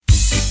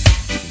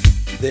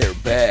They're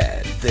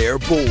bad, they're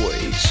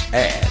boys,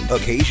 and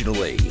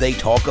occasionally they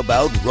talk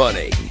about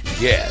running.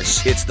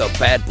 Yes, it's the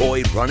Bad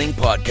Boy Running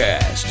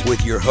Podcast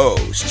with your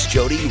hosts,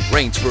 Jody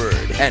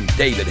Rainsford and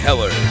David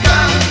Heller.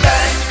 Come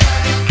back,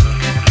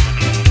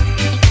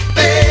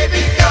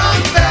 baby,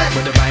 come back.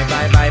 When the bye,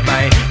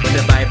 when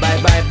the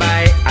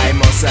bye, I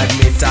must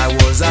admit I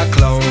was a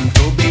clown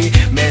to be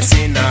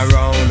messing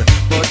around.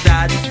 But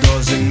that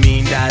doesn't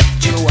mean that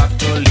you have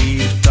to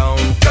leave town.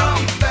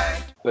 Come back.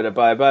 But a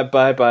bye, but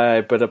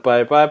a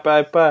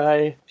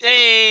bye.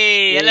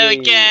 Hey, hello Yay.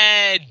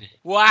 again.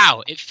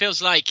 Wow, it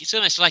feels like it's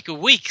almost like a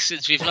week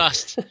since we've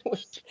last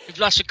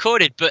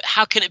recorded. But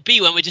how can it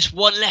be when we're just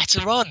one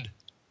letter on?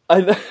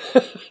 I know.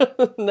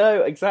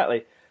 No,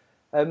 exactly.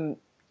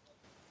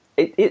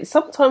 It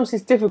sometimes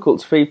is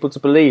difficult for people to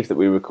believe that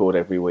we record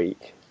every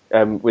week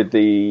with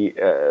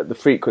the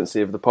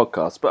frequency of the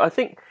podcast. But I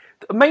think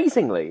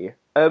amazingly,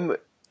 and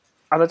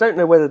I don't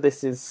know whether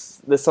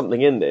there's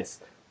something in this,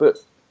 but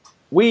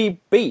we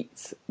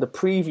beat the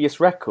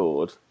previous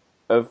record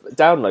of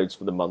downloads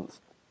for the month,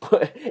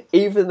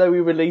 even though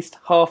we released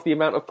half the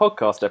amount of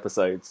podcast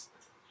episodes.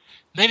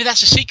 Maybe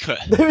that's a secret.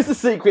 There is a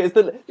secret. It's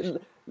the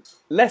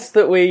less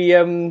that we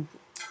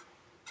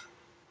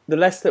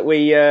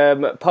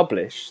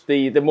publish,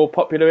 the more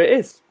popular it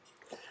is.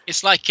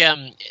 It's like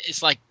the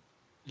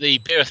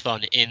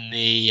beerathon in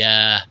the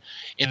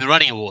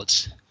running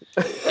awards.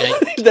 The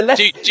less, do the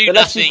less you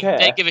nothing, care.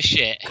 don't give a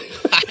shit,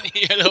 and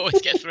you'll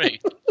always get through.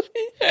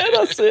 Yeah,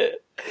 that's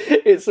it.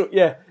 It's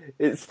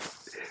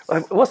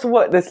what's the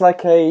word? There's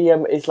like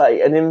it's like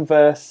an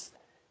inverse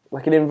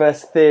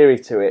theory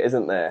to it,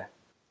 isn't there?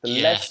 The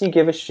Yeah. less you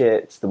give a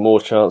shit, the more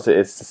chance it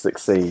is to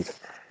succeed.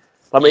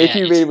 I mean, if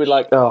Yeah, you really would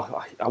like,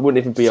 I wouldn't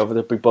even be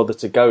bothered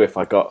to go if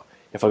I got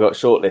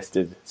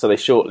shortlisted. So they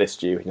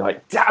shortlist you, and you're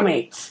like, damn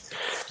it!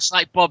 It's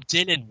like Bob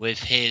Dylan with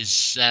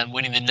his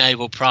winning the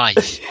Nobel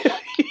Prize. Yeah.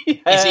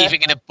 Is he even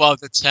going to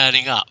bother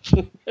turning up?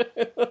 I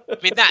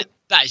mean, that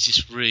is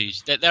just rude.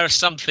 There are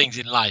some things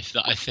in life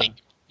that I think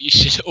you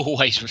should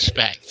always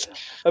respect.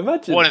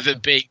 Imagine One of them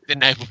being the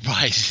Nobel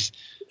Prize.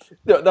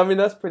 No, I mean,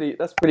 that's pretty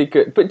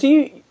good. But do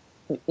you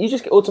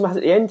just get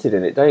automatically entered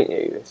in it, don't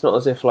you? It's not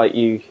as if like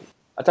you.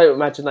 I don't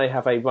imagine they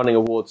have a running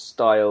awards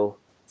style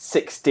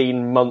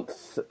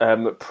 16-month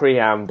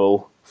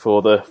preamble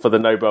for the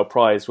Nobel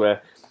Prize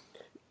where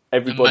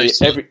everybody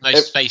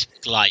Most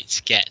Facebook likes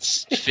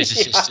gets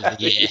Physicist of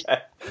the Year. Yeah.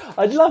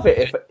 I'd love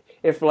it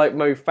if like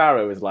Mo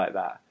Farah was like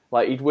that.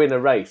 Like he'd win a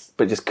race,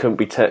 but just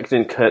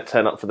didn't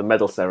turn up for the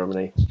medal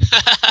ceremony.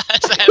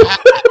 That's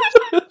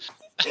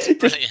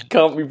brilliant.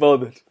 Can't be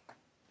bothered.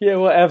 Yeah,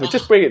 whatever.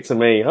 Just bring it to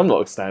me. I'm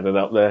not standing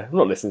up there. I'm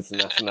not listening to the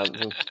national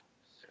anthem.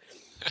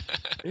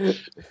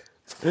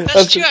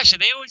 That's true, actually.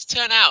 They always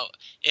turn out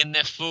in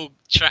their full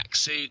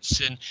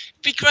tracksuits, and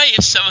it'd be great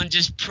if someone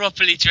just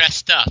properly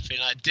dressed up in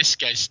like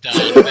disco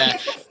style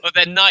or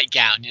their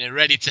nightgown,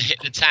 ready to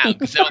hit the town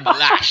because they're on the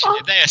lash.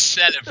 They are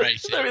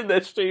celebrating. They're in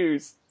their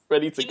shoes,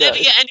 ready to You go. never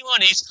get anyone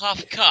who's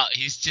half cut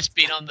who's just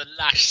been on the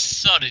lash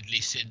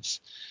solidly since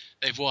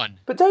they've won.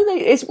 But don't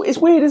they? It's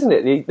weird, isn't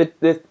it?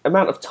 The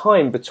amount of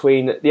time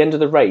between the end of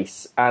the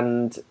race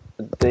and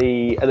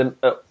the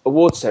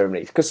award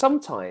ceremony. Because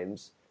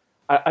sometimes,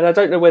 and I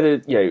don't know whether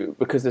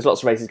because there's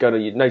lots of races going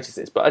on, you'd notice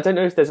this. But I don't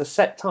know if there's a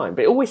set time.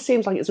 But it always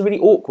seems like it's a really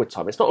awkward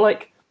time. It's not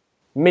like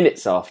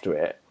minutes after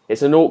it.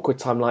 It's an awkward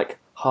time, like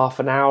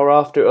half an hour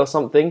after it or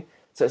something.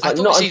 So it's I like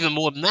thought not it was even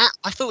more than that.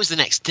 I thought it was the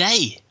next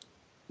day.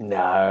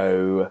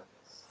 No.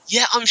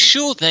 Yeah, I'm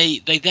sure they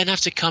then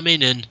have to come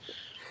in and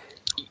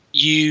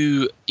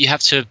you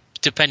have to,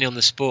 depending on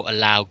the sport,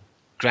 allow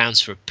grounds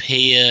for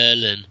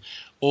appeal and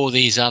all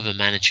these other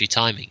mandatory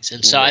timings.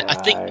 And so I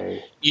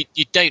think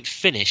you don't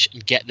finish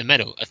and get the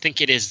medal. I think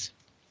it is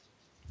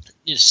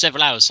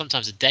several hours,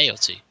 sometimes a day or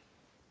two.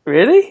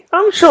 Really?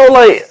 I'm sure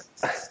like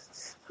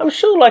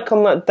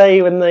on that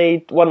day when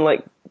they won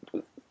like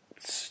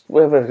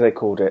whatever they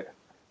called it,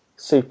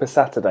 Super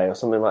Saturday or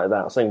something like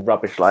that, or something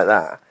rubbish like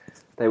that.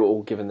 They were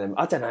all giving them.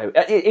 I don't know.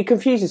 It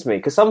confuses me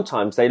because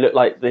sometimes they look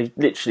like they've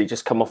literally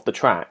just come off the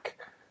track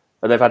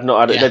and they've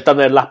done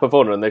their lap of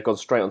honour and they've gone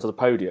straight onto the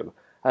podium.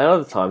 And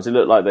other times they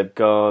look like they've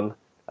gone,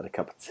 had a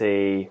cup of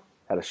tea,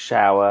 had a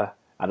shower,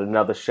 had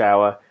another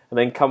shower, and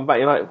then come back.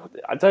 You're like,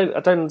 I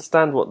don't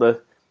understand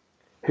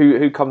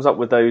who comes up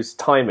with those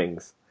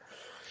timings.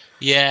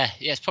 Yeah,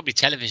 it's probably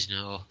television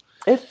or.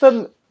 If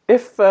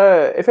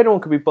anyone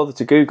could be bothered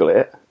to Google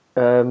it,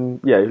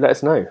 let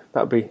us know.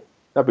 That'd be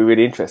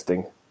really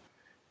interesting.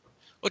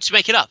 Or just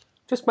make it up.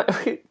 Just make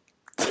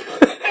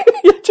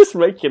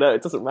it up.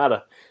 It doesn't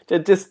matter.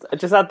 Just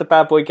add the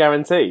bad boy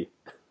guarantee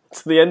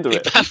to the end of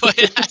it.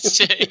 That's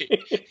true.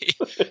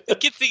 The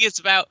good thing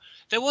is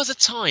there was a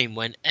time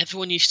when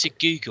everyone used to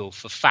Google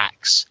for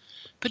facts,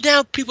 but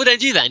now people don't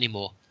do that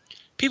anymore.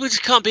 People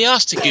just can't be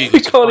asked to Google. You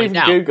to can't find even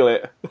out. Google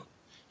it.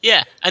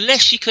 Yeah,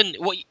 unless you can.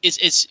 What you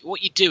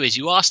do is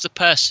you ask the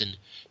person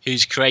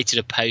who's created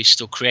a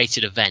post or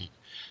created an event,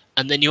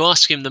 and then you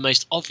ask him the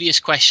most obvious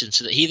question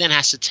so that he then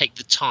has to take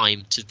the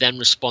time to then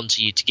respond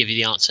to you to give you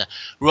the answer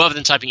rather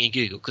than typing in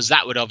Google, because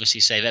that would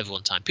obviously save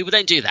everyone time. People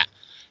don't do that.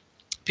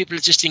 People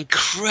are just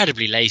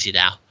incredibly lazy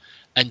now,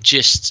 and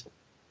just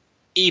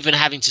even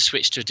having to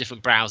switch to a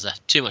different browser,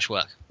 too much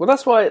work. Well,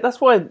 that's why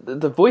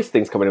the voice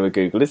thing's coming in with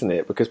Google, isn't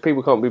it? Because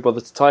people can't be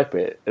bothered to type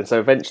it, and so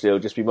eventually it'll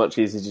just be much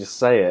easier to just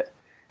say it,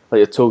 like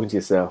you're talking to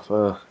yourself.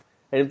 Ugh.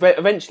 And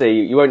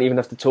eventually you won't even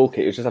have to talk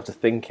it; you'll just have to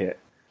think it.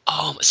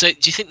 Oh, so do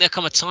you think there'll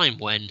come a time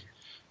when,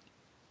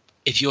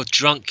 if you're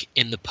drunk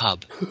in the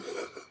pub,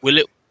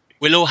 we'll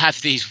all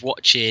have these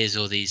watches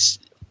or these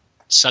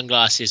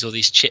sunglasses or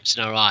these chips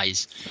in our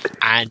eyes,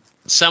 and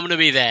someone will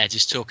be there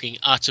just talking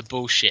utter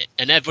bullshit,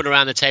 and everyone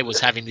around the table is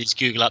having these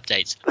Google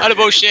updates. Utter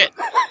bullshit.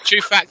 True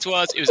fact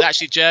was, it was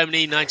actually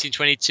Germany,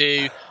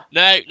 1922.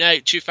 No,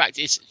 true fact,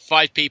 it's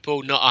 5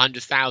 people, not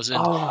 100,000.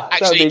 Oh,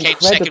 actually, it came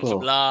second from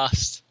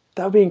last.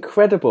 That would be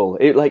incredible.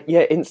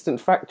 Instant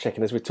fact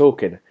checking as we're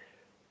talking.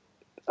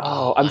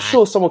 Oh, I'm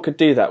sure someone could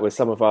do that with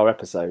some of our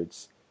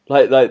episodes.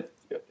 Like,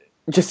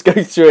 just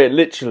go through it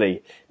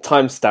literally,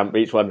 timestamp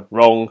each one.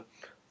 Wrong.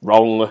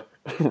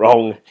 It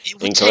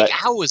would incorrect.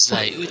 take hours,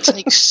 though. It would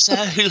take so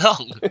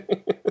long.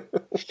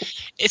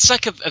 It's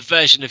like a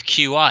version of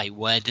QI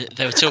where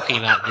they were talking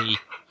about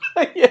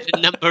the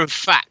number of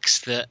facts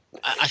that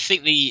I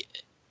think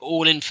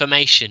all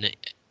information,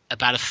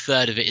 about a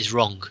third of it is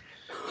wrong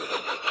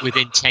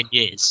within 10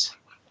 years.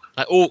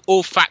 Like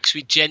all facts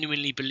we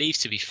genuinely believe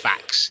to be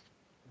facts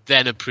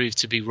then are proved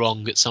to be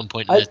wrong at some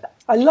point.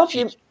 I love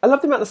the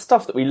amount of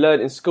stuff that we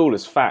learned in school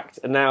as fact,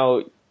 and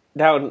now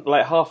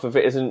like half of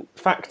it isn't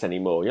fact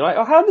anymore. You're like,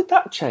 oh, how did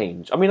that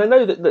change? I mean, I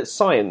know that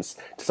science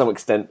to some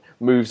extent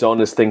moves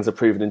on as things are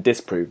proven and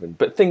disproven,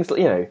 but things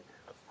like,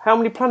 how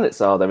many planets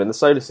are there in the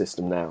solar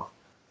system now?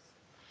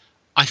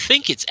 I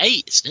think it's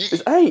 8, isn't it?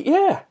 It's 8,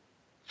 yeah.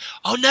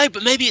 Oh no,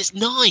 but maybe it's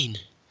 9,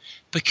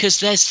 because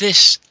there's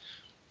this.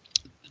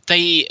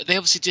 They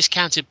obviously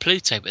discounted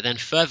Pluto, but then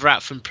further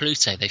out from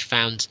Pluto they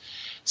found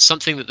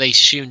something that they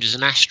assumed was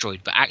an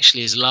asteroid, but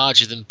actually is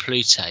larger than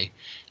Pluto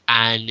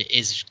and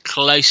is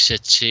closer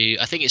to.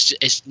 I think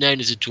it's known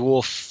as a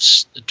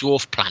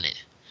dwarf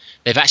planet.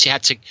 They've actually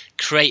had to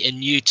create a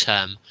new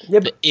term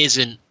that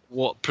isn't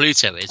what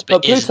Pluto is,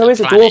 but Pluto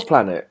is a dwarf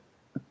planet.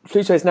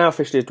 Pluto is now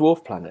officially a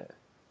dwarf planet.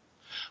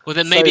 Well,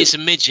 then maybe it's a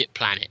midget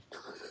planet,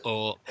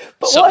 or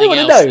but something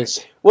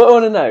else. What I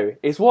want to know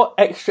is what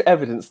extra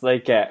evidence they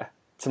get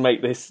to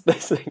make this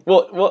thing.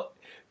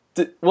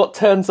 What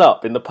turns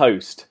up in the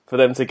post for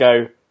them to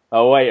go,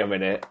 oh, wait a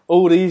minute,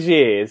 all these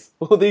years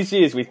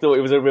we thought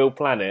it was a real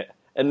planet,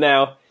 and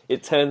now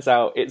it turns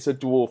out it's a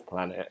dwarf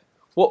planet.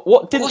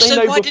 What didn't they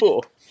know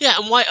before?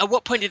 And why? At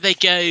what point did they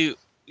go,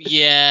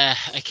 yeah,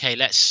 okay,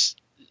 let's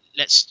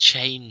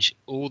change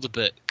all the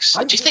books?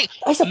 Do you think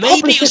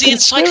maybe it was the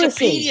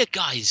encyclopedia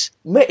guys?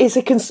 It's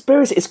a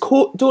conspiracy. It's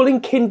called Dorling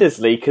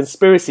Kindersley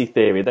conspiracy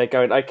theory. They're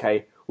going,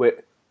 okay,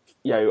 we're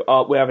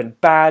having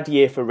bad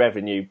year for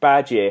revenue,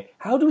 bad year.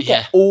 How do we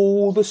get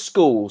all the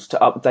schools to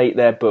update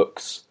their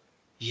books?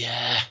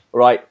 Yeah.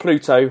 Right,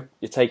 Pluto,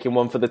 you're taking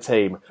one for the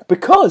team.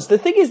 Because the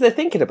thing is they're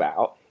thinking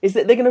about is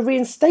that they're going to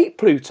reinstate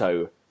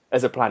Pluto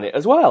as a planet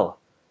as well.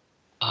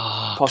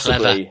 Oh, possibly.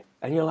 Clever.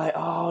 And you're like,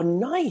 oh,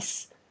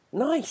 nice.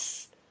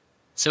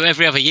 So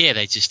every other year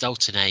they just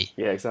alternate.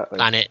 Yeah, exactly.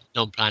 Planet,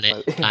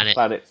 non-planet, planet.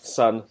 Planet,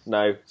 sun.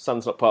 No,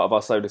 sun's not part of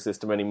our solar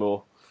system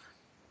anymore.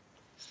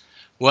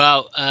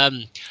 Well,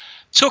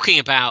 talking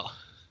about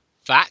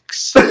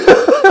facts.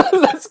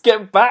 Let's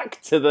get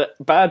back to the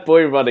bad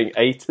boy running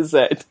A to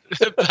Z.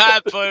 The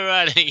bad boy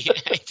running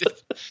A to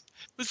Z.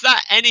 Was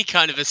that any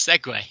kind of a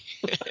segue?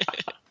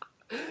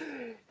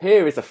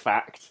 Here is a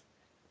fact.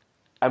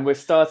 And we're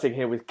starting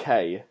here with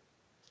K.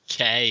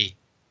 K.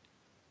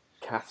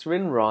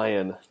 Catherine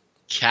Ryan.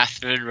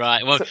 Catherine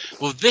Ryan.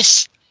 Well,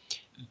 this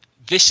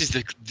is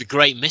the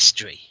great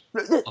mystery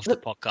of the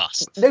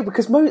podcast. No,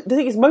 because the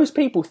thing is, most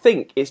people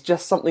think it's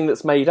just something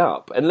that's made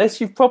up.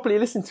 Unless you've properly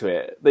listened to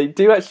it, they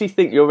do actually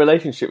think your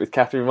relationship with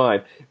Catherine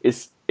Ryan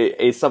is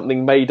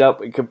something made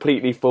up and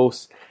completely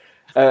false.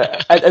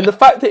 And the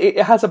fact that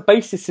it has a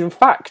basis in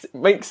fact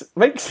makes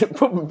it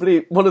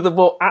probably one of the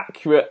more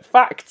accurate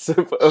facts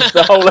of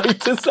the whole A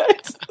to Z.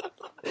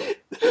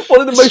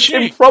 One of the most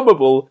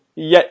improbable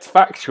yet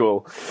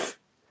factual.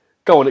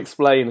 Go on,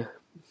 explain.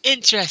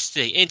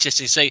 Interesting.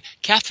 So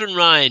Catherine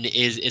Ryan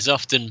is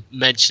often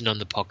mentioned on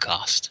the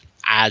podcast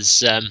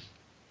as,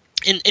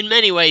 in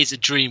many ways, a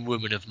dream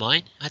woman of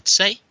mine, I'd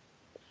say,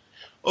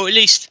 or at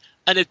least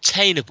an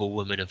obtainable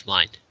woman of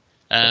mine.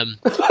 I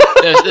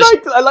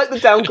like the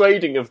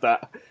downgrading of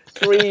that.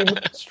 Dream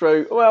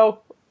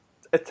stroke,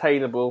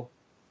 attainable.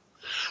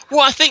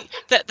 Well, I think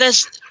that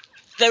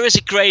there is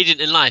a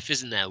gradient in life,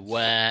 isn't there,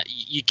 where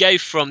you go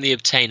from the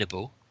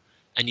obtainable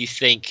and you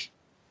think,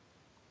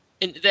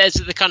 and there's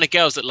the kind of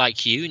girls that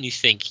like you, and you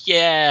think,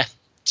 yeah,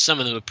 some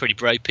of them are pretty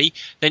bropey.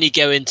 Then you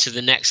go into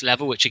the next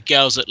level, which are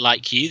girls that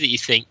like you, that you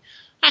think,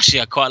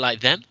 actually, I quite like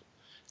them.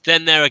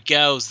 Then there are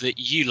girls that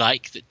you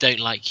like that don't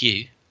like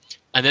you,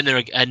 and then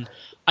and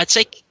I'd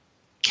say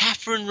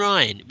Catherine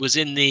Ryan was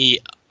in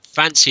the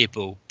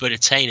fanciable but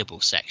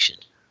attainable section.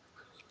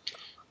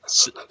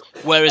 So,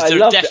 whereas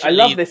there are definitely...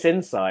 I love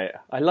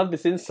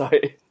this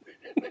insight.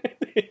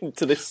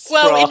 into this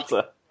Well,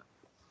 strata.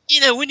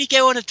 when you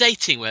go on a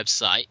dating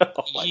website,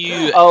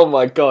 Oh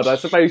my god! I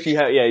suppose you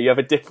have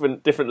a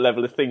different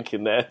level of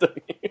thinking there,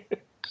 don't you?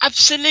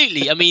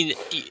 Absolutely. I mean,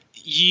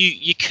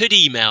 you could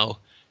email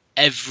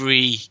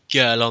every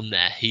girl on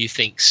there who you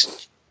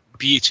think's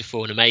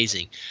beautiful and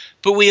amazing,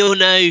 but we all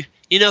know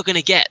you're not going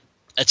to get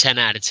a 10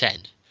 out of 10,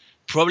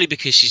 probably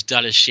because she's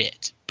dull as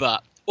shit,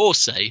 but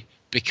also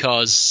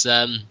because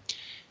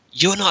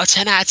you're not a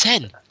 10 out of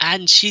 10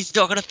 and she's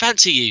not going to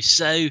fancy you.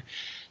 So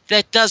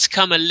there does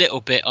come a little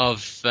bit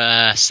of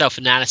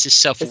self-analysis,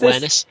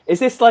 self-awareness. Is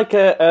this like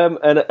an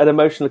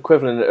emotional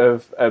equivalent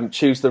of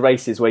choose the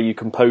races where you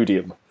can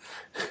podium?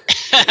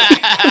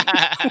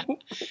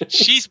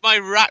 She's my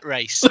rat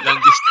race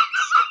long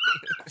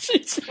distance.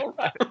 She's your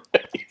rat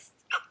race.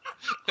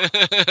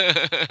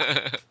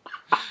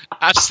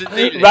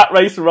 Absolutely. Rat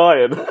race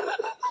Ryan.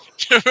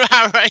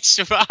 Rat race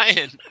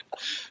Ryan.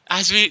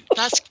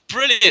 That's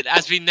brilliant.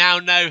 As we now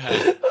know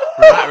her,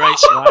 Rat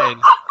race Ryan.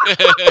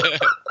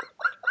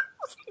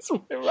 It's my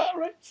rat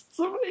race. It's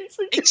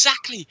amazing.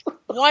 Exactly.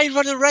 Why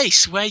run a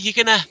race where you're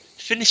gonna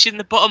finish in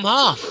the bottom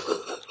half?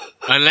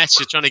 Unless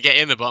you're trying to get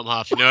in the bottom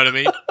half, you know what I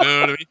mean?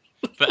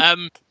 But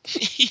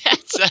yeah.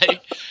 So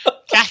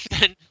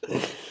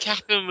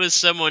Catherine was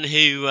someone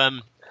who I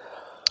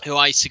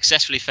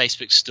successfully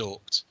Facebook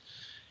stalked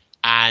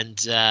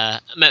and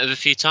met with a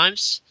few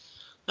times,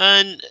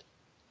 and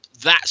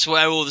that's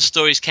where all the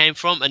stories came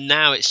from. And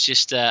now it's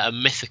just a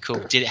mythical: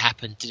 did it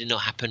happen? Did it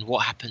not happen?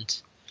 What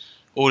happened?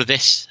 All of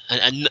this,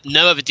 and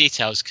no other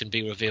details can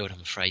be revealed, I'm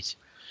afraid.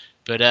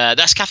 But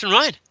that's Catherine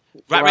Ryan,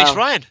 Rat Race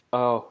Ryan.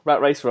 Oh, Rat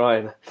Race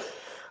Ryan.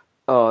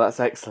 Oh, that's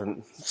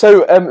excellent.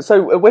 So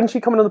when's she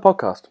coming on the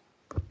podcast?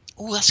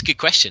 Oh, that's a good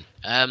question.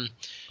 I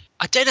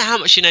don't know how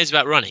much she knows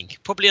about running.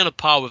 Probably on a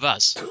par with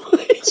us.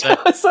 So,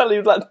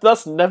 Sadly,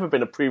 that's never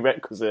been a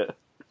prerequisite.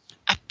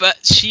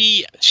 but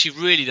she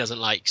really doesn't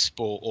like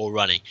sport or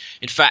running.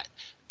 In fact,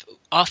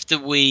 after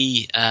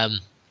we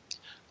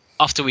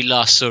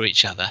last saw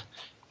each other,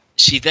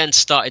 she then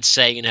started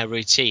saying in her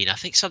routine, I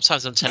think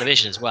sometimes on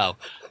television as well,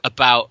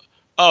 about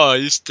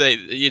blokes,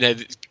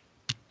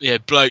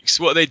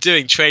 what are they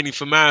doing training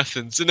for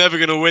marathons? They're never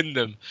going to win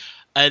them.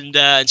 And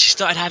she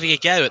started having a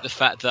go at the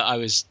fact that I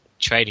was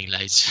training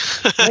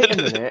loads. Wait a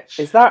minute.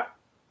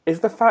 Is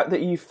the fact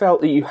that you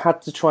felt that you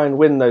had to try and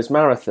win those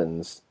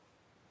marathons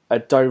a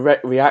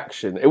direct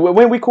reaction?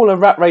 When we call her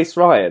Rat Race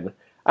Ryan,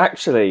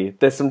 actually,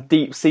 there's some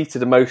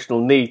deep-seated emotional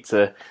need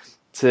to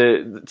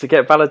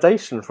get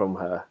validation from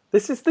her.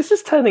 This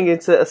is turning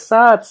into a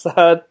sad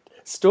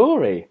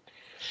story.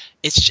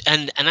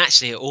 And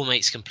actually, it all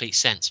makes complete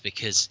sense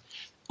because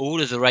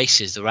all of the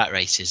races, the rat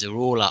races, are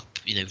all up,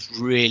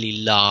 really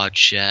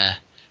large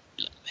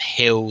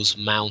hills,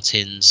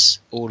 mountains,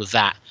 all of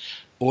that.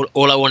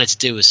 All I wanted to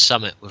do was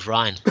summit with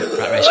Ryan,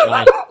 Rat Race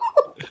Ryan.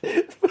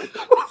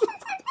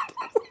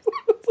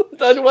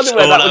 I wonder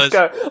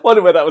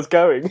where that was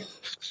going.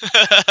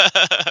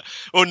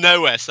 Or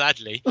nowhere,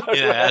 sadly.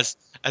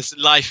 As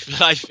life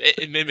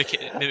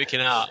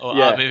mimicking art,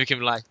 or art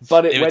mimicking life.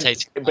 But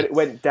it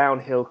went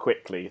downhill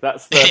quickly.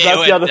 That's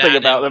the other thing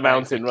about the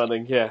mountain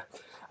running. Yeah.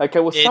 Okay.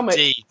 Well,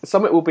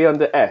 Summit will be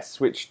under S,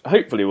 which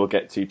hopefully we'll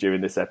get to during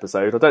this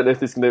episode. I don't know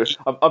if this is going to.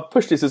 I've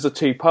pushed this as a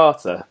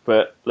two-parter,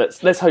 but let's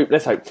hope.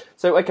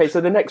 So okay.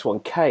 So the next one,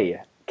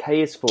 K.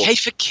 K is for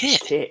Kit.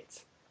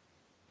 Kit.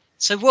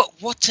 So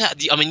what?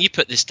 I mean, you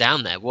put this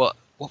down there. What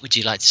would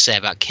you like to say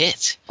about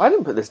Kit? I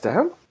didn't put this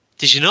down.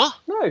 Did you not?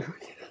 No.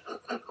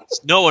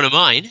 It's not one of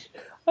mine.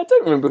 I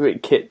don't remember putting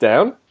Kit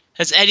down.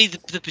 Has Eddie,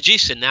 the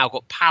producer, now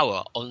got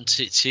power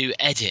to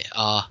edit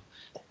our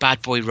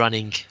bad boy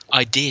running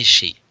ideas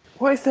sheet?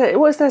 What is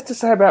there to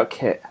say about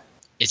Kit?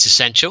 It's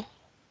essential.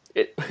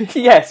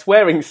 Yes,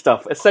 wearing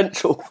stuff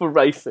essential for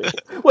racing.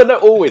 Well,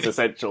 not always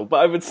essential, but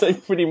I would say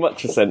pretty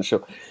much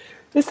essential.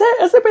 Has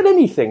there been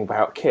anything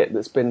about Kit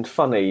that's been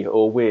funny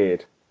or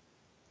weird?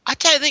 I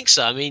don't think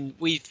so. I mean,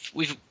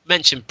 we've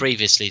mentioned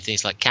previously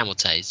things like camel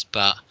toes,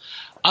 but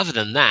other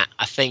than that,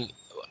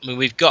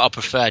 we've got our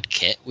preferred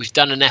kit. We've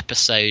done an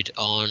episode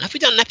on... Have we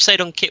done an episode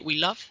on kit we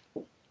love?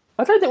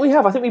 I don't think we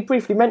have. I think we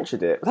briefly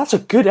mentioned it. That's a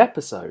good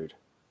episode.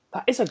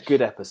 That is a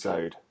good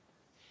episode.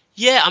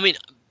 Yeah, I mean,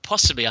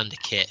 possibly under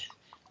kit.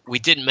 We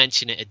didn't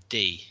mention it at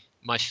D.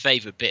 My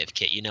favourite bit of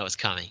kit, you know what's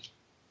coming.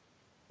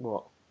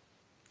 What?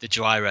 The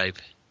dry robe.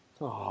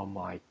 Oh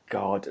my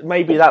God.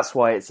 Maybe that's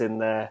why it's in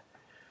there.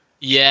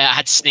 Yeah, I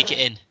had to sneak it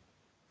in.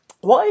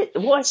 What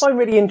I find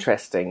really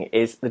interesting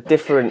is the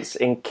difference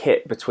in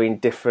kit between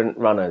different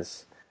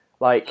runners.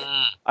 Like,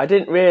 I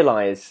didn't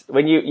realise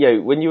when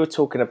you were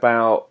talking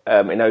about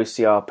in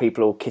OCR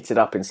people all kitted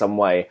up in some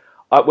way.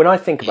 When I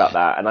think about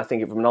that, and I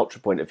think it from an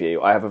ultra point of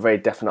view, I have a very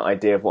definite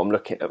idea of what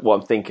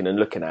I'm thinking and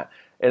looking at.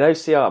 In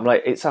OCR, I'm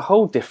like, it's a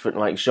whole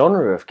different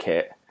genre of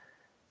kit.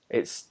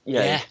 It's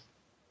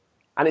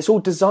and and it's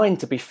all designed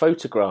to be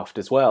photographed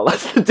as well.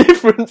 That's the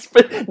difference.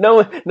 But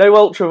no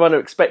ultra runner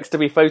expects to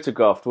be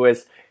photographed,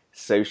 whereas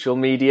social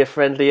media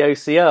friendly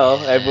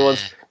OCR,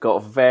 everyone's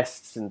got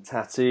vests and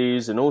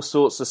tattoos and all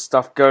sorts of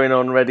stuff going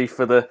on ready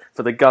for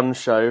the gun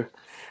show.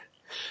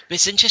 But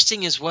it's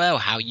interesting as well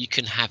how you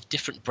can have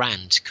different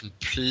brands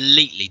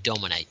completely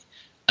dominate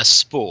a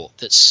sport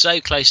that's so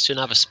close to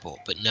another sport,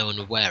 but no one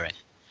would wear it.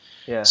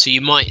 Yeah. So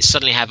you might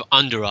suddenly have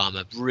Under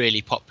Armour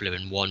really popular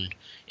in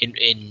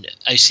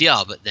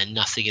OCR, but then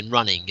nothing in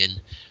running,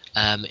 and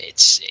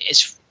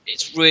it's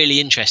really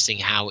interesting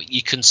how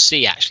you can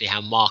see actually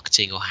how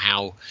marketing or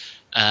how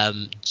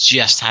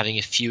just having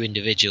a few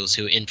individuals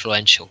who are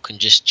influential can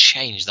just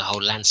change the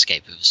whole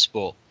landscape of a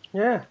sport.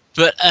 Yeah.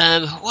 But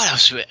what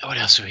else are we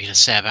going to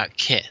say about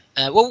kit?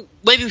 Well,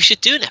 maybe we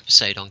should do an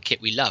episode on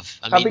kit we love.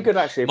 That'd be good,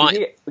 actually.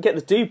 If we get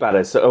the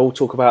do-badders that all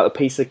talk about a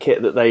piece of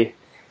kit that they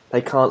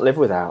can't live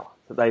without,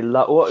 that they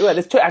love. Well,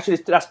 there's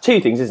that's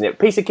two things, isn't it? A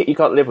piece of kit you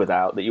can't live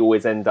without that you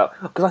always end up.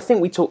 Because I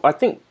think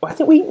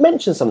we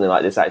mentioned something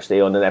like this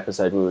actually on an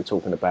episode we were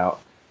talking about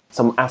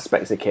some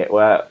aspects of kit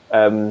where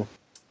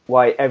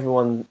why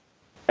everyone's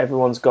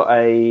got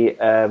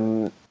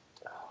a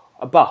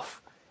buff.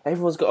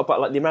 Everyone's got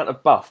like the amount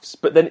of buffs,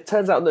 but then it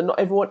turns out that not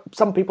everyone.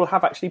 Some people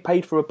have actually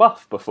paid for a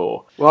buff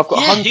before. Well, I've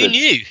got hundreds. Who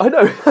knew? I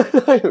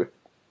know.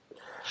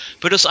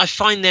 But also, I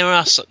find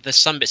there's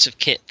some bits of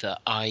kit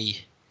that I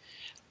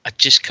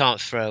just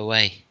can't throw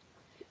away.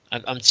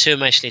 I'm too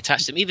emotionally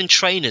attached to them. Even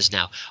trainers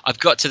now. I've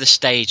got to the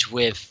stage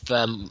with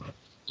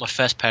my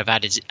first pair of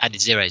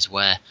added zeros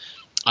where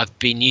I've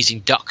been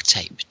using duct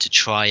tape to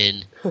try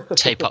and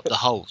tape up the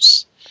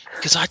holes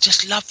because I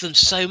just love them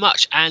so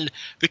much. And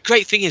the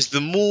great thing is,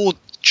 the more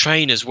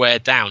trainers wear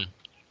down,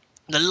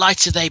 the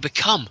lighter they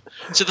become,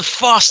 so the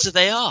faster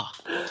they are.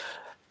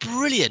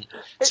 Brilliant.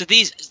 So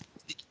these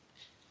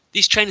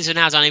trainers are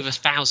now done over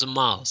 1,000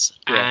 miles,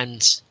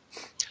 and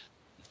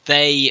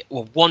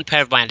one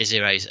pair of my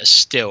zeros are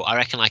still, I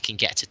reckon I can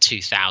get to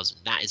 2,000.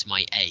 That is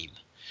my aim.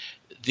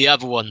 The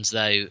other ones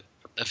though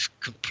have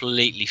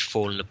completely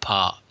fallen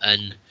apart,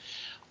 and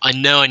I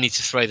know I need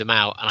to throw them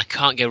out, and I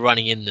can't go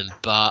running in them,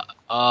 but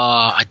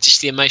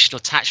the emotional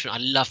attachment. I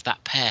love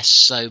that pair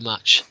so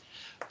much.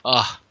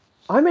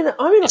 I'm in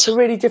like a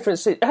really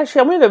different.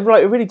 Actually, I'm in a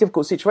really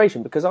difficult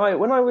situation because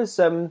when I was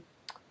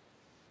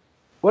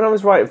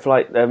writing for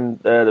like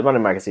the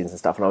running magazines and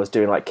stuff, and I was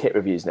doing like kit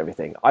reviews and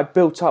everything, I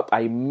built up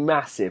a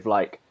massive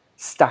like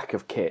stack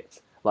of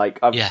kit. Like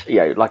I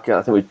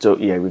think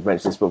we've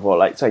mentioned this before.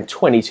 Like saying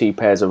 22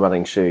 pairs of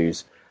running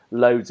shoes,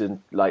 loads of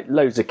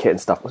kit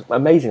and stuff.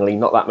 Amazingly,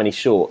 not that many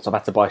shorts. I've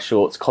had to buy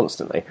shorts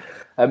constantly.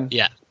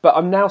 But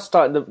I'm now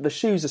the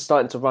shoes are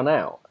starting to run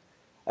out.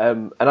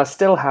 And I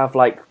still have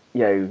like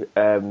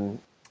some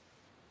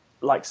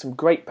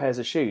great pairs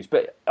of shoes,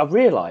 but I've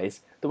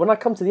realised that when I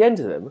come to the end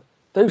of them,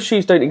 those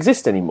shoes don't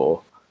exist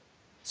anymore.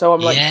 So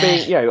I'm like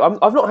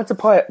I've not had to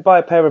buy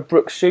a pair of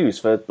Brooks shoes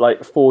for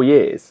like 4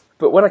 years.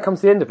 But when I come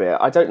to the end of it,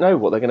 I don't know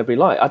what they're going to be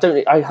like.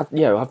 I have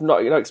no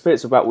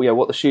experience about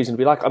what the shoes are going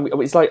to be like.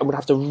 It's like I'm going to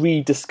have to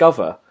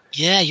rediscover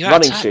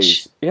running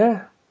shoes.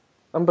 Yeah,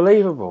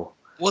 unbelievable.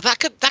 Well, that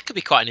could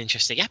be quite an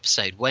interesting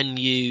episode when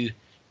you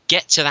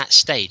get to that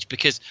stage,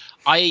 because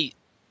I'm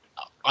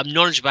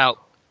knowledgeable about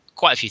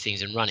quite a few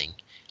things in running.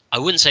 I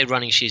wouldn't say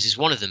running shoes is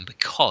one of them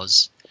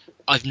because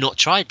I've not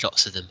tried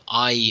lots of them.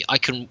 I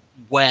can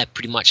wear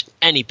pretty much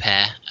any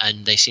pair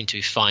and they seem to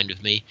be fine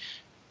with me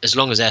as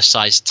long as they're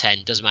size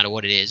 10, doesn't matter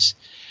what it is.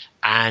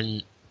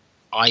 And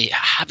I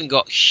haven't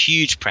got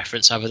huge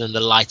preference other than the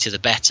lighter the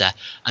better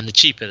and the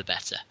cheaper the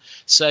better.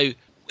 So it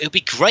would be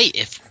great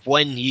if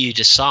when you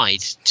decide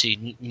to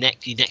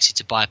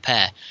to buy a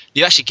pair,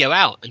 you actually go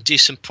out and do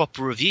some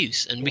proper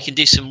reviews and we can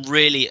do some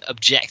really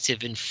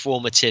objective,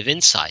 informative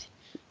insight.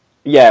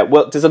 Yeah,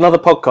 well, does another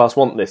podcast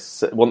want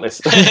this?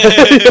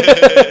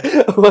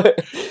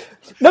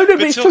 No,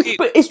 but it's true.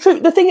 But it's true.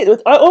 The thing is,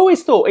 I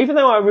always thought, even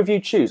though I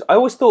reviewed shoes, I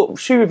always thought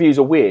shoe reviews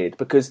are weird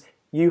because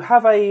you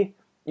have a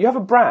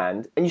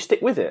brand and you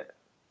stick with it,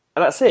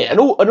 and that's it. Yeah. And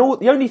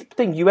the only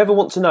thing you ever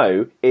want to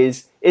know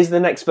is the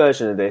next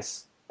version of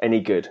this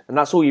any good? And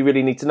that's all you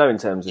really need to know in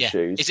terms of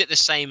shoes. Is it the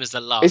same as the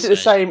last? Is it the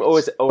same,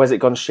 or has it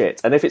gone shit?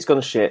 And if it's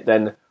gone shit,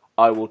 then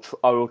I will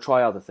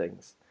try other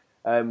things.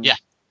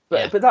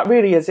 But that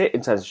really is it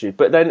in terms of shoes.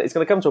 But then it's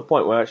going to come to a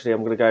point where actually I'm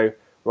going to go,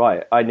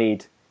 right, I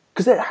need...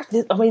 Because,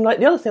 the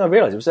other thing I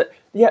realised was that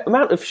the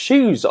amount of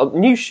shoes,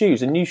 new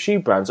shoes and new shoe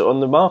brands are on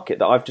the market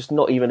that I've just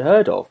not even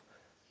heard of.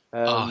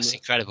 It's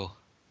incredible.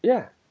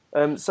 Yeah.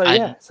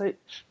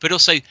 But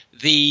also,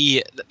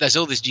 there's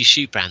all these new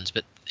shoe brands,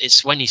 but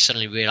it's when you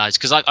suddenly realise...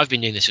 Because I've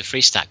been doing this with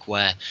Freestack,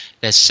 where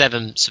there's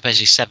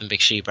supposedly seven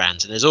big shoe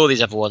brands, and there's all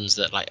these other ones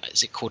that, like,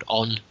 is it called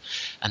On?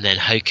 And then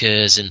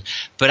Hoka's,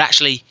 but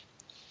actually...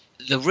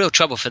 The real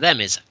trouble for them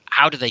is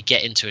how do they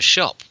get into a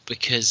shop,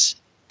 because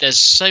there's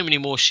so many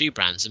more shoe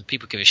brands than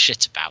people give a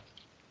shit about.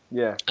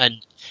 Yeah.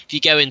 And if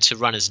you go into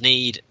Runner's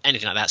Need,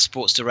 anything like that,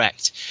 Sports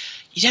Direct,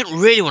 you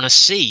don't really want to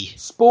see.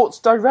 Sports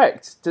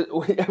Direct?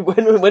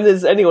 When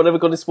has anyone ever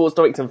gone to Sports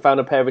Direct and found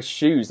a pair of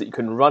shoes that you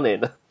can run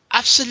in?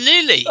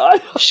 Absolutely.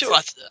 I- Sure.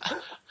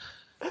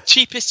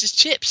 Cheapest is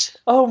chips.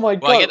 Oh my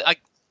god! Well,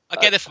 I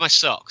get it for my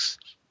socks.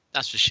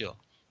 That's for sure.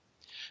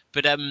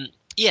 But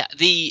yeah,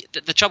 the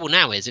trouble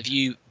now is if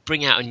you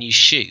bring out a new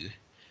shoe,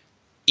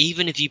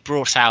 even if you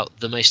brought out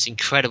the most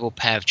incredible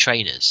pair of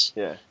trainers,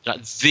 Yeah.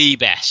 like the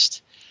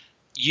best,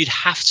 you'd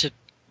have to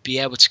be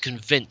able to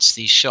convince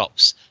these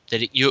shops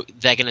that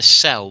they're going to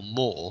sell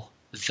more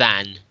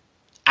than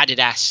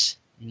Adidas,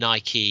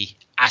 Nike,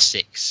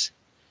 Asics.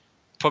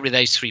 Probably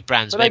those three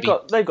brands. But Maybe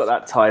they've got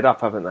that tied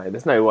up, haven't they?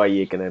 There's no way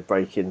you're going to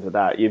break into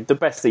that. The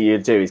best thing you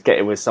do is get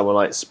in with someone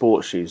like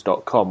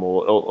sportshoes.com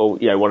or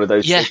you know, one of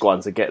those big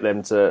ones and get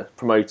them to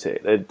promote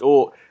it.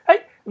 Or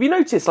hey, have you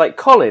noticed, like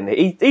Colin?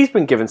 He's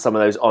been given some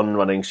of those On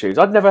Running shoes.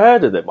 I'd never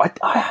heard of them.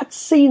 I had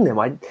seen them.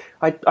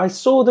 I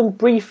saw them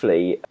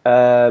briefly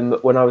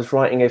when I was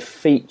writing a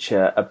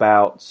feature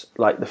about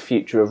like the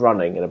future of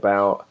running and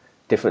about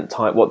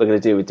what they're going to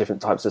do with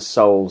different types of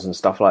soles and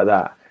stuff like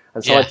that.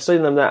 And so I'd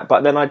seen them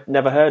but then I'd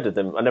never heard of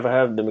them. I never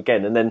heard of them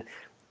again. And then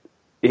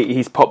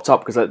he's popped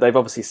up because they've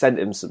obviously sent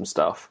him some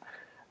stuff.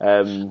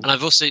 And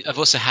I've also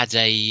had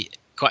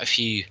quite a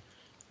few, I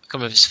can't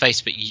remember if it's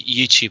Facebook,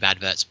 YouTube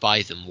adverts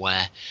by them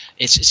where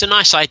it's a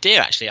nice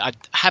idea actually. I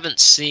haven't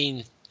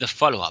seen the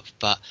follow up,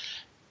 but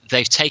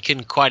they've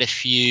taken quite a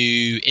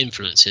few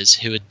influencers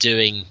who are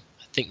doing,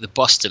 I think, the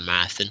Boston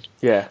Marathon.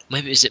 Yeah.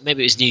 Maybe it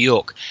was New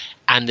York,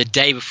 and the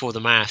day before the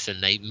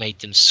marathon they made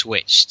them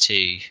switch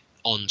to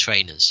On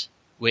trainers,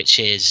 which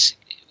is,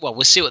 well,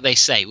 we'll see what they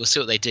say, we'll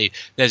see what they do.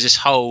 There's this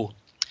whole,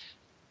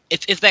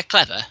 if they're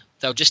clever,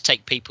 they'll just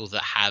take people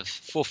that have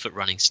forefoot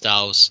running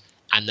styles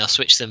and they'll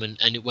switch them, and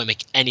it won't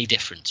make any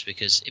difference,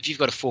 because if you've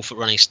got a forefoot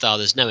running style,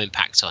 there's no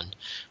impact on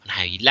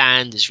how you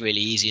land. It's really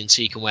easy, and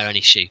so you can wear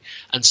any shoe.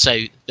 And so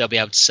they'll be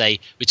able to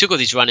say, we took all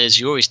these runners,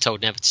 you're always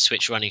told never to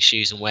switch running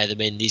shoes and wear them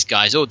in. These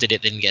guys all did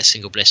it, they didn't get a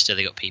single blister,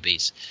 they got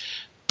PBs.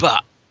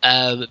 But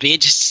it'd be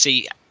interesting to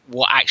see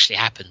what actually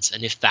happens,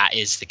 and if that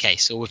is the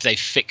case, or if they've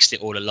fixed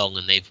it all along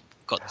and they've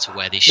got to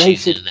wear these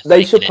shoes.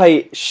 They should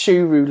play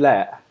shoe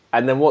roulette,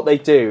 and then what they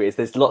do is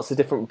there's lots of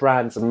different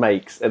brands and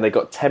makes, and they've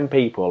got 10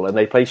 people, and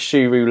they play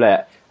shoe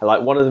roulette, and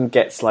like one of them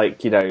gets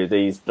like, you know,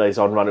 those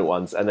On Running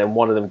ones, and then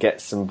one of them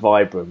gets some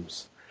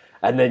Vibrams,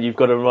 and then you've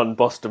got to run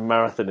Boston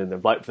Marathon in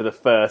them, like for the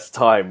first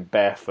time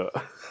barefoot.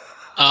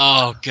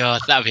 Oh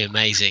god, that would be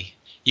amazing.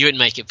 You wouldn't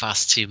make it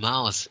past 2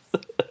 miles.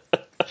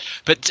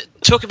 But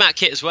talking about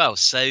kit as well,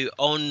 so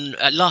on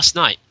last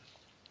night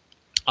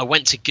I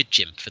went to Good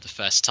Gym for the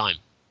first time.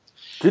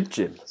 Good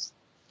Gym?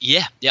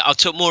 Yeah, I'll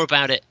talk more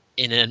about it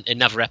in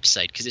another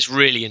episode, because it's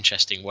really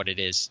interesting what it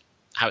is,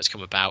 how it's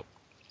come about.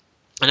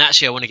 And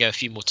actually I want to go a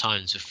few more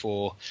times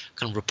before I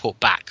can report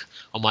back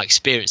on my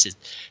experiences.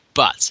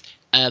 But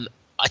I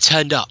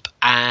turned up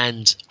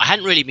and I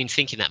hadn't really been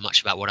thinking that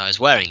much about what I was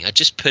wearing. I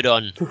just put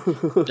on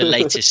the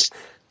latest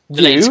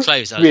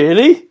clothes.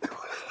 Really?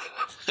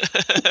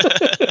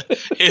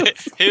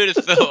 Who would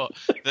have thought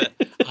that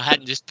I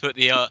hadn't just put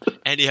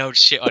any old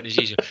shit on as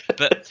usual?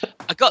 But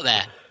I got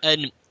there,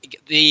 and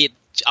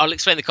I'll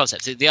explain the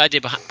concept. The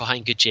idea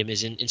behind Good Gym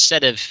is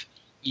instead of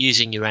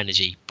using your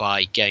energy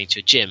by going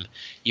to a gym,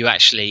 you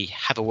actually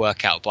have a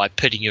workout by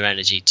putting your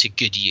energy to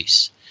good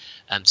use.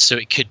 So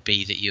it could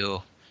be that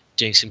you're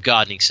doing some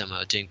gardening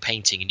somewhere or doing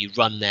painting, and you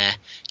run there,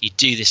 you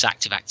do this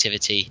active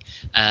activity,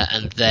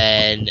 and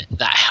then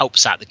that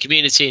helps out the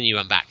community, and you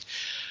run back.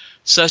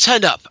 So I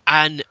turned up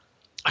and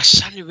I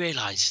suddenly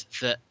realised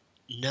that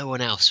no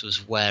one else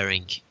was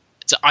wearing.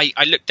 So I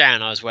looked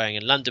down. I was wearing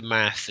a London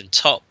Marathon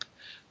top.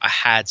 I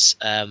had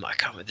I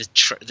can't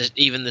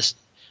remember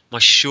my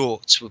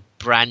shorts were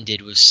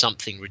branded with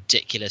something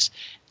ridiculous.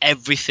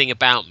 Everything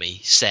about me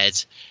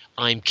said,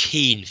 "I'm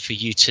keen for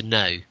you to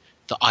know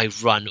that I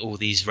run all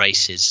these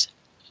races."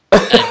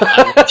 And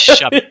I want to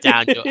shove it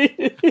down your.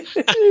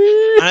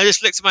 And I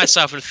just looked at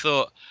myself and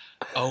thought,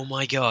 oh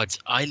my god,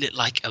 I look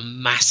like a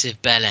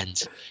massive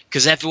bellend,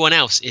 because everyone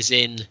else is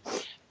in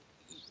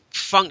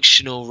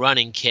functional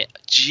running kit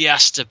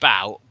just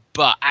about,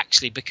 but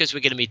actually because we're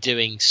going to be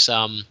doing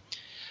some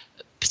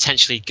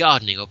potentially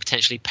gardening or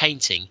potentially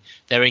painting,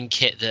 they're in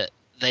kit that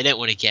they don't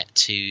want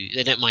to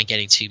they don't mind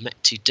getting too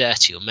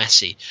dirty or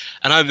messy.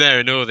 And I'm there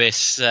in all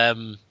this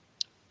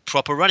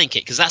proper running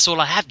kit, because that's all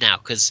I have now,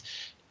 because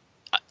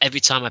every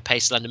time I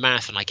pace London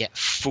Marathon I get a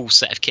full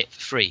set of kit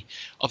for free.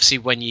 Obviously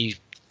when you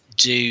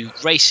do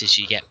races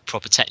you get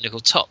proper technical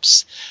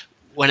tops.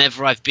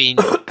 Whenever I've been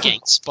getting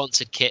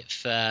sponsored kit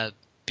for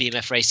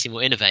BMF Race Team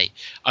or Innovate,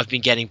 I've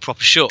been getting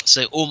proper shorts.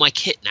 So all my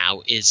kit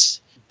now is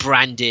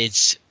branded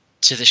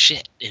to the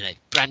shit,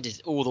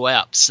 branded all the way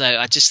up. So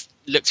I just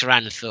looked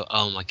around and thought,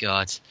 oh my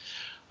god,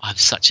 I'm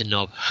such a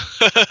knob.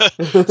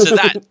 So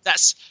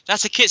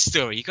that's a kit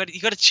story. You got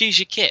to choose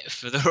your kit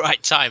for the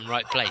right time,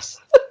 right place.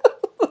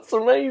 That's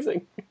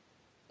amazing.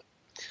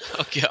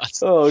 Oh god.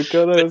 Oh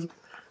god.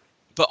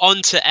 But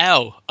on to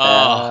L.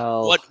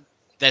 Oh, what?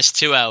 There's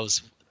 2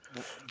 L's.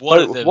 One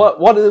of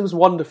them's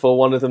wonderful,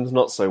 one of them's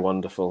not so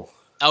wonderful.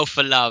 L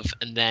for love,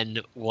 and then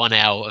 1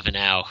 L of an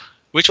L.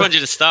 Which one did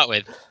you start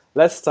with?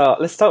 Let's start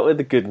with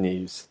the good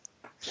news.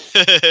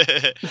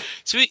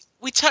 So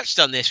we touched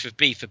on this with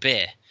B for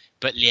beer,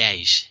 but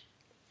Liège.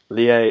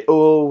 Liège.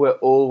 Oh, we'll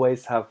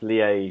always have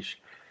Liège.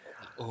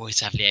 Always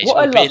have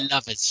Liège. Beer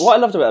lovers. What I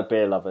loved about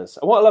beer lovers,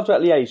 and what I loved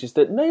about Liège is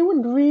that no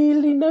one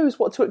really knows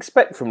what to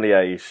expect from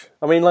Liège.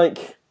 I mean,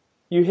 like,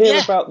 you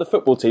hear about the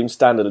football team,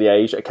 Standard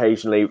Liège,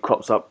 occasionally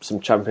crops up some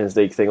Champions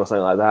League thing or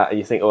something like that, and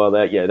you think, oh,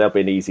 they'll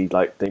be an easy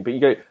like thing. But you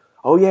go,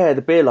 oh yeah,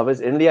 the beer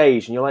lovers in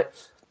Liège, and you're like,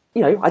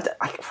 you know,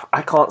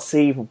 I can't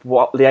see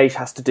what Liège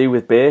has to do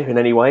with beer in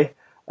any way.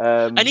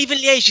 And even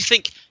Liège, you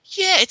think,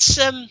 yeah, it's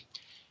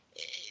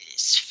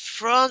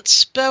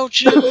France,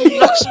 Belgium,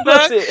 Luxembourg.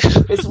 That's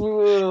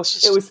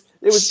it.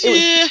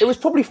 It was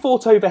probably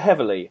fought over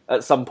heavily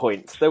at some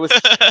point. There was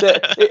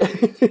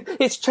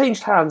it's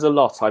changed hands a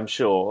lot, I'm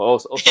sure, or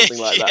something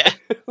like that.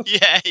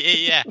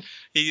 Yeah.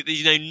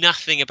 You know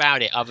nothing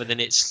about it other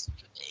than it's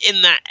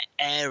in that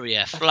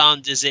area,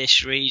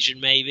 Flanders-ish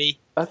region, maybe.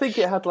 I think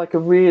it had like a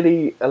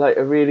really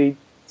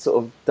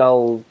sort of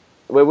dull.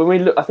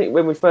 I think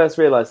when we first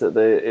realised that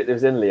it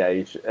was in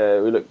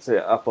Liège, we looked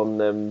it up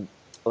on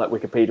like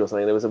Wikipedia or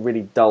something. There was a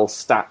really dull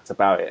stat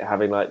about it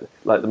having like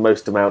the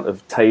most amount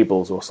of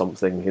tables or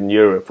something in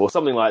Europe or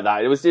something like that.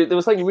 There was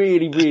something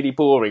really, really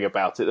boring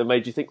about it that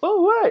made you think,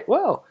 oh right,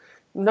 well,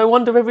 no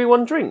wonder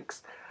everyone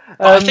drinks.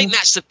 I think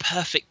that's the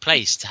perfect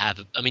place to have.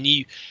 I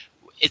mean,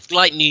 it's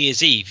like New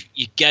Year's Eve.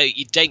 You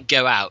don't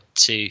go out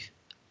to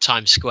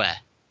Times Square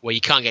where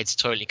you can't get to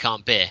the toilet, you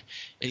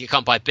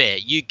can't buy beer.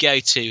 You go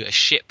to a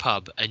shit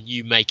pub and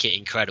you make it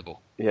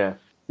incredible. Yeah.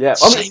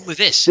 Same with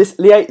this. This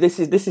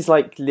is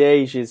like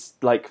Liège's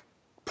like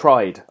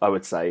pride, I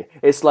would say.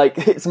 It's like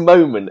its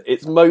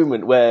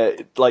moment where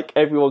like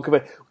everyone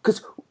can.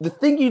 Because the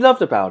thing you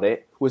loved about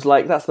it was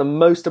like that's the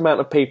most amount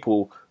of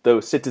people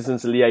the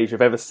citizens of Liège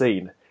have ever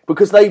seen.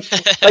 Because they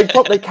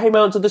came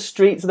out to the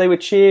streets, they were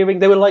cheering.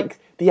 They were like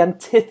the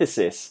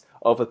antithesis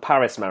of a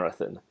Paris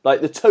marathon, like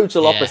the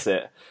total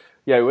opposite.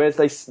 You know, whereas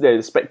the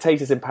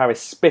spectators in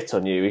Paris spit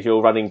on you as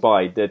you're running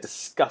by, they're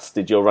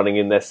disgusted you're running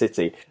in their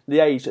city.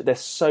 Liège, they're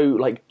so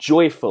like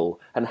joyful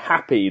and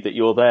happy that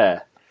you're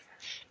there.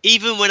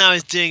 Even when I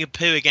was doing a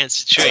poo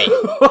against a tree,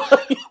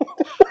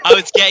 I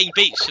was getting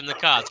beats from the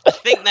cars. I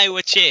think they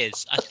were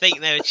cheers.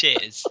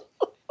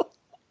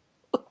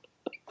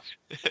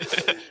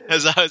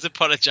 As I was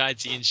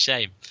apologising in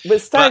shame.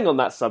 But staying on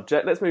that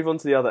subject, let's move on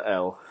to the other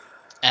L.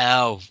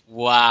 L,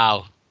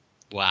 wow.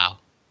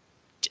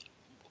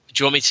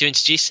 Do you want me to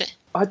introduce it?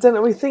 I don't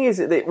know. The thing is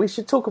that we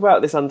should talk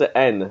about this under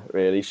N,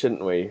 really,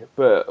 shouldn't we?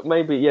 But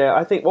maybe, yeah.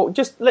 I think. Well,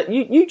 just let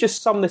you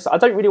just sum this. I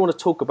don't really want to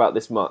talk about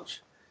this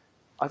much.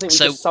 I think we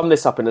just sum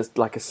this up in a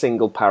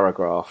single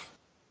paragraph.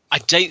 I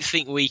don't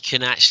think we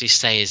can actually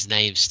say his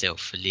name still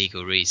for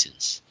legal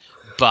reasons,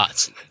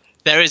 but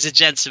there is a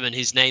gentleman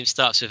whose name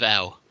starts with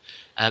L,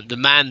 the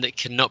man that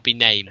cannot be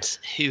named,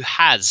 who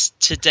has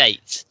to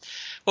date.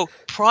 Well,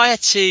 prior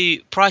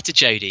to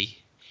Jody.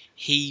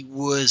 He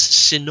was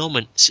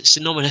synonymous.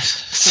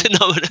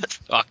 Oh,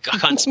 I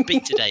can't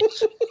speak today.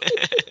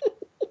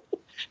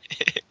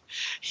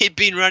 He'd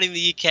been running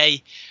the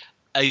UK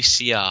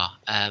OCR,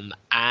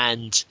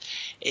 and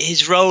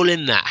his role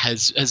in that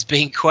has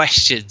been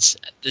questioned.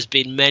 There's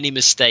been many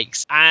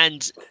mistakes,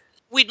 and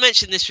we'd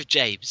mentioned this with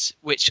James,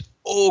 which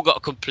all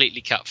got completely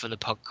cut from the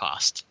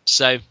podcast.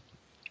 So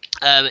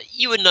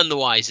you were none the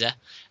wiser.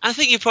 I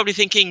think you're probably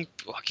thinking,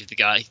 well, I'll give the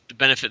guy the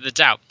benefit of the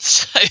doubt.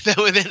 So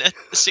then within a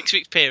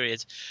 6-week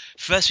period,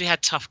 first we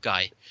had Tough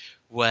Guy,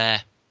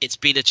 where it's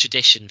been a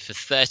tradition for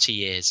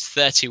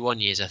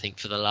 31 years, I think,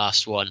 for the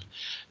last one.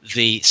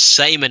 The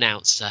same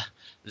announcer,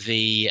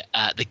 the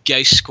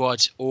Ghost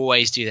Squad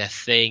always do their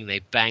thing. They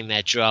bang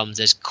their drums.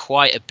 There's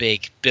quite a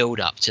big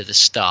build-up to the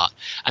start.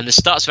 And the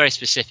start's very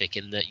specific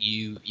in that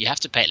you have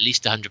to pay at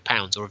least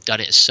 £100 or have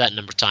done it a certain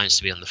number of times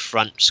to be on the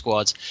front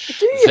squad.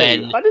 Do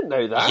you? I didn't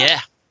know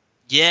that.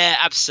 Yeah,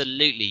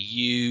 absolutely.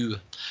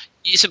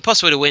 It's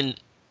impossible to win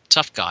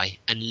Tough Guy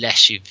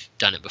unless you've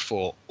done it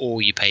before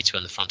or you pay to be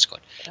on the front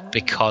squad,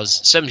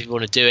 because so many people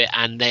want to do it,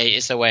 and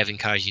it's their way of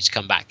encouraging you to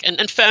come back.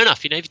 And fair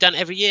enough, if you've done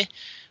it every year,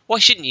 why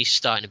shouldn't you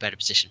start in a better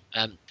position?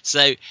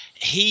 So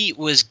he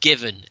was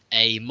given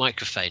a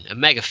microphone, a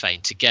megaphone,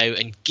 to go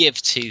and give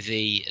to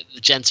the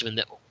gentleman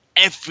that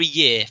every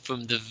year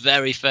from the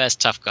very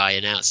first Tough Guy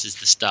announces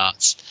the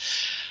starts.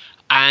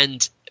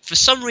 And for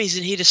some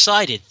reason, he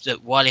decided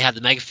that while he had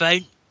the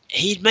megaphone,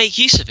 he'd make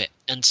use of it.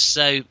 And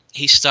so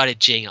he started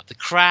geeing up the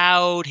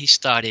crowd. He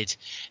started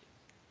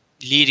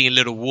leading a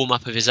little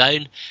warm-up of his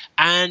own.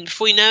 And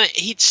before you know it,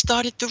 he'd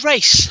started the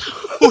race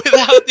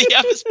without the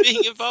others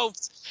being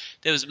involved.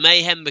 There was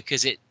mayhem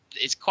because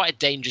it's quite a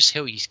dangerous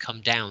hill you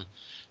come down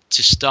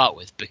to start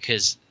with,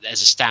 because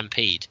there's a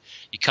stampede.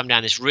 You come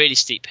down this really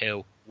steep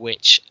hill,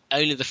 which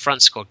only the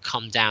front squad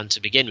come down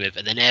to begin with,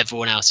 and then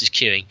everyone else is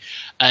queuing.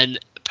 And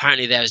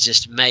apparently there was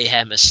just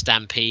mayhem, a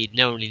stampede.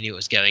 No one really knew what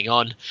was going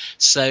on.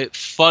 So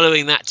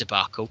following that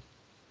debacle,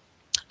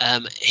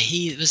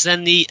 he was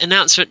then the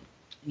announcer at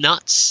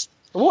Nuts.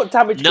 What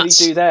damage could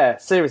he do there?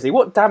 Seriously,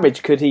 what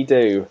damage could he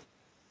do?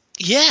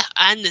 Yeah,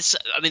 and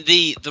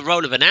the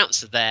role of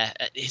announcer there,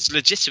 his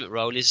legitimate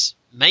role is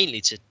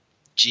mainly to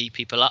G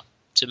people up,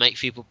 to make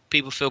people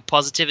feel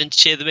positive and to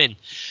cheer them in.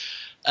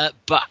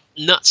 But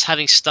Nuts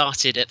having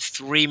started at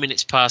 3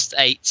 minutes past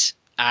 8,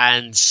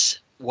 and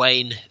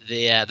Wayne,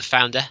 the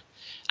founder,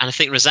 and I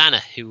think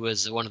Rosanna, who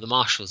was one of the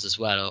marshals as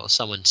well, or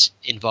someone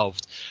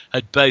involved,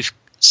 had both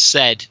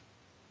said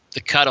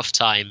the cut-off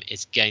time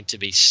is going to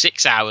be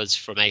 6 hours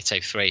from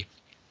 8:03.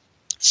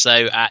 So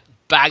at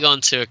bang on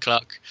 2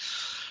 o'clock,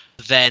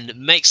 then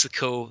makes the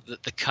call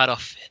that the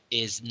cut-off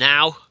is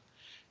now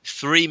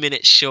 3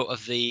 minutes short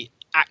of the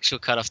actual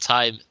cut-off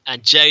time,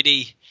 and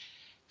Jody,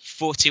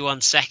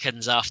 41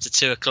 seconds after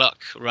 2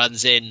 o'clock,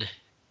 runs in,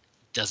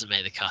 doesn't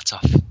make the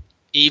cut-off,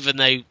 even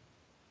though,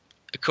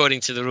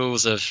 according to the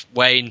rules of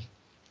Wayne,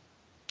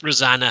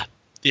 Rosanna,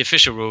 the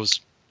official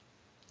rules,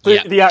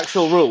 the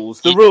actual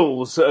rules, the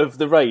rules of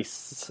the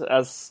race,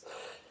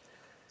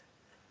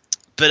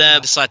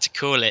 but decided to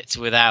call it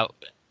without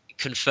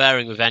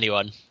conferring with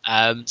anyone.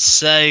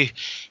 So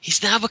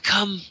he's now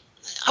become,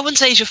 I wouldn't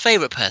say he's your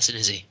favourite person,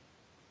 is he?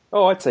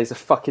 Oh, I'd say he's a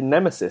fucking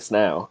nemesis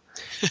now.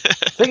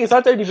 The thing is,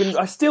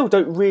 I still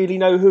don't really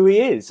know who he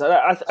is.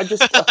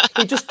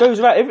 He just goes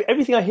about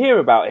everything I hear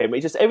about him.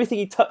 Everything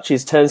he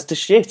touches turns to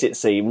shit. It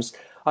seems.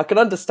 I can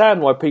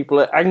understand why people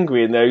are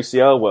angry in the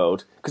OCR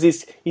world,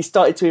 because he's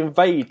started to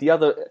invade the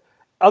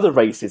other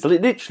races.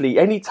 Literally,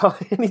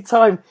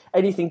 anytime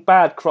anything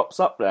bad crops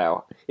up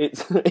now,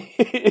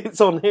 it's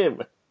on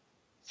him.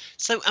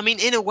 So, I mean,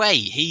 in a way,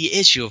 he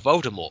is your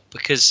Voldemort,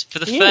 because for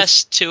the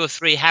first 2 or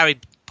 3 Harry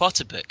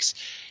Potter books,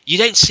 you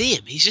don't see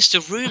him. He's just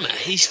a rumour.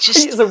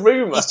 He's a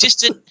rumour. He's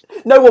just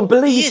no one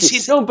believes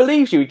you. No one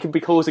believes you. He can be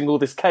causing all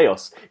this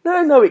chaos.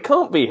 No, it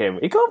can't be him.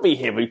 It can't be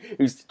him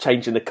who's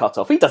changing the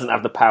cutoff. He doesn't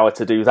have the power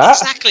to do that.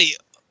 Exactly.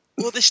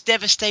 All this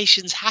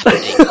devastation's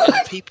happening,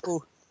 and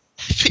people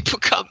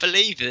can't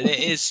believe it.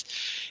 It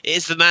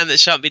is the man that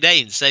shan't be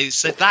named. So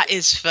that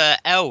is for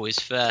Elwes,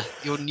 for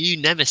your new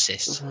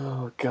nemesis.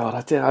 Oh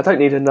God, I don't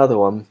need another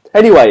one.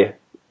 Anyway,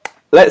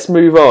 let's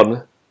move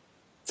on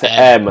to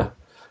M.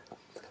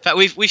 In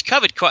fact, we've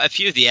covered quite a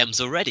few of the M's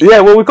already.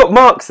 Yeah, well, we've got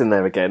Marks in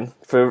there again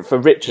for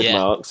Richard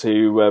Marks,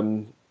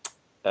 who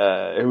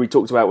we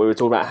talked about. We were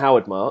talking about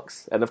Howard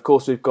Marks, and of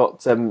course we've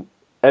got M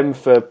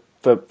for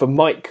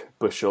Mike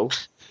Bushell.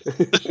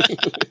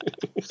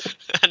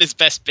 And his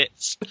best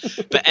bits,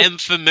 but M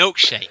for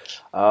milkshake.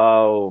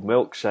 Oh,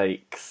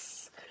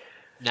 milkshakes!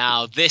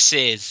 Now this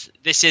is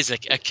a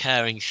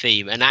occurring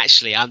theme, and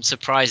actually, I'm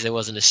surprised there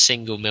wasn't a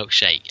single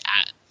milkshake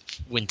at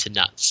Winter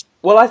Nuts.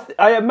 Well,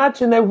 I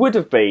imagine there would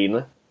have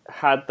been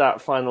had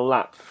that final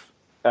lap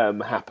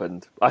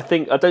happened. I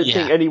don't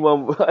think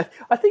anyone.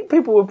 I think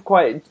people were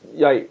quite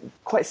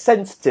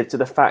sensitive to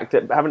the fact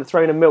that having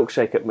thrown a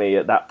milkshake at me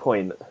at that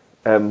point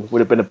would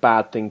have been a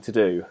bad thing to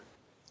do.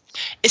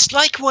 It's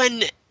like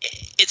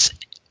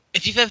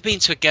if you've ever been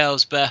to a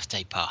girl's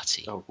birthday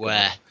party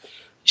where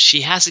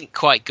she hasn't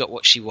quite got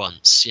what she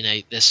wants,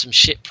 there's some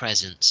shit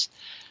presents,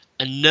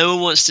 and no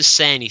one wants to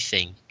say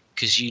anything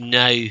because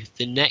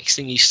the next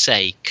thing you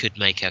say could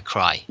make her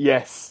cry.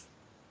 Yes.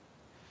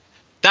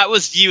 That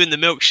was you and the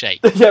milkshake.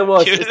 Yeah, it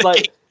was. It's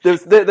like there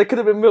could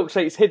have been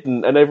milkshakes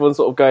hidden, and everyone's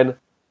sort of going,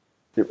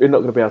 "We're not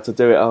going to be able to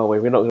do it, are we?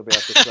 We're not going to be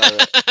able to throw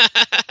it."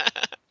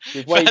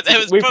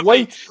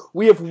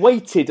 We have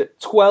waited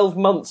 12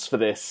 months for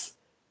this,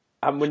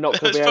 and we're not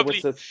going to be able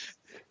to.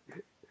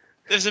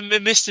 There's a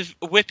Mr.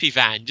 Whippy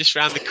van just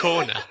round the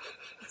corner,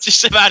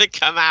 just about to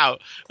come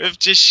out with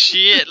just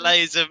shit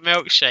loads of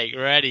milkshake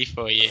ready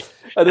for you.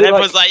 And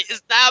everyone's like,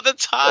 "It's now the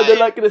time." And they're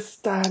like, going to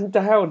stand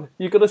down.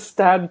 You've got to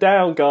stand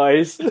down,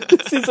 guys.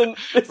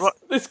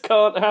 This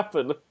can't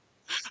happen.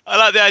 I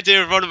like the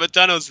idea of Ronald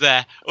McDonald's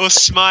there, or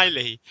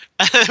Smiley,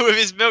 with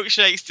his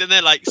milkshakes, and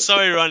they're like,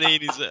 "Sorry, Ronnie,"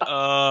 and he's like,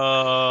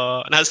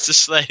 "Oh," and has to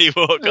slowly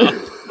walk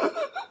off.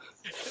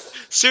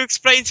 So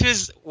explain to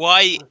us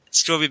why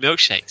strawberry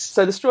milkshakes.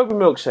 So the strawberry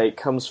milkshake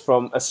comes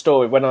from a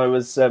story when I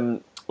was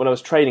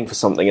training for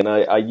something, and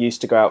I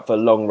used to go out for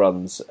long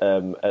runs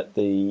at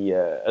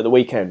the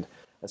weekend.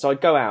 And so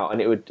I'd go out,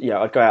 and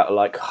I'd go out at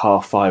like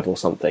 5:30 or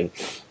something.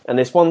 And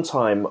this one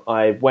time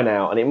I went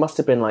out, and it must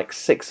have been like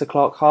 6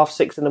 o'clock,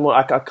 6:30 in the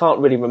morning. I can't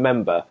really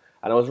remember.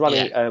 And I was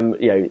running,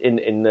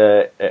 in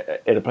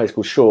a place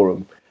called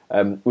Shoreham,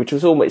 which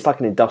was almost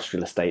like an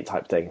industrial estate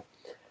type thing.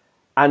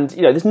 And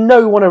there's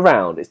no one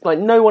around. It's like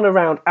no one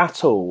around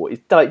at all.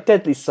 It's like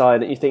deadly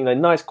silent. You think,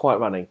 nice, quiet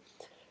running,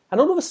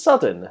 and all of a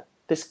sudden,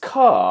 this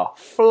car,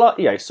 sort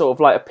of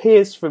like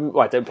appears from.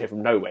 Well, it didn't appear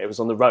from nowhere. It was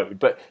on the road,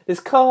 but this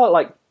car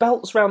like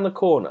belts round the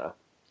corner.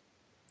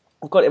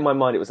 I've got it in my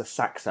mind. It was a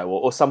Saxo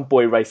or some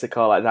boy racer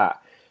car like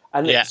that,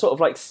 and it sort of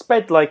like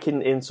sped like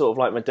in sort of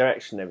like my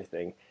direction and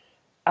everything,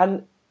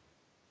 and.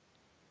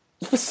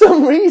 For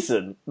some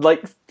reason,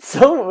 like,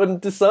 someone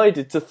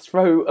decided to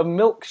throw a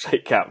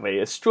milkshake at me,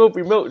 a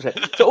strawberry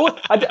milkshake. So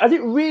I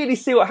didn't really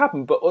see what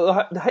happened, but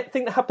the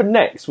thing that happened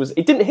next was,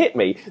 it didn't hit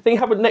me. The thing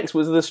that happened next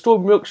was the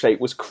strawberry milkshake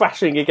was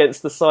crashing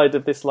against the side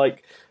of this,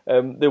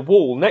 the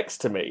wall next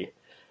to me.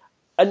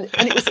 And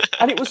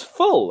it was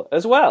full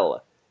as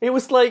well. It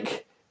was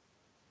like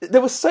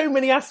there were so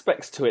many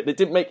aspects to it that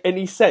didn't make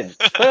any sense.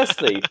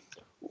 Firstly,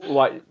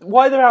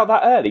 why they're out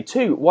that early?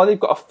 Two, why they've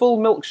got a full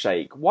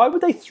milkshake? Why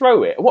would they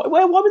throw it?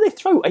 Why would they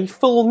throw a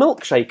full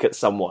milkshake at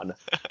someone?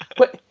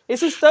 But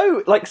it's as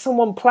though like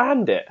someone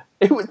planned it.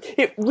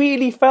 It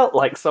really felt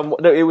like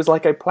someone. No, it was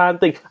like a planned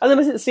thing. And then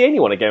I didn't see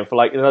anyone again for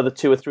like another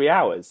 2 or 3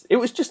 hours. It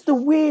was just the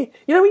weird.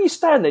 You know when you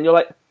stand there and you're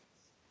like,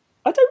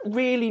 I don't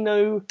really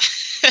know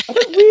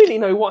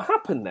what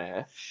happened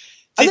there.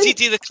 Did you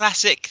do the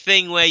classic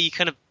thing where you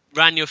kind of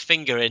ran your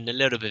finger in a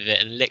little bit of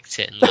it and licked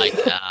it and like,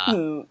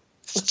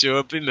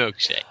 strawberry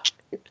milkshake?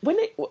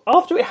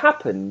 After it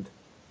happened,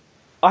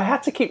 I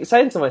had to keep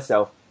saying to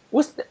myself,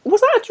 was that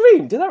a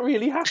dream? Did that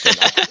really happen?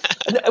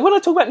 And when I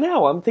talk about it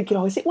now, I'm thinking,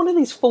 is it one of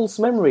these false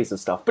memories and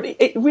stuff? But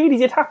it really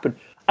did happen.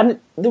 And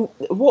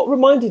what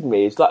reminded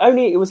me is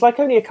it was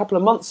only a couple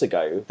of months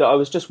ago that I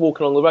was just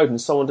walking along the road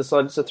and someone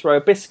decided to throw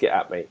a biscuit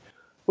at me,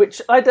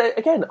 which I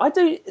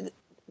do.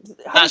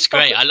 That's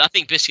great. I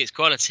think biscuit's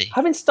quality.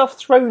 Having stuff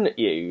thrown at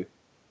you,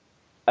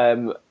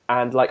 and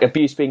like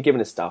abuse being given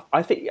and stuff.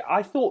 I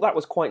thought that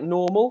was quite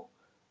normal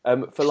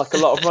for like a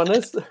lot of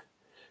runners,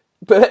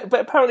 but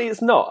apparently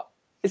it's not.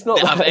 It's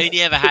not. I've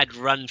only ever had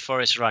Run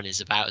Forest Run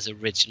is about as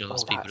original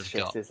as people have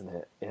got, isn't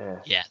it? Yeah.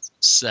 Yeah,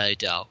 so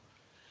dull.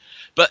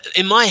 But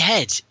in my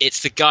head,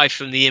 it's the guy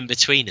from the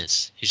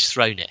In-Betweeners who's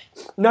thrown it.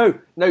 No.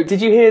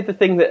 Did you hear the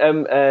thing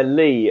that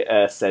Lee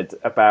said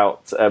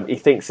about he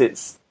thinks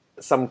it's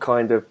some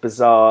kind of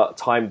bizarre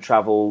time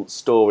travel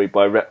story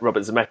by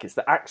Robert Zemeckis,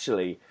 that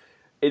actually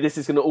this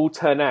is going to all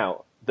turn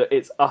out that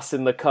it's us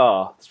in the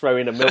car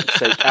throwing a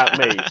milkshake at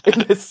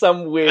me. There's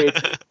some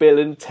weird Bill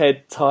and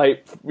Ted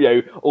type,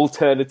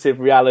 alternative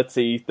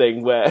reality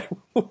thing where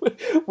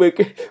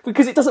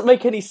because it doesn't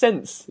make any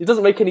sense. It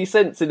doesn't make any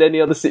sense in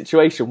any other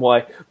situation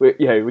why we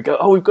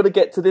go, we've got to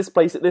get to this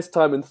place at this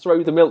time and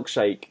throw the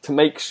milkshake to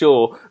make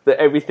sure that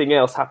everything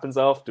else happens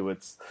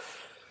afterwards.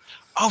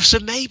 Oh, so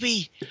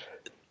maybe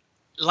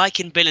like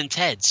in Bill and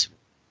Ted's,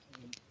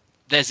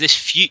 there's this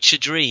future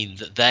dream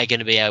that they're going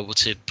to be able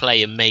to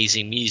play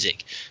amazing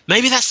music.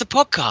 Maybe that's the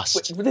podcast.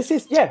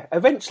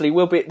 Eventually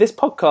this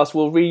podcast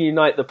will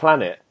reunite the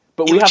planet,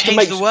 but we have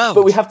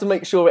to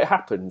make sure it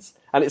happens,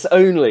 and it's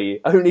only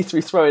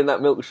through throwing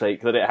that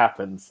milkshake that it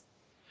happens.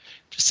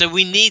 So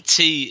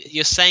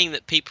you're saying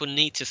that people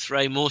need to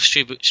throw more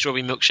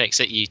strawberry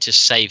milkshakes at you to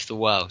save the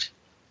world?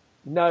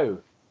 No,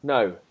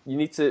 you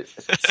need to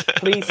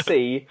please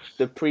see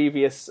the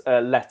previous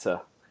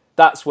letter.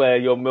 That's where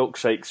your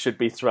milkshakes should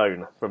be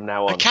thrown from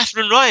now on.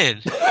 Catherine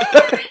Ryan?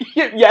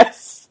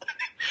 Yes.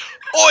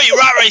 Oi,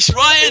 Rat Race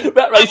Ryan!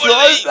 Rat Race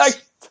Ryan!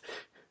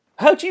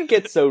 How do you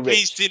get so rich?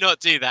 Please do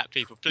not do that,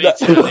 people. Please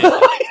do not do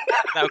that.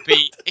 That would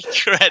be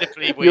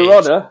incredibly weird.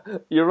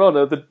 Your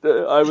Honour,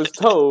 I was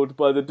told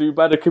by the Do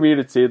Banner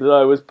community that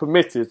I was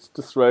permitted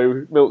to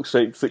throw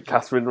milkshakes at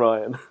Catherine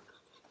Ryan.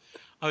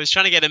 I was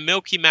trying to get a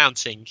milky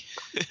mounting.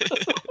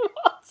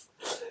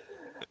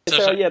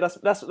 So yeah, that's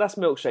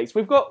milkshakes.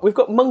 We've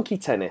got monkey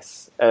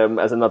tennis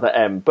as another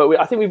M, but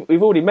I think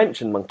we've already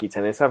mentioned monkey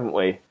tennis, haven't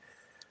we?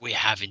 We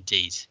have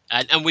indeed,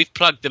 and we've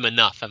plugged them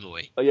enough, haven't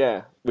we? Oh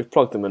yeah, we've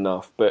plugged them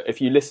enough. But if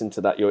you listen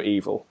to that, you're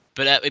evil.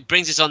 But it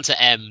brings us on to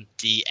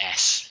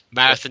MDS,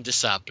 Marathon des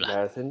Sables.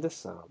 Marathon des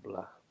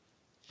Sables.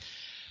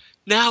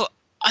 Now,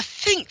 I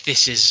think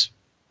this is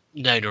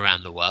known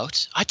around the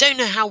world. I don't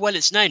know how well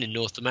it's known in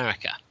North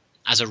America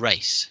as a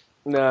race.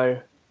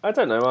 No. I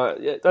don't know.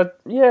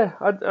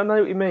 I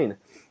know what you mean.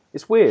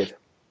 It's weird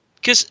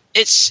because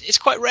it's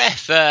quite rare.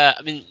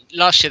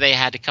 Last year they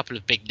had a couple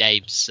of big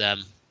names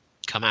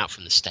come out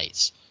from the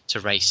States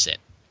to race it,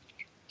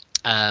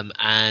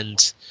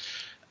 and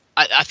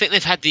I think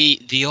they've had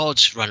the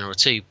odd runner or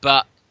two,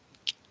 but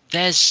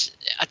I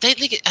don't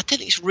think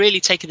it's really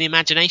taken the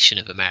imagination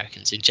of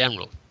Americans in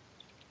general.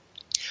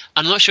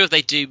 I'm not sure if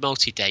they do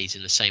multi-days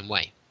in the same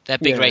way. Their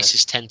big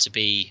races tend to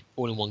be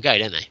all in one go,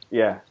 don't they?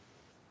 Yeah.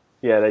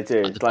 Yeah, they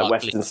do. It's like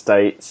Western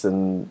States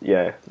and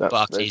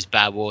Barclays,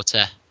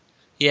 Badwater.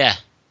 Yeah.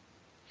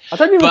 I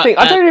don't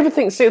even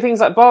think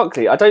things like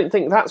Barclay. I don't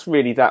think that's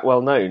really that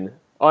well known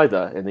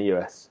either in the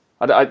US.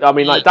 I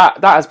mean, like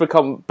that has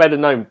become better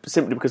known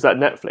simply because of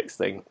that Netflix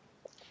thing.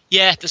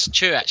 Yeah, that's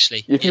true.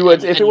 Actually, if it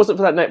wasn't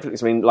for that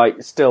Netflix, I mean,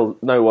 like, still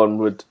no one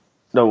would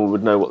know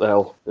what the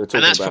hell they were talking about.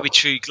 And that's probably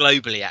true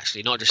globally,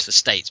 actually, not just the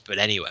States, but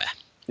anywhere.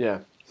 Yeah.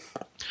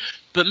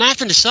 But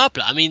Marathon des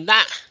Sables, I mean,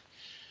 that,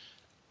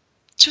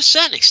 to a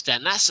certain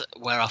extent, that's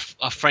where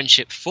our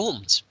friendship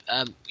formed.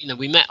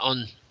 We met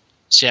on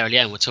Sierra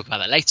Leone. We'll talk about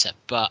that later.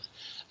 But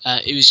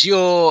it was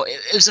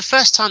the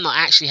first time that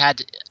I actually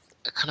had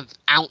a kind of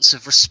ounce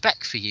of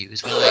respect for you.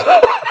 So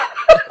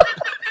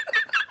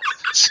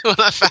when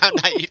I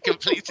found out you'd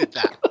completed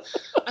that,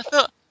 I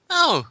thought,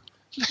 oh,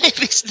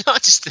 maybe it's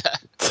not just a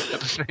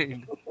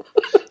buffoon.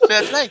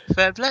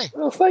 Fair play.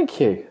 Well, thank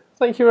you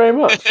very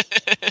much.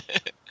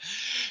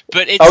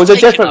 But I was a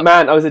different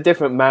man. I was a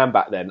different man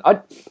back then.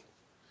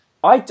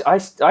 I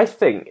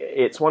think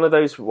it's one of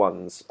those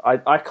ones.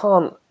 I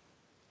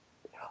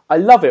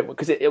love it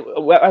because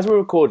as we're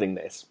recording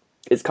this,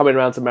 it's coming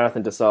around to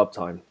Marathon des Sables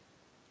time.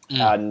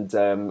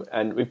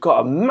 And we've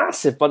got a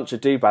massive bunch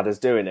of do-badders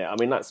doing it. I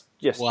mean, that's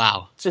just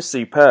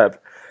superb.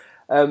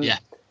 Yeah.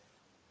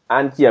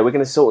 And yeah, we're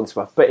going to sort and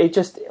stuff, but it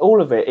just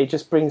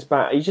brings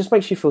back. It just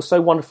makes you feel so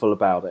wonderful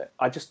about it.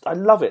 I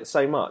love it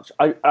so much.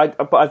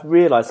 But I've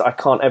realised that I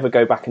can't ever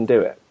go back and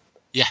do it.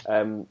 Yeah.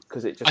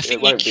 Because it you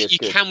won't be as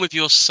good. You can with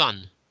your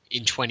son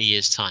in 20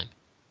 years' time.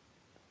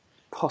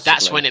 Possibly.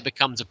 That's when it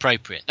becomes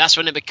appropriate. That's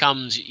when it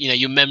becomes,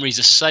 your memories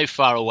are so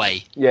far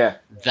away. Yeah.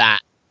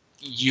 That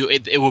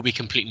it will be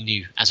completely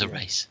new as a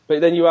race.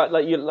 But then I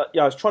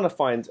was trying to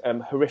find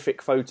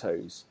horrific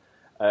photos.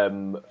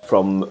 From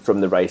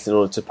the race in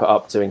order to put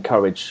up to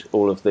encourage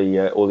all the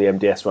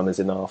MDS runners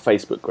in our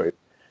Facebook group,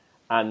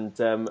 and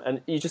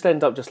you just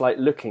end up just like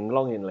looking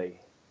longingly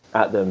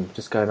at them,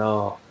 just going,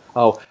 oh.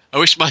 I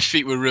wish my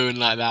feet were ruined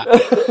like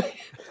that.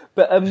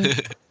 But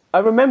I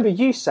remember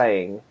you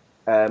saying,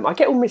 I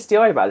get all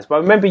misty-eyed about this, but I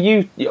remember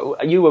you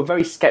were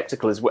very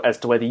sceptical as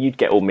to whether you'd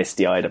get all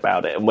misty-eyed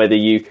about it, and whether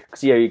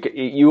because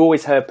you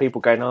always heard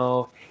people going,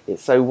 oh,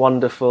 it's so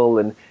wonderful,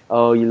 and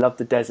oh, you love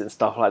the desert and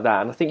stuff like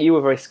that. And I think you were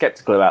very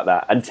sceptical about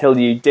that until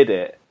you did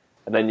it,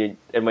 and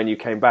when you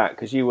came back,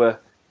 because you were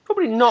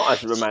probably not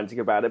as romantic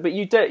about it, but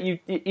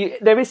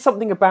there is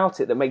something about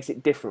it that makes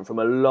it different from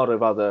a lot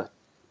of other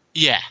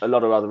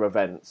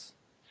events.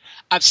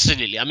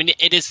 Absolutely. I mean,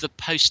 it is the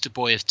poster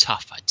boy of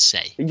tough, I'd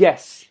say.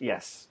 Yes.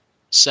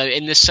 So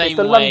in the same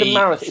way, London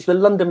Marathon. It's the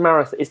London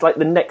Marathon. It's like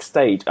the next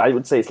stage. I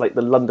would say it's like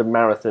the London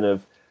Marathon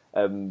of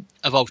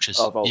ultras.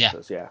 Of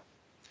ultras, yeah.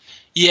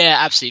 Yeah,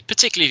 absolutely.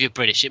 Particularly if you're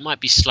British, it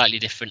might be slightly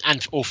different,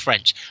 or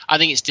French. I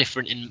think it's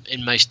different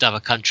in most other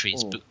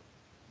countries, but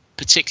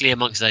particularly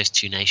amongst those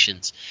two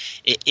nations,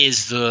 it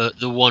is the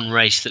one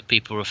race that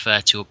people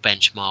refer to or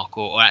benchmark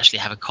or actually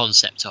have a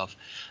concept of.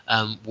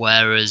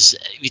 Whereas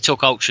if you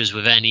talk ultras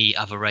with any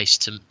other race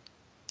to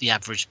the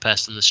average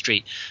person on the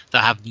street,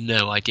 they'll have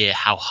no idea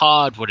how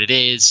hard, what it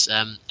is,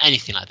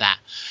 anything like that.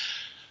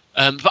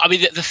 But I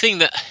mean, the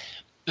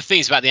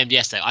things about the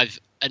MDS though,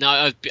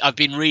 I've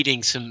been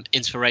reading some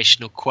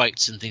inspirational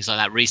quotes and things like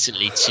that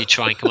recently to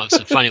try and come up with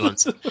some funny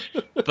ones.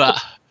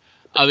 But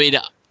I mean,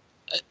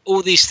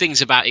 all these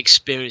things about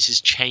experiences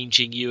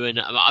changing you, and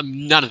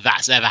none of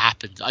that's ever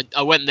happened.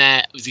 I went there;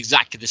 it was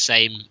exactly the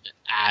same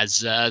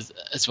as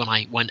when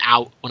I went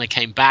out when I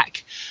came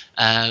back.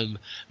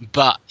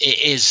 But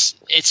it's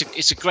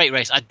a great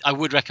race. I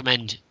would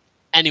recommend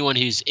anyone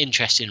who's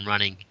interested in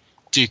running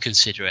do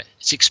consider it.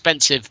 It's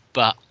expensive,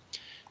 but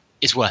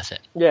it's worth it.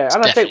 Yeah,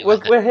 and I think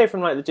we're here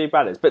from like the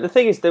do-badders. But the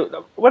thing is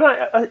that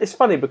it's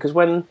funny because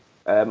when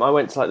I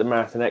went to like the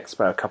Marathon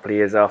Expo a couple of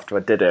years after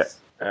I did it,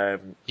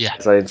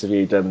 as I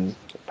interviewed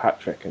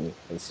Patrick and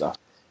stuff,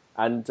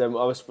 and I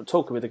was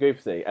talking with a group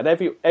of them, and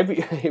every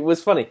it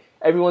was funny.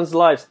 Everyone's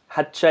lives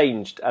had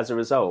changed as a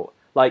result.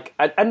 Like,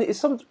 and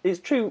it's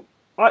true.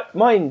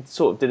 Mine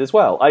sort of did as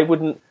well.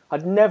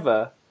 I'd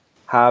never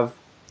have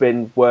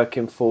been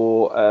working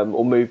for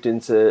or moved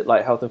into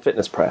like health and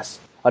fitness press.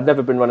 I'd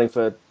never been writing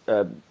for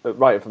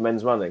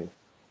Men's Running,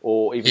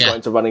 or even got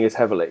into running as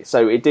heavily.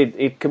 So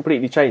it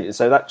completely changed it.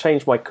 So that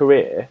changed my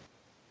career,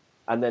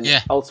 and then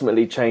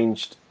ultimately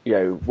changed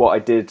what I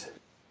did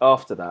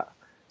after that.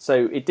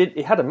 So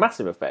it had a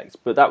massive effect,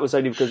 but that was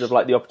only because of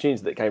like the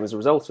opportunity that came as a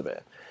result of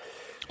it.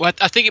 Well,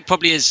 I think it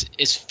probably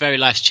is very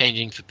life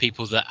changing for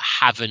people that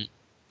haven't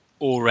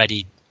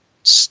already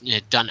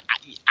done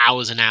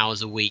hours and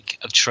hours a week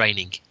of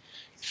training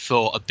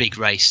for a big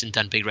race and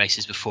done big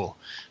races before.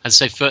 And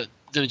so for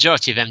the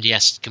majority of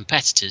MDS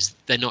competitors,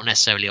 they're not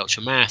necessarily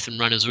ultramarathon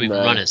runners or even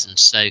runners, and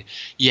so it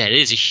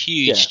is a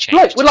huge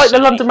change. Like the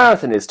London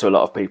Marathon is to a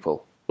lot of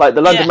people. Like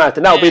the London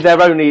Marathon, that'll be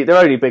their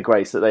only big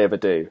race that they ever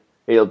do.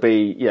 It'll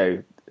be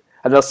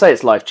and they'll say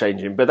it's life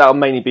changing, but that'll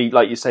mainly be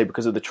like you say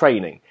because of the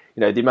training.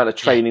 The amount of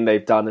training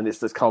they've done, and it's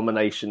this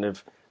culmination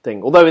of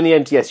thing. Although in the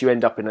MDS you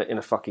end up in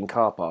a fucking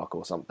car park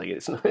or something.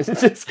 It's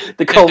just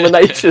the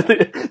culmination.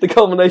 The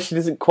culmination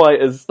isn't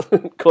quite as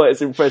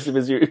impressive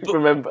as you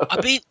remember.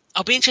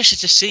 I'll be interested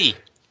to see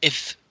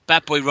if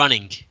Bad Boy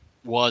Running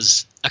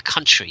was a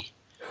country.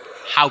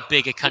 How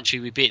big a country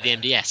we'd be at the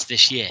MDS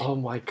this year. Oh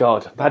my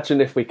God!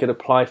 Imagine if we could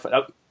apply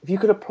for. If you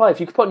could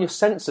put on your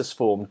census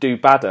form, do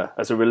badder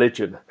as a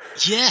religion.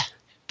 Yeah,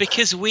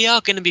 because we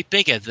are going to be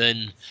bigger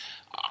than.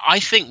 I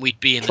think we'd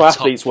be in the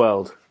Triathletes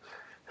World.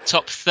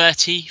 Top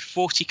 30,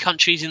 40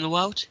 countries in the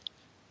world.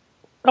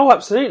 Oh,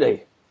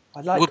 absolutely.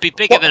 We'll be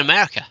bigger than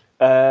America.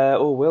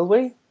 Will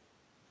we?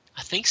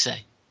 I think so.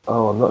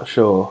 Oh, I'm not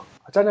sure.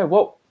 I don't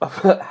know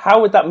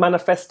how would that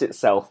manifest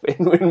itself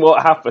in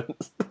what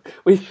happens?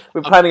 We're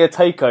planning a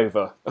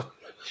takeover.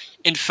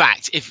 In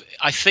fact,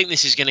 I think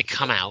this is going to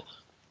come out.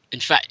 In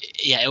fact,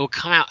 it will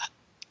come out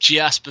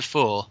just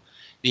before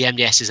the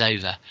MDS is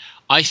over.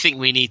 I think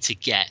we need to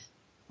get,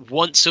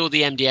 once all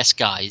the MDS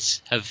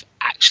guys have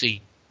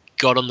actually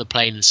got on the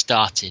plane and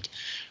started,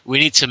 we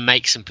need to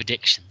make some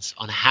predictions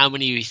on how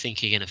many we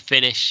think are going to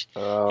finish,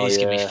 who's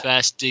going to be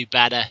first, do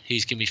better,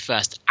 who's going to be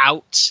first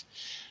out,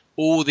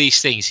 all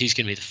these things, who's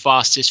going to be the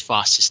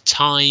fastest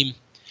time,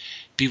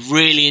 Be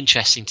really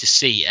interesting to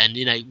see. And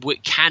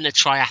can a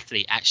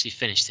triathlete actually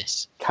finish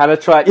this? Can I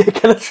try? Yeah,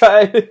 can I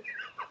try?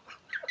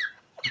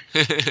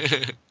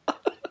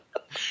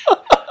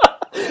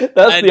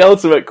 That's the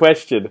ultimate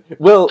question.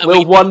 Will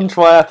one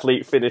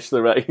triathlete finish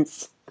the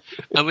race?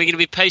 And we're going to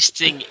be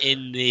posting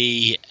in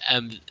the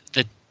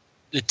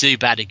Do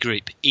Badder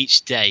group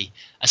each day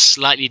a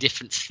slightly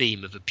different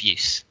theme of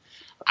abuse,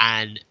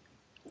 and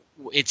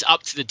it's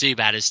up to the Do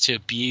Badders to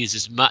abuse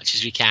as much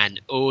as we can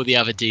all the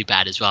other Do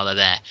Badders while they're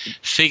there.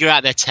 Figure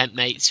out their tent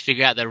mates,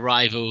 figure out their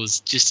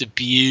rivals, just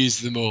abuse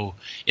them all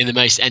in the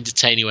most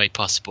entertaining way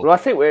possible. Well, I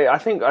think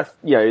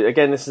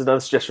again, this is another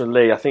suggestion from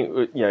Lee. I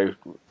think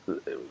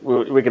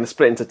we're going to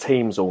split into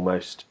teams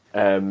almost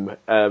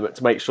to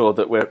make sure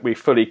that we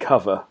fully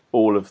cover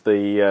all of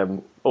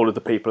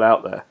the people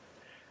out there.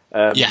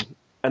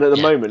 And at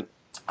the moment,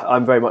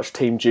 I'm very much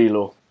Team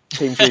G-Law.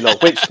 Team G-Law,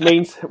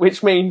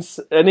 which means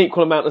an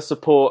equal amount of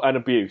support and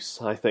abuse,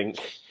 I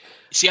think.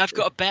 See, I've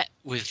got a bet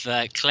with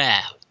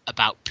Claire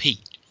about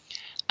Pete,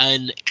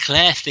 and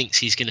Claire thinks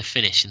he's going to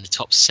finish in the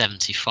top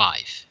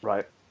 75.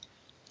 Right.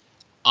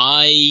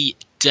 I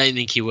don't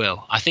think he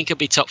will. I think he'll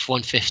be top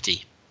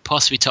 150,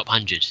 possibly top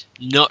 100.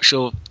 Not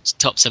sure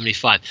top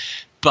 75.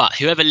 But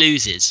whoever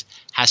loses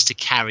has to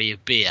carry a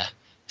beer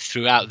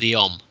throughout the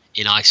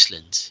in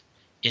Iceland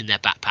in their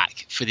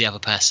backpack for the other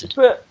person.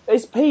 But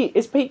is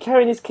Pete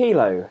carrying his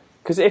kilo?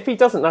 Because if he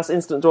doesn't, that's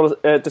instant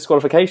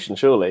disqualification,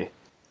 surely.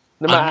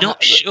 I'm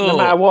not sure. No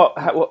matter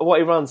what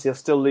he runs, he'll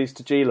still lose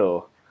to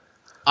G-Law.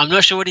 I'm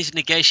not sure what he's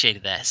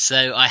negotiated there.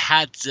 So I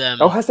had...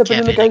 has there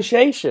been a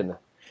negotiation?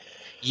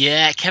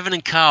 Yeah, Kevin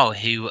and Carl,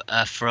 who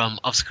are from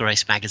Obstacle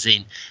Race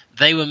Magazine,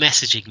 they were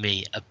messaging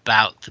me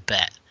about the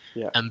bet.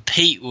 Yeah. And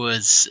Pete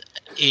was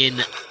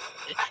in...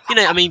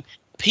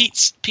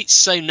 Pete's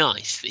so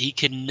nice that he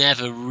can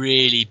never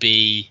really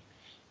be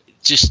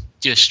just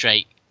do a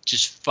straight,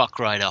 just fuck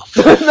right off.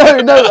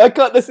 No, I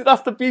got this.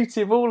 That's the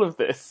beauty of all of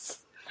this.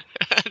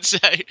 So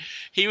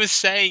he was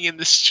saying in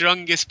the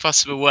strongest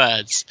possible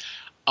words,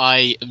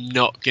 I am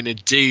not going to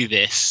do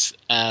this.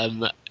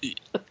 And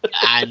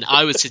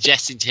I was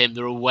suggesting to him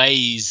there are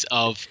ways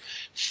of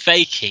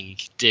faking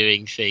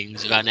doing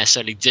things without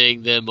necessarily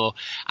doing them. And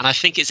I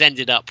think it's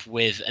ended up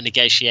with a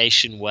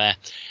negotiation where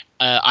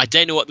I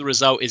don't know what the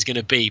result is going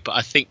to be, but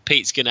I think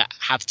Pete's going to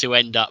have to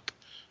end up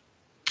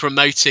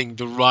promoting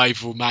the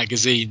rival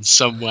magazine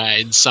somewhere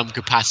in some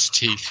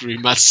capacity through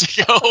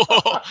Muscle.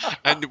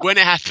 And when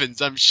it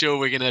happens, I'm sure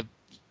we're going to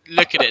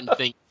look at it and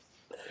think,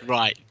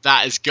 right,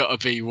 that has got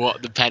to be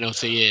what the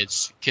penalty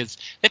is. Because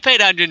they paid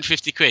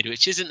 150 quid,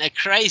 which isn't a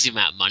crazy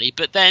amount of money,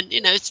 but then,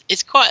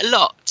 it's quite a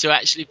lot to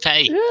actually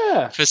pay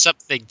for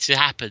something to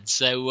happen.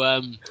 So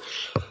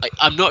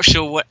I'm not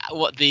sure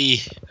what the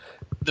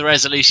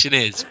resolution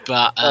is,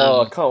 but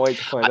I can't wait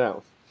to find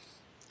out.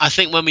 I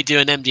think when we do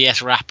an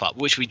MDS wrap up,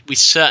 which we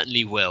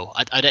certainly will,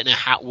 I don't know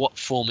what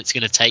form it's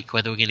going to take,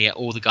 whether we're going to get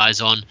all the guys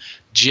on,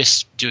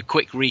 just do a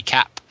quick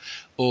recap,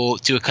 or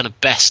do a kind of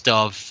best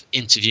of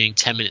interviewing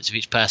 10 minutes of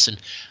each person,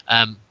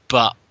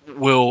 but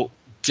we'll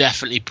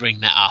definitely bring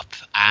that up,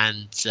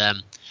 and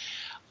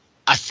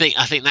I think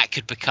that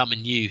could become a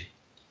new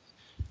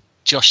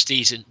Josh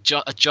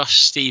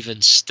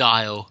Stevens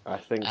style. I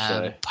think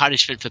so.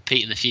 Punishment for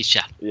Pete in the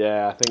future.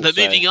 Yeah, I think so. But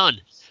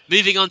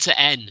moving on to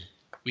N.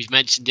 We've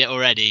mentioned it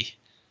already.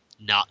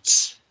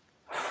 Nuts.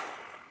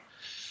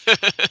 How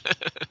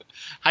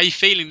are you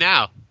feeling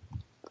now?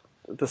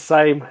 The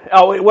same.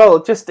 Oh,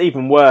 well, just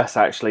even worse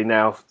actually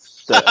now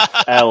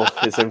that L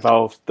is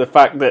involved. The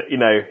fact that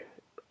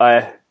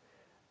I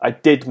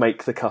did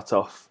make the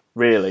cut-off,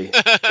 really,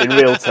 in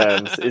real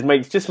terms,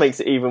 just makes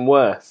it even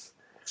worse.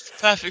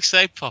 Perfect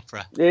soap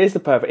opera. It is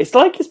the perfect. It's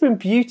like it's been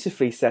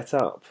beautifully set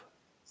up.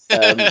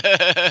 Thing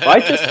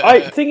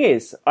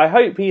is, I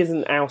hope he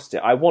isn't ousted.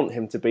 I want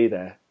him to be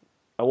there.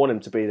 I want him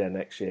to be there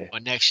next year. Or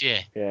next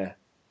year? Yeah.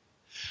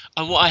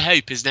 And what I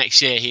hope is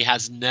next year he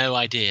has no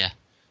idea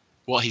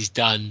what he's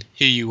done,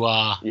 who you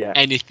are,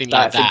 anything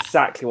like that. That's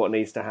exactly what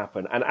needs to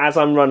happen. And as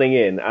I'm running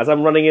in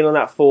on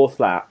that fourth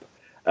lap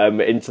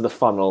into the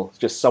funnel,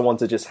 just someone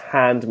to just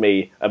hand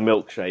me a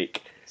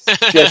milkshake.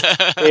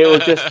 It will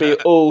just be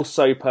all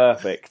so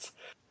perfect.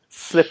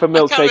 Slip a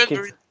milkshake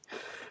in.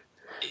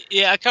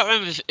 Yeah, I can't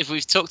remember if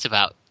we've talked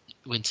about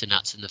Winter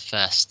Nuts in the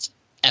first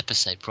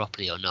episode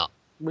properly or not.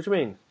 What do you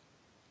mean?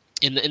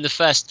 In the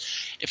first,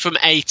 from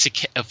A to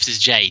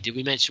J, did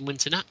we mention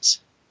Winter Nuts?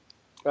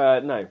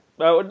 No. I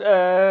don't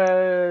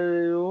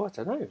know.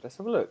 Let's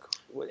have a look.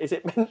 Is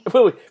it?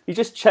 Well, you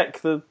just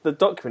check the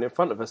document in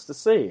front of us to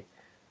see.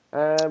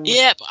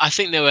 Yeah, but I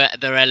think there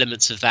are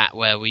elements of that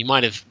where we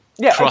might have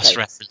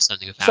cross-referenced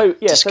something about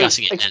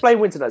discussing it. Explain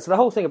Winter Nuts. So the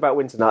whole thing about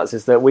Winter Nuts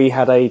is that we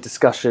had a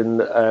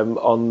discussion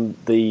on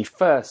the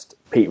first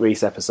Pete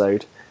Reese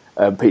episode,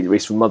 Pete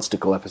Reese from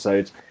Mudstacle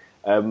episode,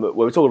 where we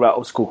were talking about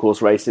obstacle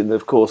course racing. And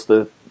of course,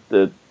 the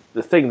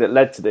thing that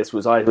led to this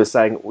was I was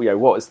saying,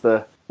 what's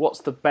the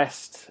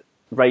best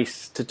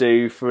race to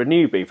do for a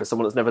newbie, for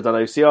someone that's never done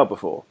OCR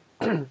before?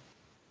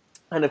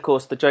 And of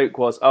course, the joke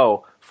was,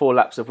 4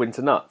 laps of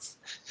winter nuts,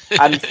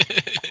 and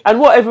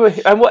whatever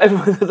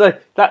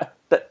that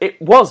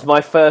it was my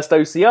first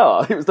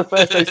OCR. It was the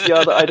first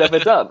OCR that I'd ever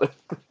done.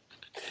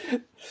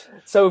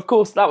 So of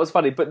course that was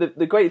funny. But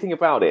the great thing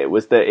about it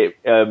was that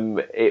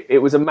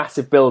it was a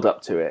massive build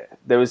up to it.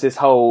 There was this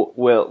whole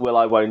will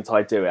I, won't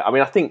I do it? I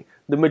mean, I think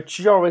the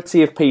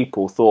majority of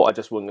people thought I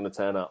just wasn't going to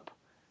turn up.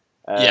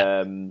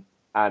 And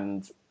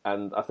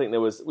I think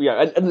there was,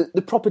 and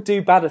the proper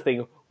do-badder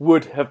thing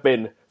would have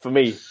been for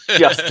me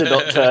just to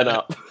not turn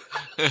up,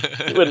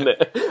 wouldn't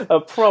it? A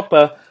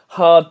proper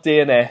hard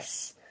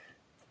DNS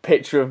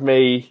picture of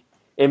me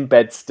in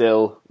bed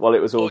still while it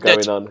was all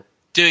going on.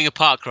 Doing a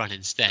park run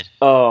instead.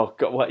 Oh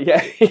God, what?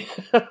 Yeah,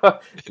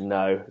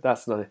 no,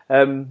 that's not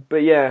it.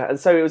 But yeah, and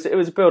so it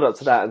was a build up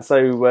to that, and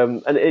so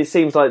and it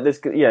seems like this,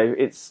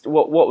 it's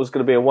what was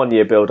going to be a 1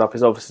 year build up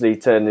is obviously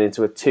turning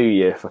into a 2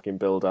 year fucking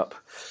build up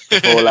for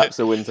 4 laps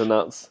of winter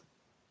nuts.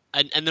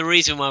 And the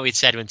reason why we'd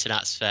said winter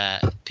nuts for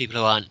people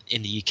who aren't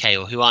in the UK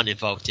or who aren't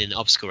involved in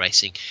obstacle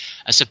racing,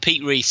 so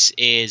Pete Rees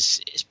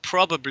is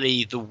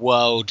probably the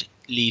world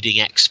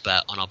leading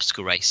expert on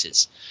obstacle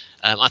races.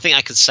 I think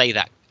I could say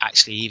that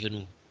actually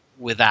even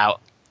without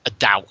a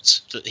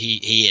doubt that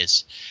he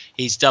is.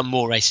 He's done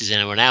more races than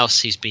anyone else.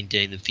 He's been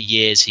doing them for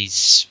years.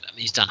 He's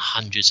done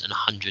hundreds and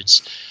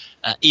hundreds.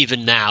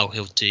 Even now,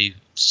 he'll do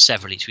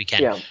several each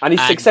weekend. Yeah, and he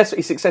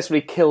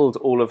successfully killed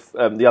all of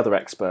the other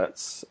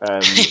experts.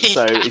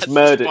 So he's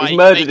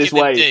murdered his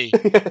way,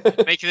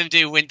 making them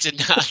do winter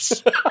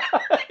nuts.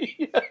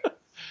 Yeah.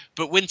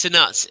 But winter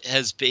nuts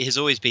has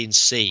always been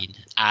seen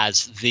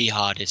as the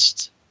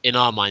hardest, in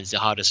our minds, the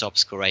hardest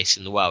obstacle race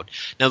in the world.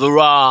 Now there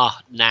are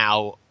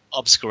now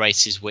obstacle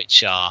races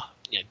which are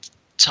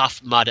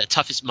toughest mudder,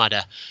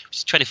 which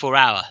is a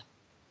 24-hour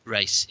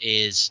race,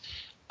 is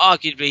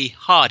arguably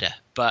harder,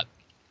 but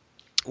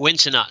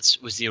winter nuts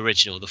was the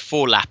original, the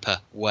 4-lapper,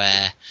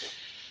 where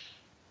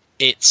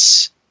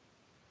it's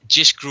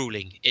just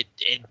grueling. It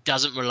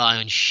doesn't rely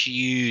on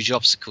huge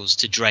obstacles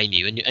to drain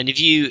you. And if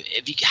you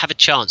have a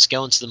chance,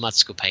 go onto the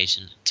Mudschool page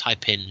and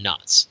type in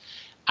nuts,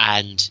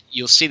 and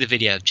you'll see the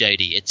video of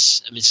Jody.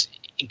 It's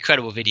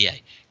incredible video,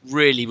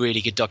 really,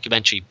 really good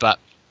documentary. But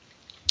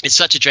it's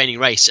such a draining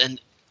race, and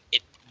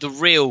the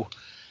real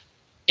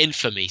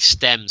infamy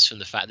stems from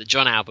the fact that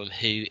John Albom,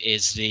 who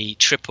is the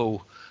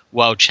triple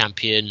world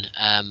champion,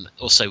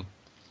 also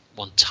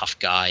one tough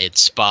guy,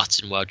 it's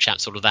Spartan world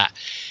champs, all of that.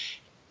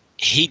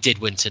 He did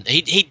winter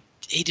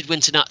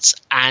nuts,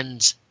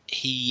 and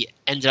he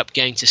ended up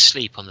going to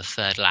sleep on the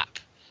 3rd lap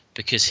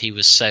because he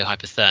was so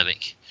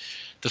hypothermic.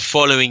 The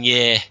following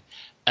year,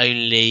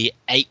 only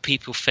 8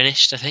 people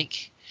finished, I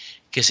think,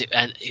 because it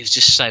was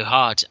just so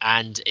hard,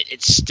 and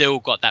it's still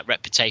got that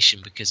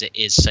reputation because it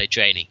is so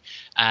draining.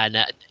 And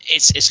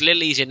it's a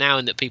little easier now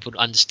in that people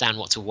understand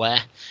what to wear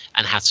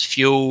and how to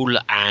fuel,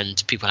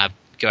 and people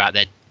go out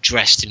there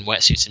dressed in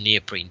wetsuits and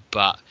neoprene.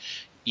 But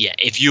yeah,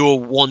 if you're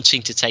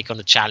wanting to take on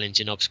a challenge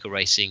in obstacle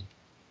racing,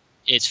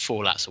 it's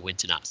 4 laps of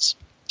winter nuts.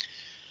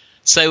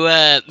 So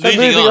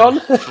moving on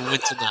from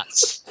winter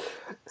nuts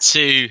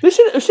to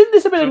shouldn't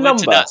this have been a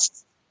number?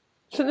 Nuts.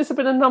 Shouldn't this have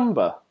been a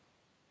number?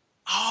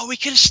 Oh, we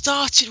could have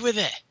started with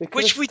it.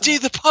 Which we do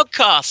the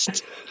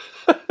podcast.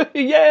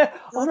 Yeah.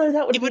 Oh no,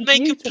 that would. It would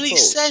make complete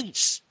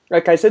sense.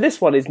 Okay, so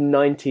this one is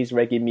 90s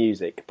reggae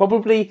music.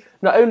 Probably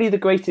not only the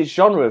greatest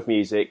genre of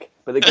music,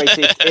 but the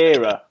greatest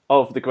era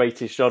of the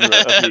greatest genre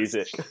of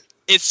music.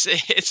 It's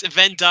a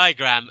Venn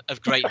diagram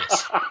of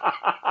greatness.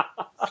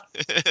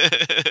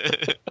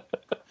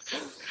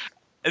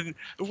 And,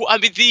 I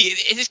mean,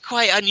 it is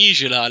quite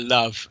unusual, our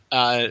love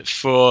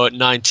for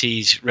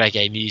 90s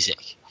reggae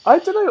music. I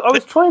don't know.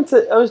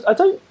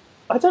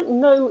 I don't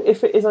know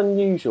if it is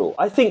unusual.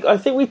 I think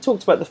we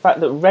talked about the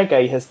fact that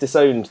reggae has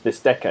disowned this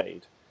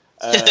decade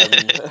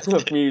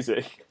of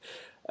music.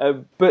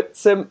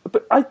 But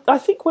I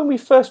think when we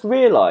first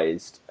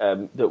realised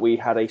that we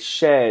had a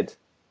shared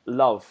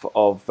love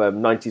of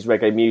 90s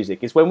reggae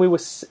music is when we were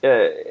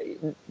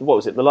what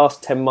was it, the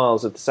last 10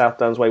 miles of the South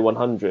Downs Way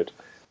 100.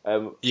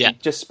 We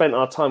just spent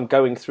our time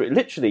going through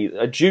literally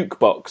a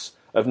jukebox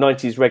of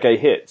 90s reggae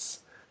hits.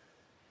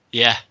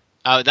 Yeah.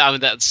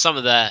 That's some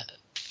of the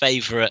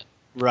favourite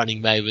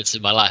running moments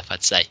in my life,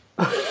 I'd say.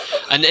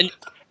 and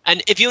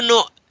if you're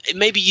not,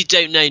 maybe you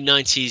don't know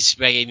 90s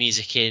reggae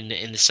music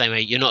in the same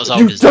way. You're not as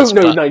old as us.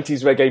 You don't know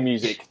 90s reggae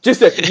music.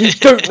 Just you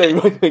don't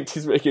know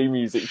 90s reggae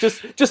music.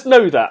 Just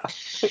know that.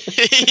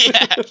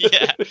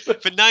 yeah.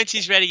 But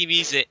 90s reggae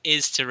music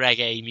is to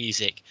reggae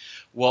music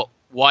what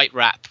white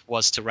rap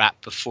was to rap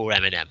before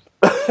Eminem.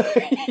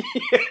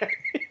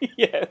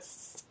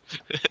 Yes.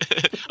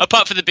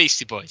 Apart from the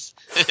Beastie Boys.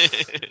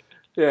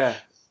 Yeah.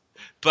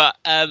 But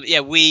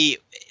the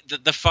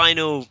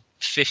final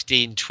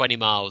 15-20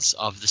 miles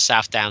of the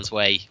South Downs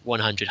Way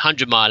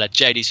 100 miler,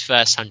 Jody's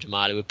first 100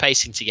 miler, we're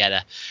pacing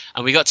together,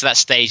 and we got to that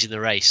stage in the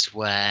race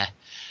where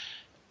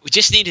we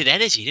just needed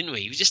energy, didn't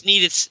we? We just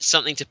needed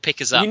something to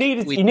pick us up. You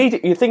needed.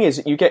 The thing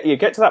is, you get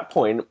to that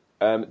point.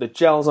 The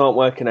gels aren't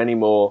working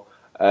anymore.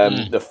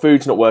 The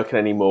food's not working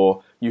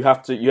anymore. you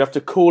have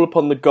to call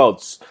upon the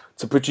gods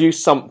to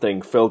produce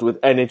something filled with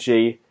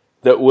energy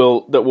that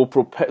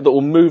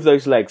will move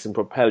those legs and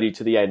propel you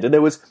to the end. And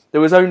there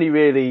was only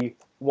really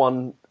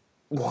one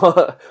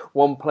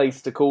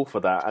place to call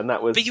for that, and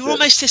that was. But you're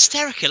almost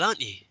hysterical,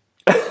 aren't you?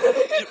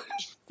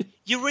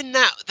 You're in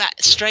that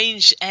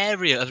strange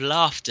area of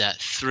laughter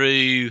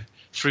through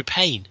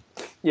pain.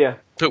 Yeah.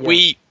 But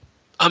we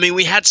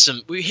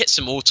hit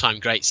some all-time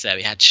greats there.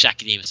 We had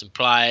Shaggy Demus and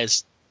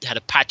Pliers, had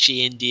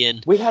Apache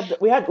Indian. We had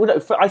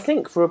I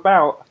think for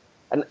about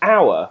an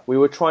hour we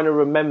were trying to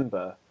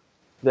remember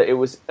that it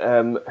was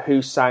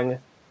who sang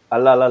a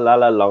la la la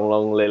la long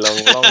long li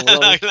long long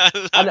long.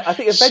 And I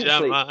think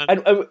eventually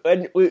and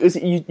it was,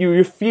 you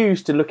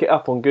refused to look it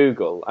up on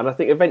Google, and I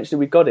think eventually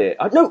we got it.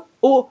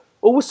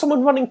 Or was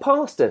someone running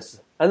past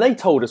us and they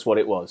told us what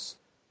it was,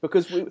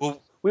 because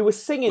we were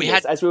singing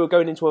this as we were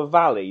going into a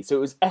valley, so it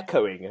was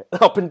echoing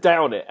up and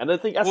down it. And I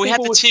think we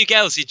had the two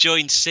girls who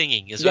joined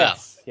singing as well.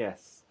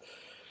 Yes.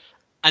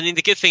 I mean,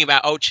 the good thing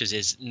about Ultras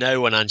is no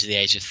one under the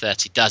age of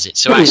 30 does it.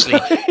 So actually,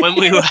 when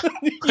we were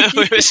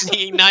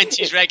singing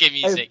 90s reggae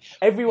music,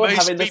 everyone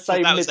having the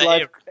same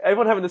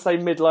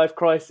midlife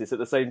crisis at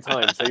the same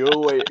time. So you're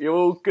all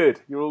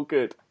good. You're all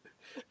good.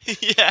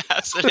 Yeah,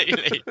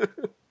 absolutely.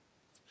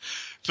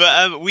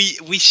 But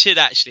we should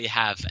actually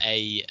have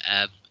a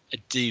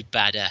Do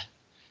Badder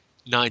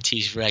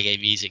 90s reggae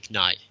music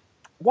night.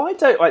 Why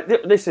don't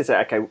this is it?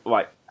 Okay,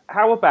 right.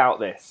 How about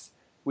this?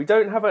 We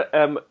don't have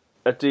a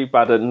Do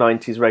Badder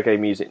 90s reggae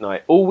music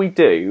night. All we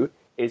do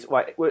is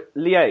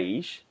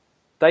Liège.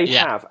 They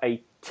have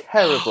a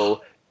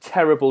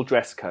terrible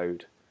dress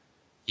code.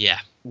 Yeah.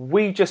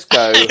 We just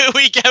go.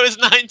 We go as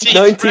 90s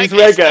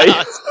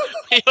reggae.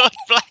 We don't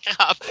black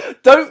up.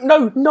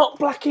 Not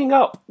blacking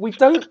up. We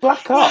don't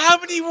black up. Well, how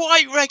many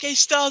white reggae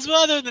stars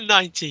were there in the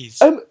 90s?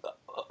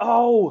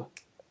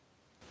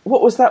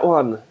 What was that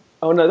one?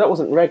 Oh no, that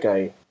wasn't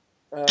reggae.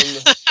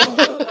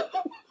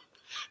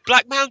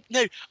 Black Mountain.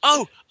 No.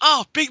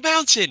 Oh, Big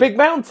Mountain. Big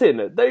Mountain.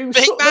 They were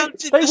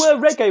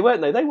reggae,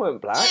 weren't they? They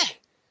weren't black. Yeah,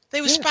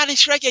 they were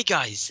Spanish reggae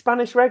guys.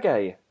 Spanish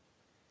reggae.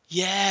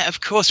 Yeah,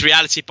 of course.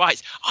 Reality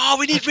Bites. Oh,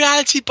 we need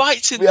Reality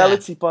Bites in there.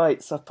 Reality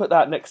Bites. I've put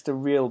that next to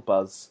Real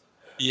Buzz.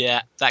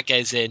 Yeah, that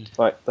goes in.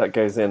 Right, that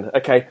goes in.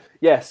 Okay,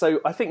 yeah.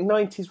 So I think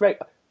 90s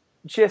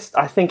reggae.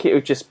 I think it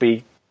would just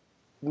be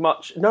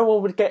much. No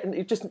one would get.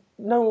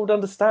 No one would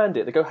understand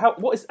it. They go,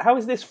 how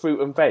is this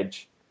fruit and veg?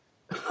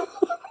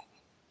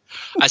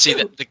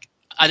 Actually,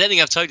 I don't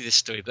think I've told you this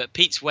story, but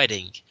Pete's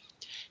wedding,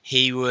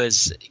 he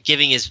was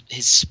giving his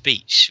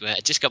speech. Where I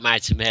just got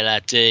married to Miller,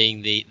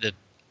 doing the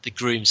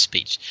groom's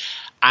speech,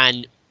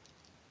 and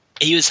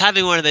he was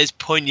having one of those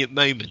poignant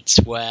moments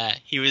where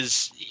he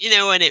was,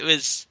 when it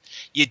was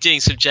you're doing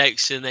some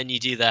jokes and then you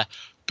do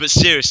but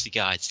seriously,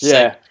 guys.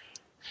 Yeah.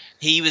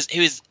 So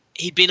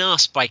he'd been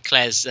asked by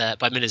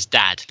Miller's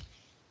dad,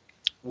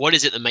 what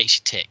is it that makes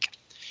you tick?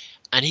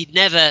 And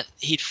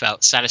he'd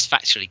felt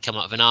satisfactorily come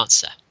up with an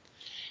answer.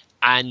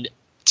 And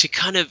to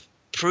kind of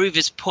prove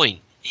his point,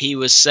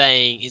 he's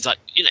like,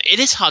 it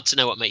is hard to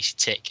know what makes you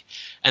tick.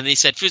 And he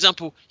said, for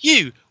example,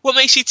 what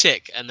makes you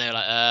tick? And they were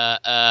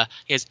like,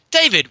 he goes,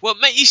 David, what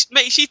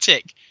makes you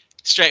tick?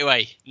 Straight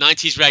away,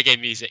 90s reggae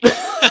music.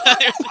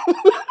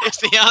 It's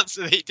the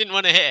answer that he didn't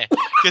want to hear,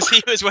 because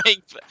he was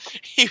waiting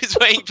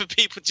for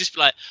people to just be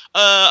like,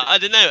 I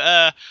don't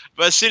know.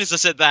 But as soon as I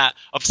said that,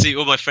 obviously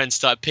all my friends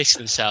started pissing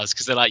themselves,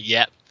 because they're like,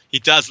 yep, he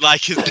does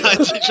like his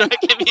 90s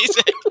reggae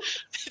music.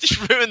 It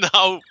just ruined the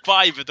whole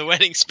vibe of the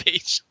wedding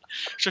speech,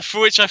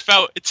 for which I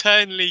felt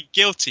eternally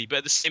guilty, but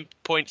at the same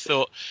point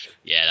thought,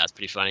 yeah, that's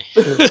pretty funny.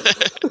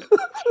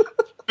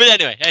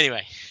 But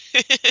anyway.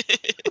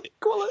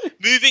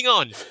 Moving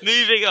on.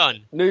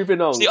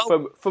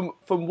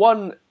 From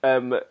one.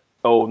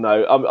 Oh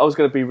no, I was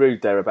going to be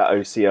rude there about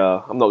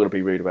OCR. I'm not going to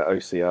be rude about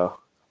OCR.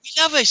 We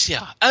love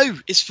OCR. O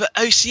is for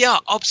OCR,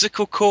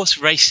 Obstacle Course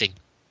Racing.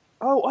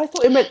 Oh, I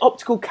thought it meant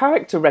optical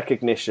character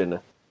recognition.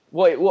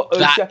 What?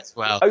 That,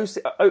 well.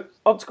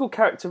 Optical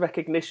character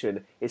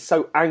recognition is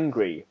so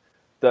angry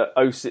that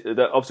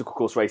Obstacle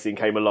Course Racing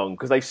came along,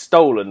 because they've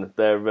stolen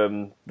their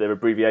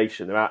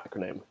abbreviation, their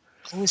acronym.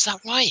 Oh, is that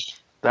right?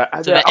 Their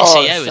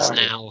SEO is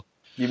now.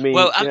 You mean?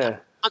 Well, yeah.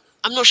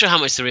 I'm not sure how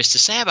much there is to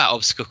say about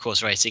obstacle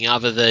course racing,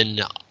 other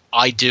than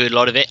I do a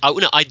lot of it.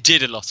 I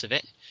did a lot of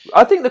it.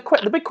 I think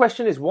the big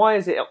question is, why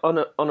is it on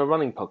a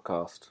running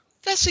podcast?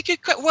 That's a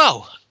good question.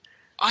 Well,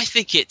 I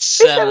think it's.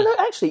 Is there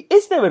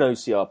an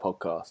OCR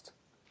podcast?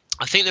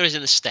 I think there is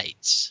in the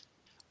States.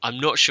 I'm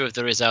not sure if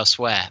there is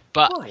elsewhere,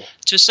 but why?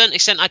 To a certain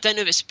extent, I don't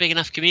know if it's a big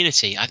enough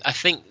community. I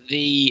think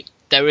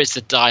there is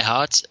the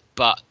diehards,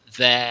 but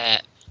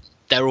they're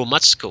all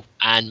Mudsicle,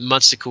 and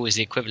Mudsicle is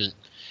the equivalent.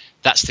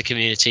 That's the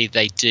community.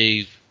 They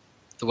do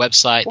the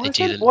website.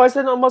 Why is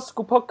there not a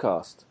Mudsicle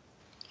podcast?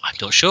 I'm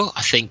not sure.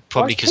 I think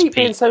probably because Pete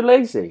being so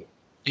lazy.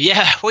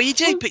 Yeah, well, you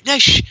do, but no,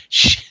 shh.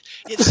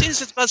 As soon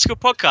as it's a Mudsicle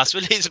podcast,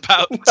 we lose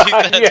about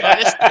 2/3 of our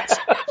listeners.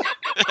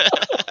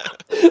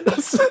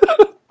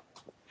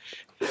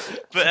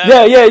 But,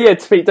 yeah.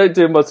 Pete, don't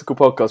do a Mudsicle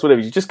podcast. Whatever.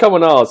 You just come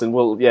on ours, and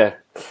we'll.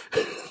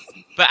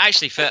 But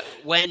actually,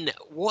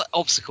 what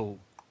obstacle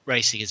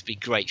racing has been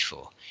great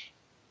for,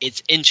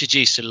 it's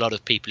introduced a lot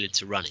of people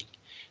into running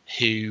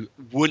who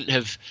wouldn't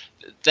have.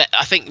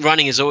 I think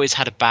running has always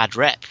had a bad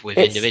rep with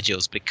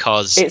individuals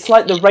because it's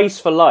like the race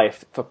for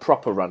life for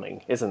proper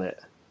running, isn't it?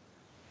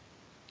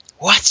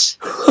 What?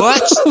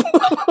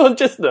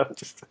 just.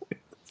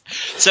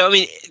 So I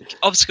mean,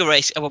 obstacle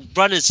race. Well,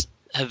 runners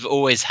have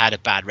always had a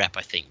bad rep,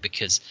 I think,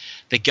 because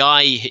the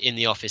guy in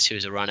the office who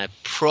was a runner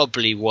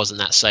probably wasn't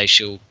that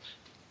social,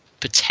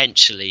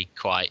 potentially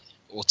quite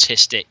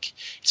autistic.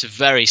 It's a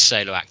very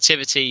solo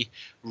activity.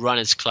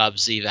 Runners'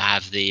 clubs either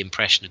have the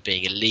impression of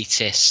being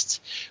elitist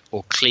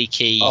or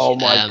cliquey. Oh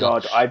my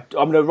God, I'm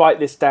going to write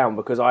this down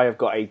because I have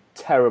got a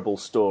terrible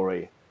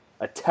story.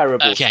 A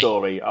terrible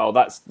story. Oh,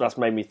 that's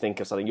made me think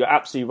of something. You're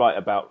absolutely right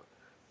about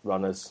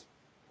runners.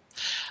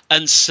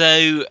 And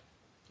so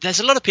there's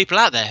a lot of people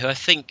out there who I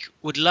think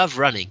would love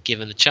running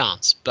given the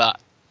chance. But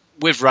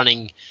with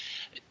running,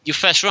 your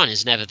first run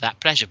is never that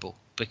pleasurable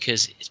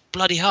because it's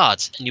bloody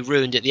hard and you're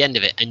ruined at the end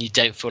of it and you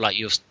don't feel like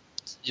you're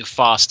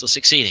fast or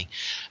succeeding.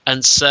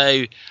 And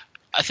so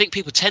I think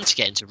people tend to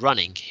get into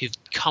running who've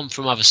come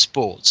from other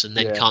sports and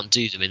then can't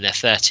do them in their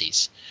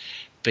 30s.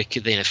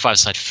 Because,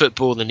 five-a-side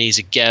football, the knees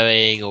are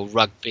going, or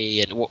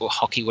rugby or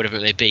hockey, whatever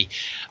it may be.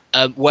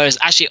 Whereas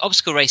actually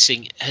obstacle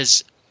racing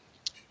has,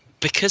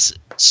 because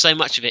so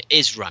much of it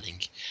is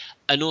running,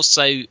 and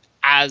also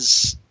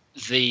as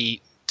the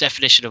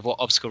definition of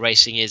what obstacle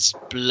racing is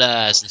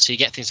blurs, and so you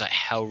get things like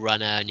Hell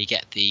Runner and you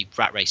get the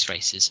rat race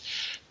races.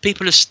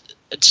 People have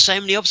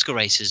so many obstacle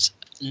races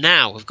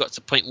now have got to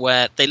the point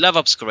where they love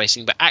obstacle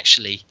racing, but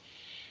actually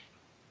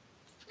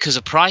because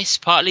of price,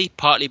 partly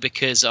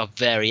because of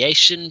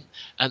variation,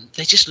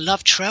 they just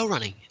love trail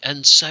running,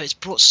 and so it's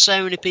brought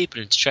so many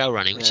people into trail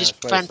running, which is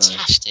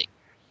fantastic.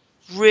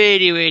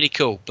 Really, really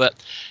cool. But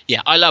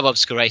yeah, I love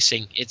obstacle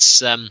racing.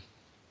 It's really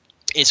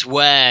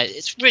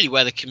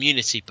where the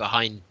community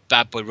behind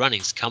Bad Boy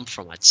Running's come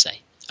from. I'd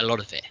say a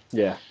lot of it.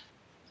 Yeah.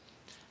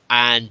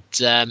 And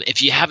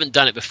if you haven't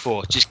done it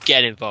before, just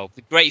get involved.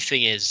 The great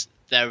thing is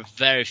there are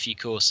very few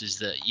courses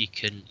that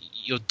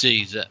you'll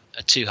do that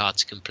are too hard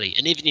to complete.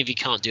 And even if you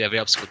can't do every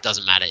obstacle, it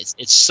doesn't matter.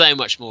 It's so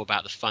much more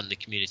about the fun, the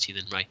community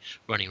than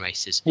running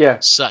races.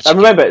 Yeah. And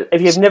remember,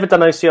 if you've never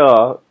done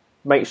OCR,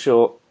 make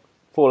sure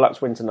 4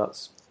 laps winter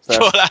nuts. First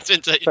one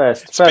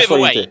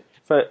you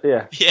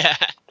do.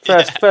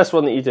 First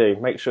one that you do,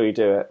 make sure you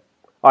do it.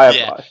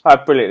 I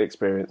have brilliant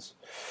experience.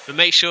 But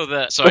make sure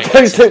that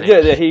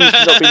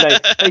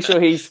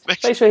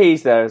make sure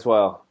he's there as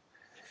well.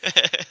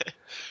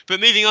 But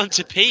moving on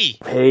to P.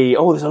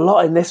 Oh, there's a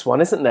lot in this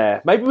one, isn't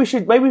there? Maybe we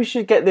should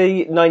get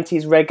the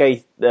 90s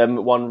reggae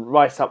one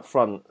right up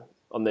front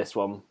on this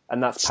one,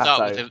 and that's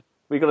Pato.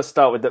 We've got to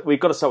start with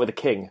the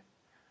king.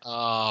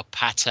 Oh,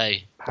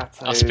 Pato.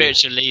 Our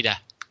spiritual leader.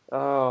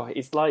 Oh,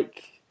 he's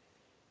like,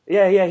 he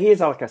is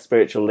like a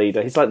spiritual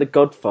leader. He's like the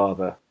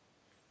Godfather.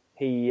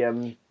 He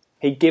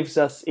opens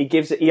us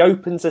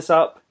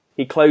up.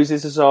 He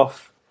closes us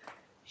off.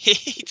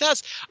 He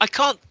does. I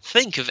can't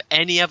think of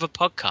any other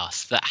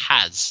podcast that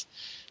has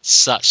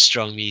such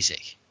strong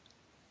music.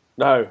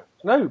 No,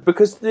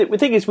 because the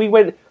thing is,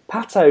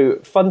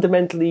 Pato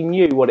fundamentally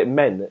knew what it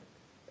meant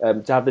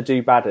to have the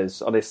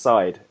Do-Badders on his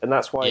side, and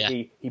that's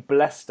why he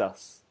blessed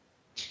us.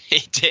 He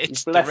did.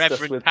 The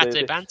Reverend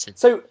Pato Banton.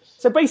 So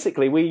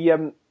basically, we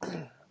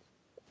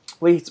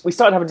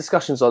started having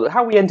discussions on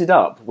how we ended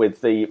up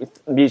with the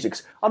music.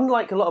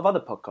 Unlike a lot of other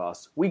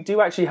podcasts, we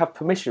do actually have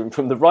permission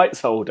from the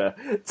rights holder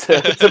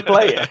to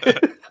play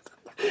it.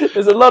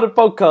 There's a lot of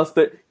podcasts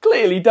that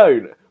clearly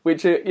don't,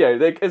 which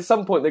at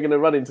some point they're going to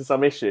run into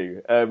some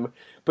issue.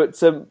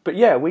 But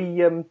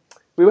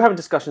we were having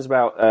discussions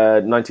about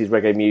 90s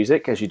reggae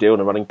music, as you do on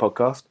a running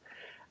podcast,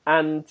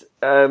 and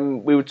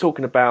we were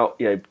talking about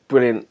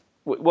brilliant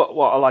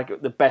what I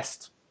like the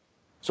best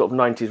sort of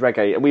 90s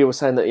reggae, and we were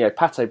saying that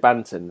Pato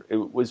Banton,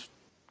 it was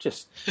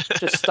just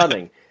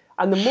stunning.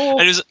 And the more,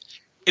 and it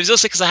was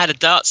also because I had a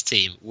darts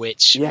team,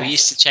 which we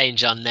used to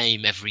change our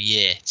name every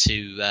year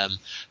to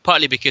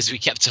partly because we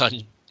kept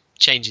on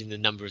changing the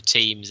number of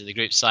teams and the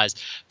group size,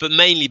 but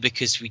mainly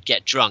because we'd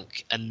get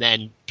drunk and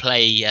then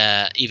play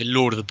either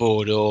Lord of the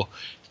Board or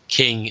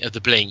King of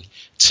the Bling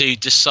to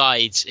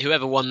decide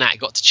whoever won that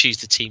got to choose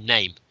the team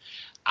name.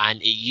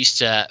 And it used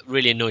to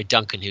really annoy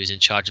Duncan, who was in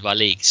charge of our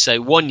league. So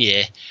one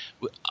year,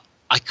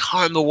 I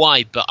can't remember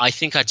why, but I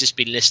think I'd just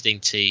been listening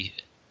to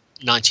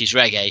 90s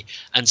reggae,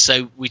 and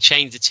so we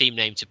changed the team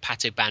name to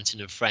Pato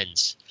Banton and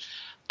Friends.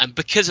 And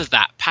because of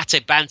that,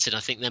 Pato Banton, I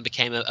think, then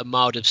became a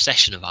mild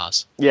obsession of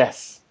ours.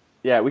 Yes.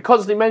 Yeah, we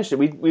constantly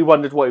mentioned it. We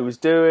wondered what he was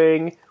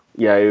doing,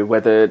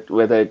 whether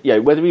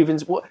even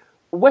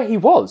where he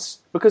was,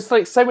 because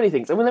so many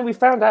things. And then we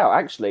found out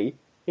actually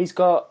he's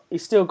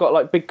still got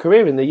like big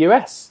career in the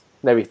US.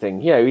 And everything,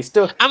 he's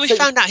still. And we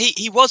found out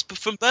he was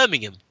from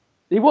Birmingham.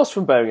 He was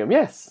from Birmingham,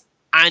 yes.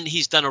 And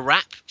he's done a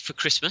rap for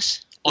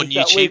Christmas on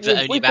YouTube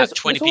that only about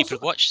 20 people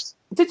have watched.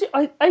 Did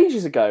you?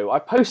 Ages ago, I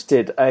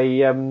posted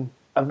a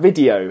a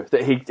video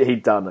that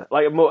he'd done,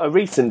 like a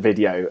recent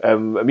video,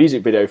 a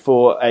music video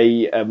for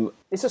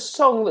it's a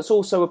song that's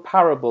also a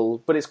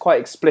parable, but it's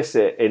quite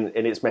explicit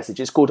in its message.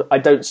 It's called "I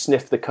Don't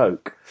Sniff the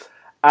Coke,"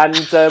 and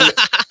but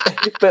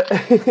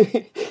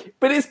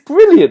it's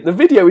brilliant. The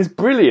video is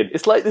brilliant.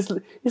 It's like this.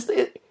 It's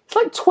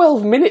like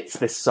 12 minutes,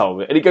 this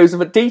song, and it goes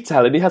into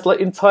detail, and he has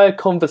like entire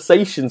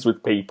conversations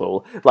with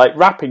people, like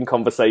rapping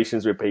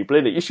conversations with people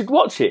in it. You should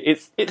watch it.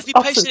 It's Have you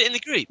posted it in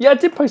the group? Yeah, I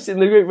did post it in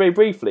the group very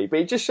briefly, but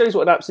it just shows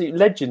what an absolute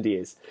legend he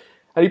is.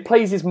 And he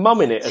plays his mum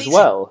in it as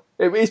well.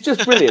 It's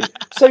just brilliant.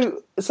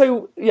 so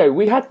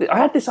I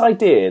had this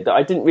idea that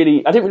I didn't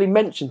really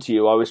mention to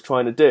you I was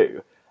trying to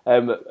do.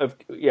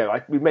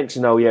 We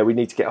mentioned, we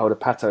need to get hold of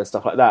Pato and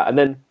stuff like that, and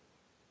then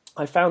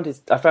I found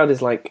his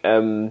like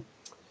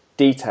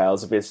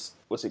details of his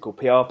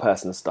PR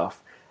person and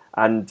stuff,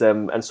 and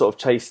sort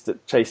of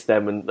chased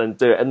them and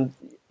do it, and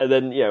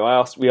then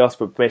we asked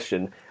for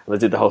permission, and I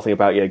did the whole thing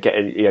about get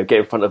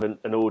in front of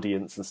an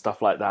audience and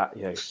stuff like that.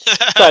 Get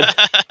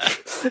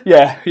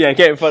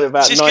in front of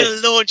about. Just going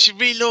to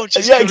relaunch.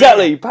 His career.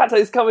 Exactly.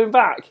 Pato's coming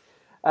back,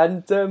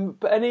 and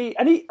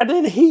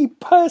then he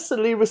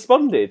personally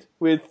responded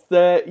with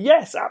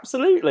yes,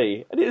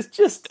 absolutely, and it's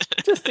just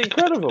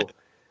incredible.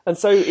 And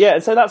so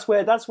that's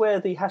where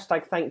the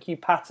hashtag Thank You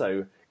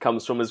Pato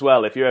comes from as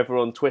well. If you're ever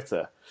on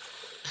Twitter.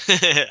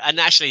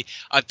 And actually,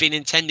 I've been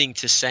intending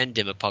to send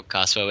him a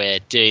podcast where we're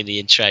doing the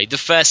intro, the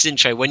first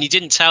intro, when you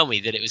didn't tell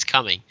me that it was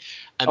coming,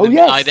 and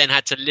I then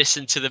had to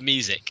listen to the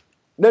music.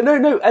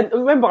 No. And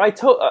remember, I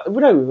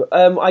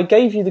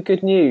gave you the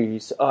good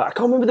news. I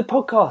can't remember the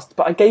podcast,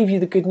 but I gave you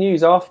the good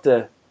news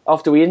after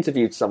we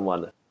interviewed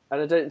someone,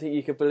 and I don't think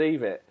you could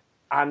believe it.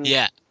 And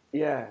yeah,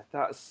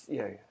 that's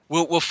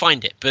We'll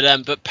find it, but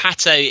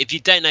Pato. If you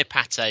don't know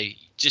Pato,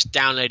 just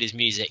download his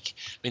music.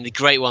 I mean, the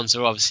great ones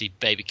are obviously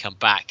 "Baby Come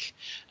Back,"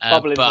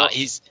 Bubbling but Hot.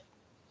 he's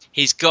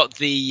got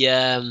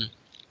the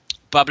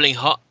Bubbling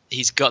Hot.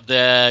 He's got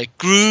the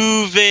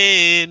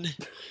grooving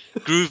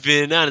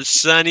on a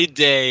sunny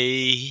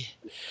day.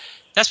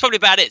 That's probably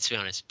about it, to be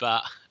honest.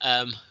 But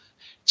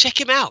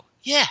check him out.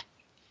 Yeah,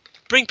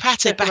 bring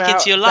Pato back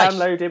into your life.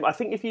 Download him. I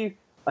think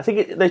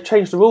they've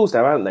changed the rules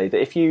now, haven't they?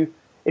 That if you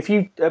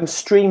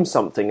stream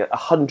something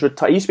 100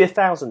 times, it used to be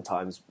 1,000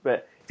 times,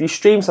 but if you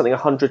stream something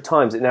 100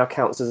 times, it now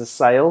counts as a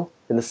sale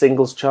in the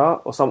singles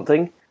chart or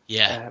something.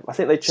 Yeah, I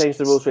think they changed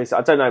the rules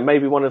recently. I don't know.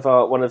 Maybe one of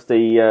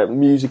the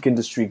music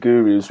industry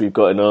gurus we've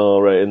got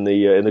in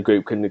the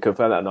group can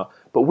confirm that or not.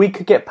 But we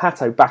could get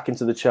Pato back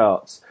into the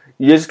charts.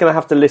 You're just going to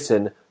have to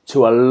listen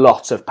to a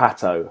lot of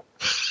Pato.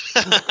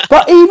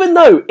 But even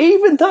though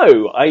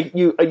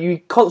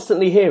you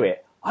constantly hear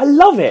it, I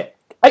love it.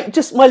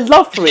 My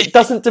love for it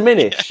doesn't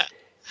diminish.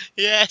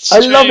 Yeah, I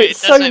love it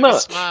so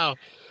much.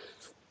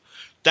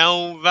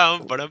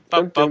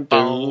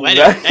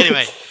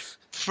 Anyway,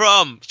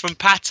 from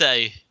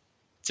Pato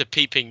to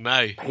Peeping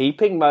Mo.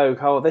 Peeping Mo.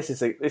 Oh, this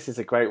is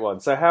a great one.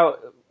 So how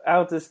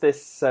does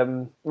this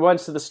run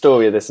to the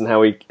story of this and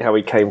how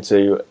we came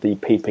to the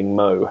Peeping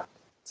Mo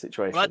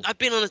situation? Well, I've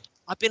been on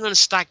a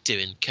stag do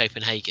in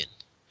Copenhagen,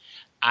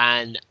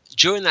 and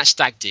during that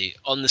stag do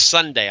on the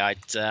Sunday,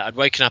 I'd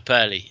woken up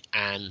early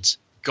and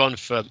gone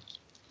to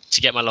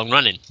get my long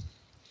run in.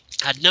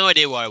 I had no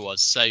idea where I was,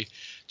 so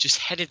just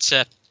headed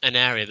to an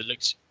area that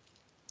looked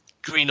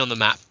green on the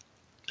map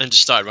and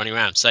just started running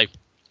around. So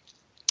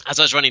as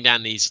I was running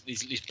down these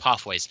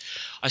pathways,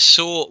 I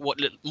saw what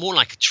looked more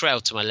like a trail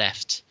to my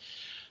left.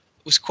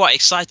 I was quite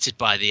excited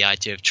by the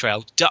idea of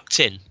trail, ducked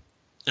in,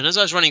 and as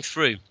I was running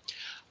through,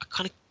 I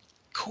kind of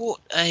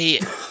caught a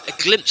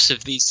glimpse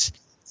of these.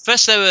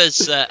 First there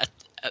was a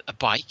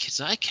bike. It's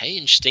like, okay,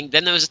 interesting.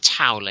 Then there was a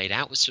towel laid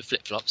out with some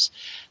flip-flops.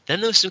 Then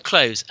there was some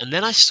clothes, and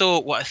then I saw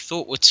what I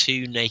thought were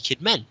two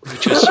naked men,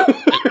 which was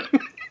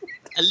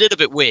a little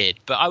bit weird.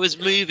 But I was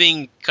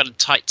moving kind of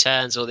tight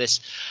turns, all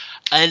this,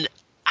 and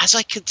as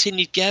I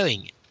continued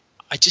going,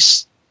 I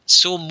just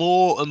saw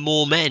more and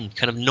more men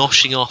kind of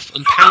noshing off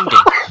and pounding.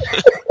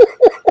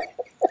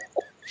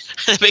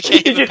 And it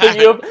became Did you think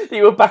that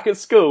you were back at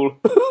school?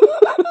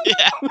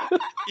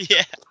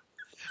 Yeah.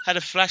 Had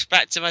a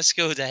flashback to my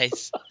school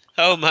days.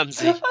 Oh,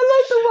 mumsy. I like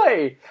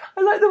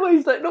the way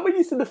he's like, not when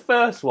you see the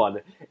first one,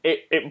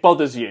 it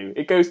bothers you.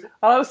 It goes, and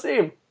I was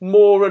seeing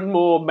more and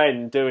more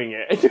men doing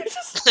it. And you're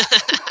just...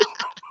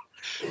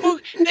 Well,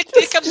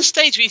 there comes a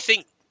stage where you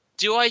think,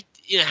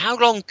 how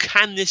long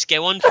can this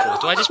go on for?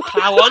 Do I just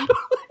plough on?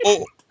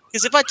 Or,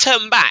 because if I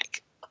turn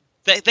back,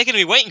 they're going to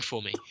be waiting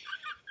for me.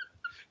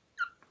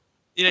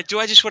 Do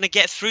I just want to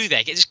get through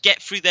there? Just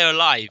get through there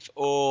alive?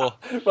 Or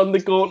run the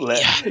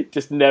gauntlet,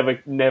 just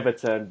never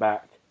turn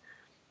back.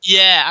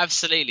 Yeah,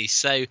 absolutely.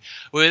 So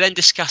we were then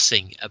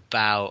discussing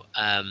about,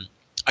 I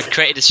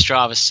created a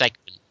Strava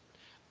segment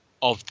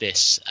of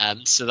this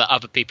so that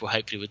other people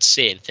hopefully would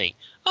see it and think,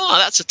 oh,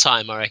 that's a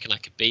time I reckon I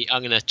could beat.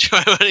 I'm going to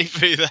try running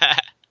through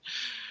that.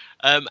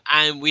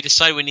 And we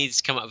decided we needed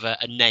to come up with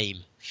a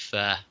name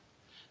for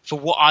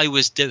what I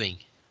was doing.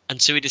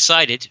 And so we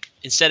decided,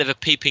 instead of a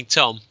Peeping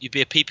Tom, you'd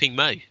be a Peeping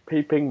Mo.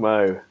 Peeping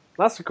Mo.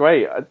 That's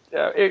great.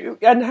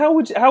 And how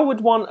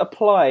would one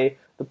apply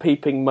the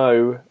peeping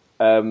Mo?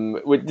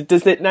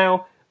 Does it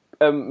now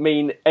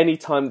mean any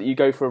time that you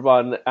go for a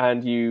run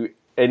and you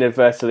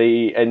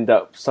inadvertently end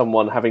up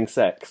someone having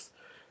sex?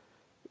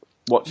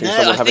 Watching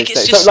someone having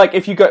sex. So, like,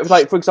 if you go,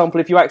 like, for example,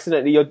 if you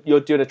accidentally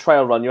you're doing a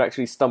trail run, you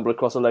actually stumble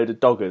across a load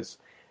of doggers.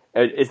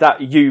 Is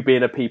that you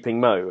being a peeping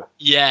Mo?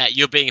 Yeah,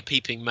 you're being a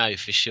peeping Mo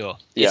for sure.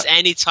 Yeah. It's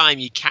any time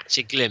you catch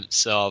a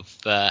glimpse of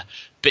a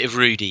bit of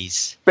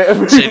Rudy's.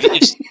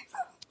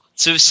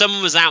 So if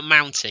someone was out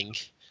mounting,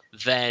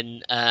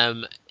 then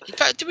in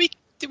fact,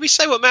 did we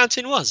say what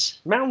mountain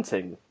was?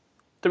 Mounting?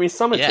 Do we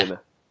summiting? Yeah.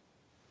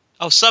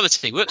 Oh,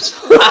 summiting. Whoops.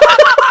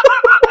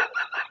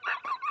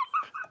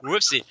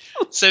 Whoopsie.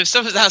 So if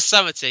someone's out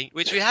summiting,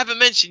 which we haven't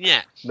mentioned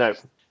yet. No.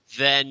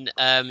 Then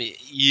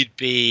you'd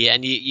be,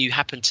 and you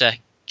happen to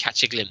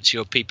catch a glimpse,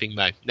 you're peeping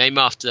Mo. Name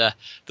after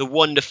the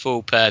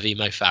wonderful pervy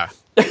Mo Farah.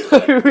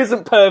 Who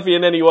isn't pervy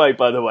in any way,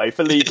 by the way,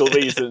 for legal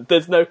reasons.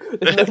 There's no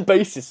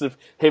basis of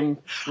him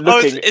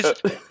looking.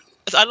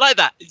 I like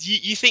that.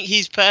 You think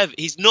he's pervy?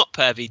 He's not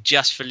pervy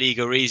just for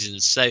legal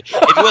reasons. So if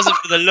it wasn't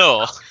for the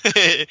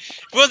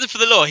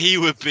law, he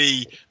would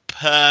be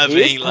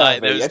pervy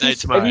like there was no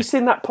tomorrow. Have you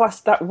seen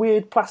that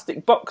weird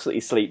plastic box that he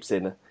sleeps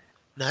in?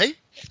 No.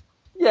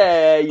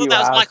 Yeah, you have. That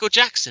was Michael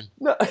Jackson.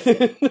 No,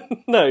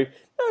 no,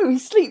 he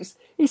sleeps.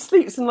 He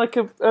sleeps in like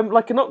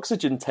an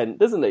oxygen tent,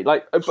 doesn't he?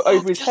 Like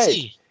over his head.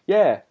 He?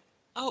 Yeah.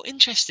 Oh,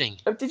 interesting.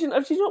 Did you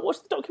not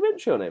watch the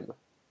documentary on him?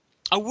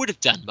 I would have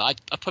done, but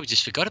I probably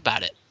just forgot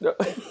about it. No.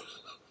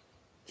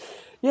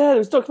 Yeah, there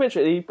was a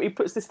documentary. He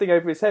puts this thing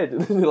over his head,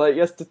 and like he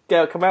has to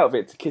come out of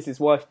it to kiss his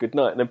wife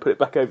goodnight, and then put it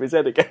back over his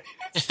head again.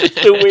 It's just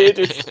the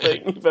weirdest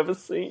thing you've ever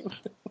seen.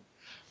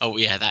 Oh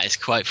yeah, that is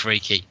quite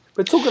freaky.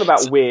 But talking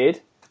about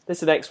weird, this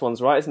is the next one's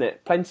right, isn't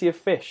it? Plenty of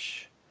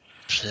Fish.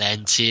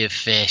 Plenty of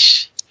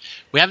Fish.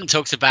 We haven't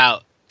talked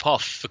about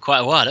Poff for quite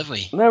a while, have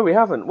we? No, we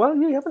haven't. Well,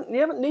 you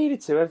haven't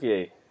needed to, have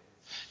you?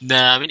 No,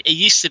 I mean, it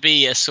used to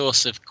be a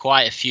source of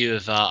quite a few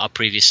of our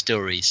previous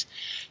stories.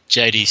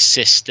 Jodie's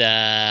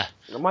sister.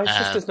 My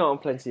sister's not on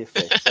Plenty of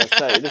Fish,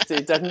 so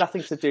it has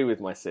nothing to do with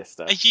my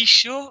sister. Are you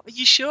sure?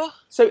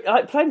 So,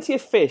 like, Plenty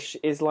of Fish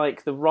is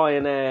like the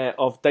Ryanair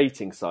of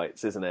dating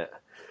sites, isn't it?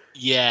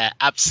 Yeah,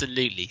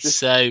 absolutely.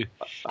 So,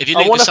 if you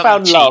I want to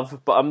found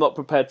love, but I'm not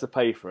prepared to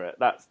pay for it.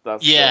 That's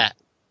yeah.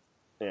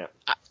 Yeah.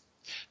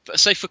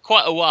 So for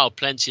quite a while,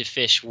 Plenty of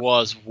Fish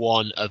was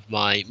one of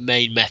my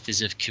main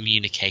methods of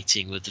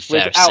communicating with the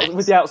fair sex.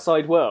 With the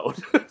outside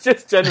world,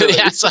 just generally.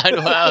 The outside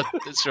world,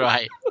 that's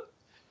right.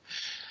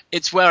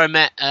 It's where I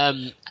met.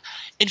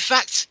 In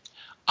fact,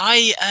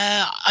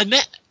 I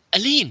met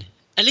Aline.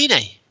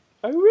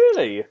 Oh,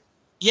 really?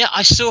 Yeah,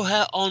 I saw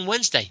her on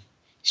Wednesday.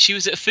 She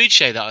was at a food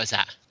show that I was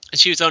at. And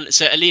she was on.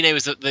 So Aline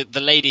was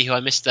the lady who I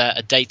missed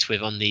a date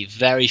with on the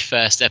very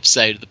first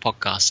episode of the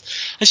podcast,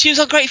 and she was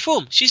on great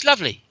form. She's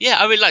lovely. Yeah,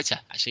 I really liked her.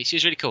 Actually, she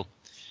was really cool,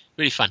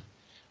 really fun.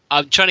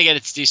 I'm trying to get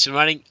her to do some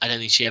running. I don't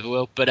think she ever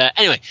will. But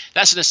anyway,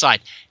 that's an aside.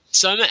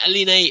 So I met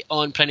Aline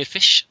on Plenty of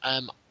Fish.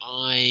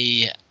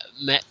 I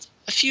met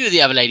a few of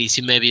the other ladies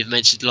who maybe have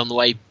mentioned along the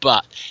way.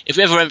 But if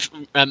we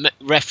ever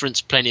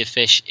reference Plenty of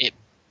Fish, it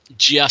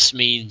just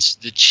means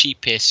the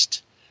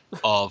cheapest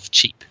of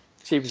cheap.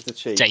 Cheapest of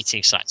cheap.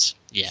 Dating sites.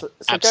 Yeah,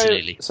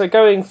 absolutely. So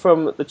going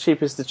from the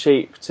cheapest to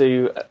cheap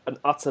to an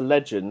utter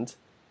legend,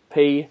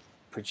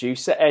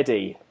 Producer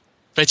Eddie.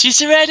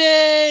 Producer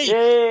Eddie!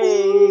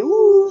 Yay!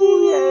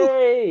 Woo,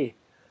 yay!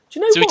 Do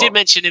you know so what? We did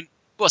mention him.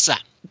 What's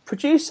that?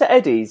 Producer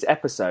Eddie's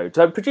episode.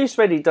 So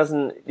Producer Eddie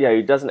doesn't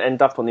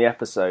end up on the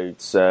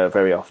episodes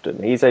very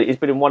often. He's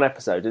been in one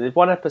episode, and there's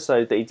one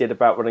episode that he did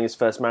about running his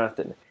first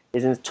marathon.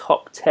 Is in the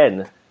top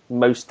 10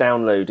 most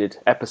downloaded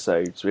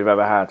episodes we've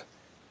ever had.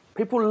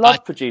 People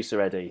love Producer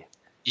Eddie.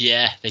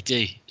 Yeah, they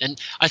do. And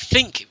I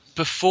think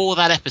before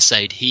that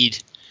episode,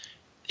 he'd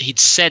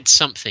said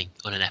something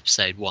on an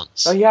episode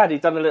once. Oh, yeah, he'd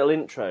done a little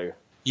intro.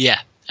 Yeah,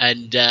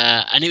 and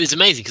it was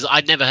amazing because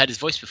I'd never heard his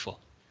voice before.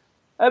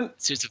 So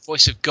it's the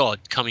voice of God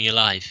coming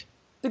alive.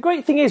 The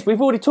great thing is,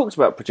 we've already talked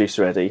about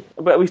Producer Eddie,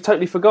 but we've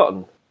totally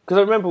forgotten. Because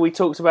I remember we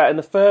talked about in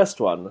the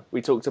first one,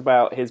 we talked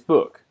about his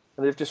book,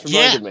 and they've just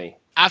reminded me.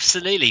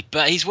 Absolutely,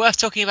 but he's worth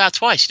talking about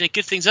twice. You know,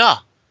 good things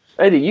are.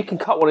 Eddie, you can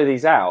cut one of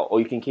these out, or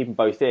you can keep them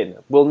both in.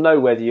 We'll know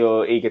whether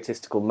you're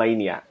egotistical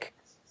maniac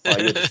by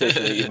your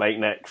decision that you make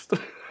next.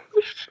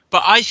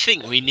 But I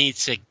think we need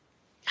to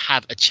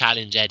have a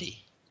challenge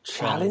Eddie.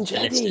 Challenge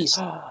Eddie?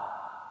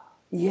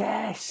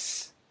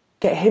 Yes.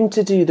 Get him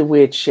to do the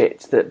weird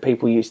shit that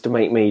people used to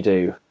make me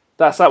do.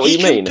 That's that what you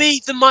mean? He could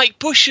be the Mike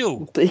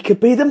Bushell. He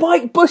could be the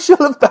Mike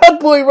Bushell of Bad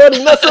Boy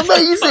Running. That's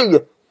amazing.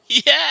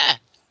 Yeah.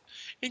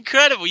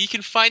 Incredible. You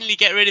can finally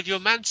get rid of your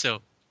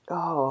mantle.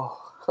 Oh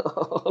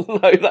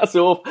no, that's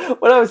awful.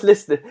 When I was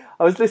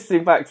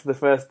listening back to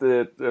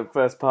the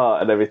first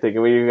part and everything,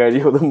 and we were going,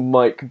 "You're the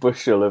Mike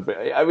Bushell of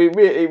it." I mean,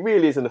 it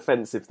really is an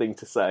offensive thing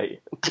to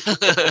say.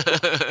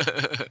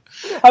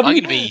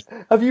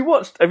 Have Have you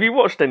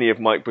watched any of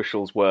Mike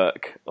Bushel's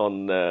work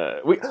on?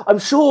 I'm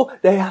sure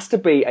there has to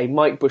be a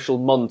Mike Bushel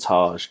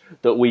montage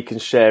that we can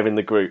share in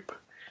the group.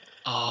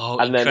 Oh,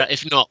 And then-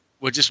 if not,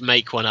 we'll just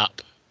make one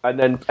up. And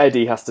then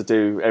Eddie has to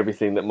do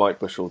everything that Mike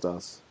Bushel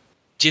does.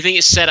 Do you think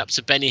it's set up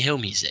to Benny Hill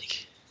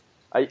music?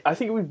 I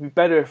think it would be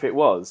better if it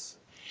was.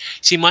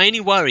 See, my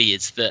only worry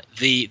is that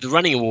the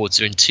running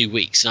awards are in 2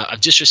 weeks. And I've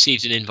just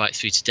received an invite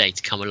through today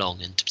to come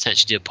along and to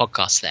potentially do a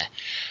podcast there.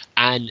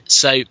 And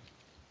so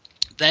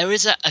there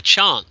is a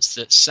chance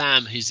that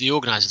Sam, who's the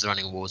organiser of the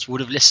running awards, would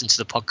have listened to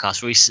the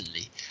podcast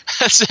recently.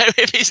 So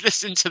if he's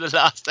listened to the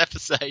last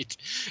episode,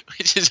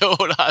 which is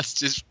all us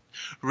just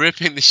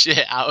ripping the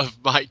shit out of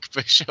Mike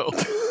Bushel,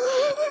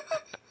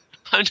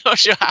 I'm not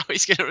sure how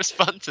he's going to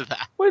respond to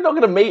that. We're not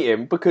going to meet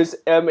him because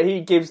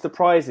he gives the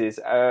prizes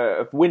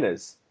of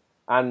winners,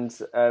 and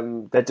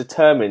they're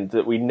determined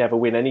that we never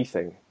win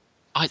anything.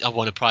 I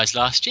won a prize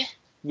last year.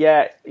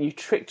 Yeah, you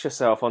tricked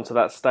yourself onto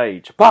that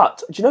stage.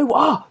 But do you know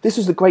what? This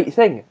was the great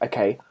thing.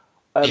 Okay,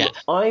 Yeah.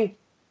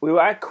 We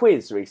were at a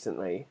quiz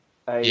recently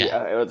at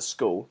the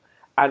school,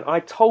 and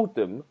I told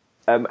them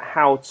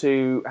how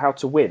to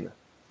win,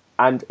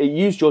 and it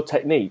used your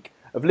technique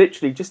of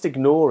literally just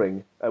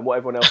ignoring what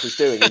everyone else is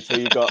doing until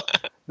you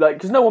got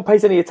because no one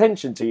pays any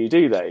attention to you,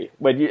 do they?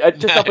 When you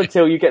just up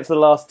until you get to the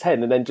last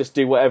 10, and then just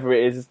do whatever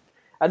it is,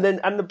 and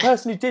the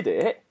person who did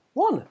it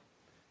won.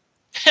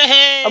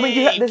 Hey, I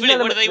mean,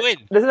 brilliant. What do they win?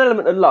 There's an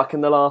element of luck in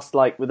the last,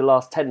 with the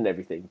last 10 and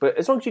everything. But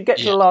as long as you get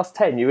to the last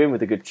 10, you're in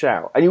with a good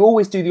shout, and you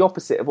always do the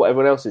opposite of what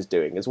everyone else is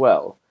doing as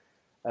well.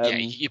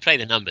 You play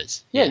the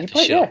numbers. Yeah, you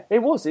play. Sure. Yeah, it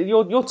was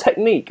your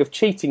technique of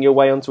cheating your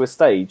way onto a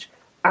stage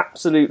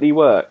absolutely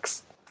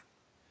works.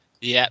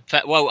 Yeah,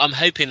 well, I'm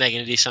hoping they're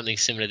going to do something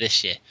similar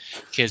this year,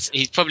 because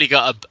he's probably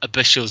got a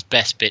Bushel's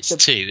best bits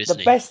too, isn't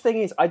he? The best thing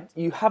is,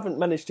 you haven't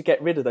managed to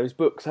get rid of those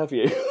books, have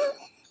you?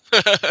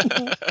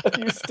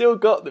 You've still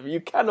got them. You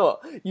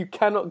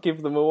cannot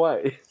give them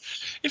away.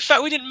 In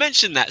fact, we didn't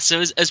mention that. So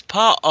as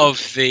part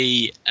of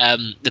the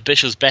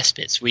Bushel's best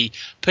bits, we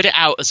put it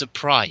out as a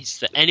prize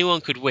that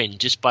anyone could win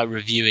just by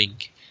reviewing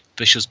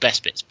Bushel's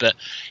best bits. But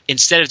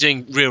instead of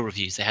doing real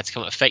reviews, they had to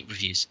come up with fake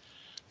reviews.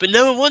 But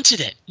no one wanted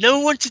it. No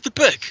one wanted the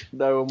book.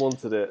 No one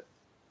wanted it.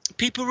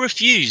 People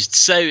refused.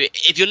 So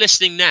if you're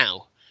listening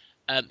now,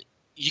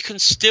 you can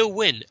still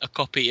win a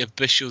copy of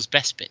Bushel's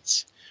best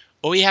bits.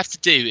 All you have to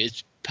do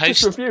is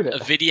post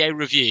a video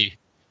review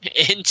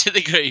into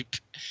the group.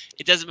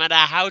 It doesn't matter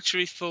how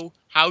truthful,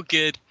 how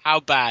good,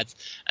 how bad,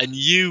 and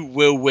you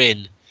will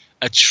win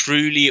a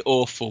truly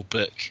awful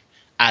book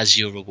as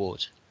your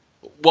reward.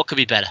 What could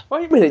be better?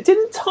 Wait a minute,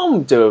 didn't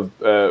Tom do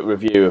a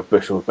review of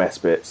Bushel's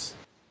best bits?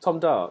 Tom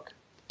Dark?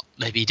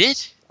 Maybe he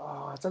did.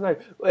 Oh, I don't know.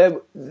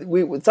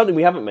 Something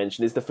we haven't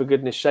mentioned is the For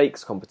Goodness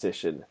Shakes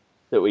competition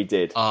that we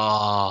did,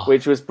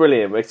 which was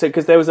brilliant. So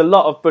because there was a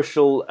lot of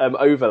Bushel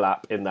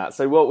overlap in that.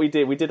 So what we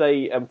did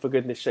a For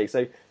Goodness Shake.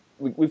 So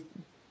we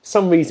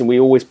some reason we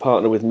always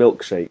partner with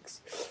milkshakes,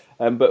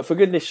 but For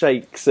Goodness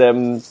Shakes, they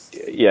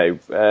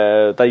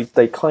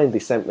kindly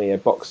sent me a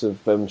box of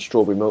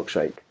strawberry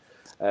milkshake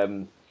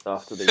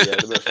after the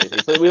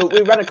milkshake. But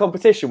we ran a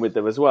competition with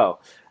them as well,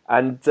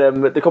 and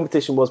the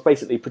competition was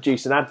basically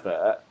produce an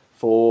advert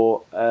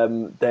for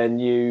their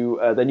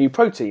new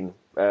protein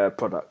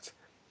product.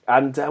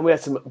 And we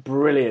had some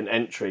brilliant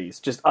entries,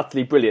 just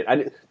utterly brilliant.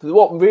 And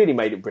what really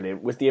made it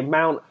brilliant was the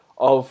amount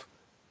of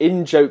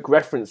in-joke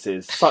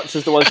references, such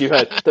as the ones you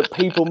heard, that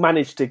people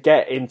managed to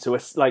get into a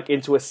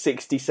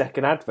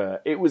 60-second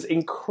advert. It was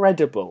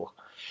incredible.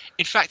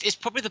 In fact, it's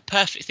probably the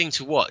perfect thing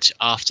to watch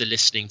after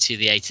listening to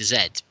the A to Z,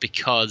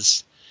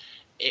 because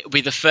it will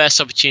be the first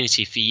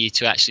opportunity for you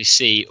to actually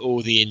see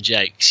all the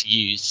in-jokes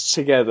used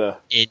together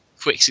in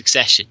quick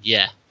succession.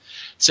 Yeah.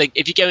 So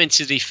if you go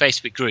into the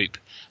Facebook group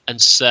and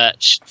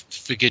search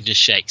For Goodness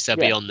Shakes, they'll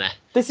be on there.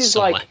 This is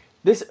somewhere. like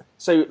this.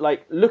 So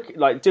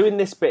look, doing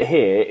this bit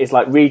here is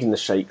like reading the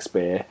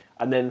Shakespeare,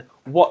 and then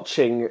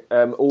watching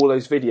all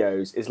those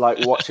videos is like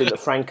watching the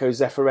Franco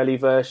Zeffirelli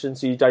version.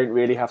 So you don't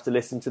really have to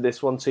listen to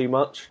this one too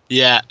much.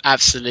 Yeah,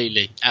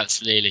 absolutely.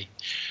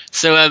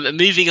 So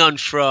moving on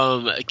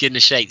from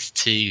Goodness Shakes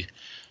to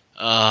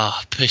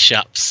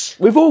push-ups.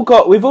 We've all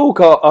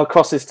got our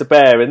crosses to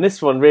bear, and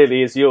this one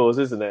really is yours,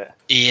 isn't it?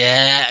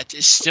 Yeah,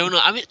 it's still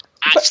not. I mean,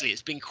 actually,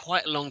 it's been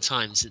quite a long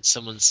time since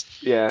someone's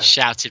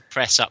shouted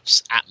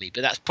press-ups at me,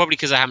 but that's probably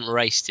because I haven't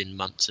raced in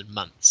months and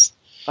months.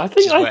 I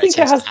think it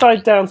has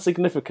died down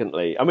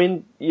significantly. I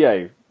mean,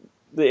 it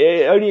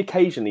only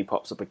occasionally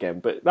pops up again,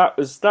 but that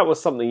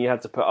was something you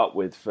had to put up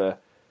with for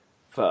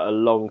a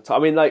long time.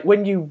 I mean, like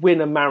when you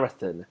win a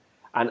marathon,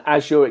 and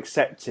as you're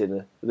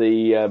accepting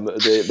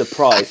the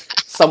prize,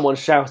 someone's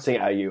shouting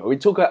at you. We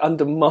talk about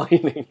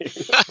undermining you.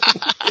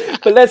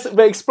 but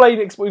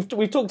explain.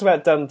 We've talked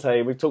about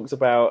Dante. We've talked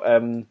about.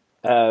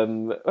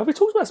 Have we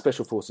talked about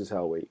Special Forces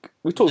Hell Week?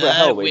 We've talked about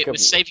Hell Week.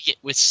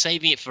 We're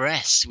saving it for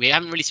S. We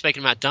haven't really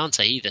spoken about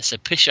Dante either. So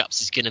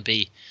push-ups is going to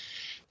be.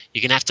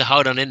 You're going to have to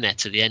hold on in there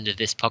to the end of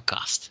this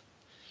podcast.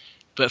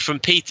 But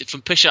from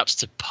push-ups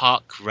to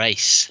park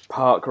race.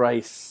 Park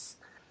race.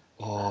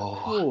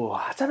 Oh,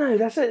 I don't know.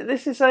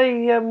 This is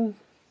a.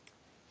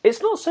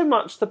 It's not so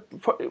much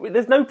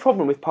there's no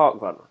problem with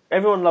parkrun.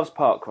 Everyone loves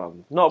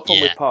parkrun. Not a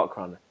problem with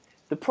parkrun.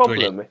 The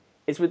problem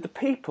is with the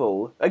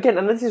people again,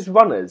 and this is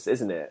runners,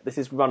 isn't it? This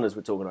is runners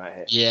we're talking about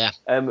here. Yeah.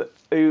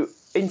 Who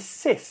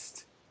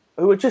insist,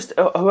 who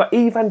are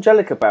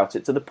evangelic about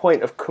it to the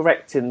point of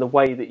correcting the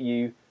way that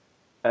you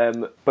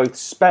both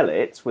spell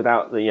it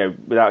without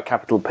a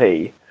capital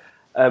P,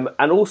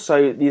 and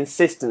also the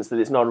insistence that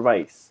it's not a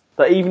race.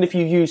 That even if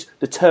you use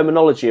the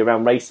terminology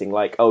around racing,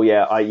 like I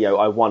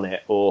won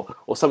it or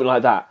something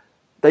like that,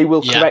 they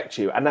will correct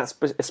you, and that's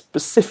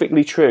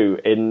specifically true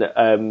in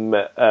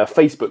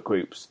Facebook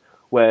groups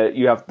where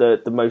you have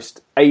the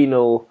most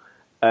anal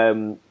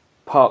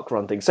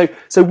parkrun thing. So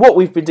what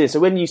we've been doing, so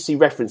when you see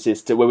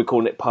references to where we're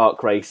calling it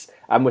park race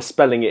and we're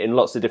spelling it in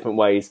lots of different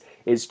ways,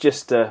 it's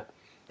just a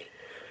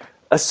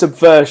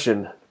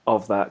subversion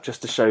of that,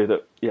 just to show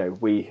that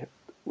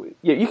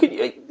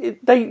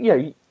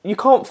you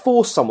can't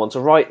force someone to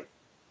write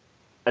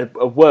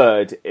a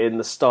word in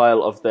the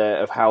style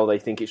of how they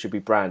think it should be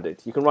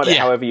branded. You can write it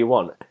however you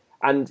want,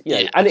 and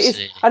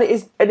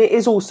it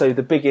is also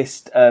the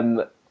biggest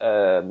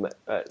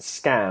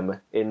scam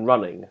in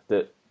running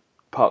that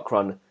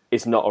parkrun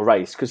is not a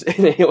race, because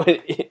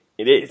it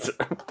is.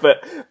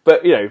 But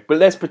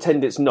let's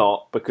pretend it's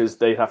not, because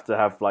they have to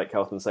have like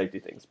health and safety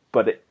things.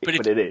 But it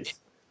is.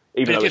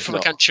 Even if you're from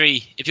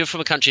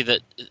a country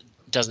that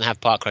doesn't have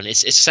parkrun,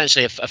 it's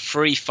essentially a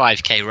free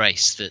 5k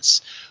race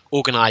that's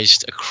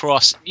organised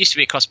across. It used to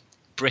be across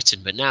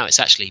Britain, but now it's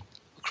actually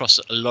across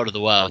a lot of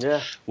the world.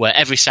 Yeah. Where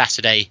every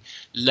Saturday,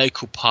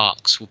 local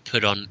parks will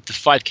put on the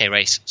 5k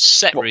race.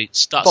 Set route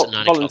starts at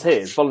 9 o'clock.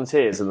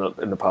 Volunteers in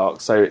the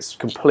park, so it's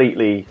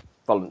completely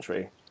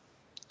voluntary.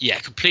 Yeah,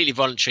 completely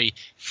voluntary,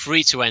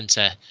 free to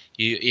enter.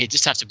 You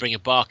just have to bring a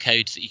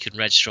barcode that you can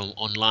register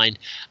online.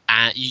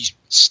 You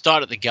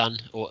start at the gun,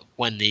 or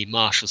when the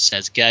marshal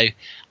says go,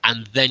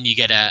 and then you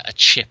get a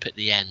chip at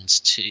the end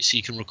so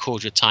you can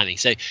record your timing.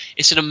 So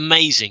it's an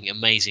amazing,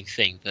 amazing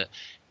thing that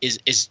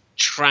is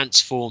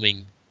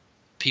transforming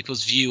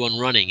people's view on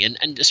running,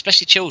 and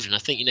especially children. I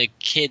think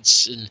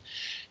kids and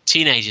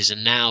teenagers are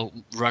now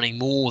running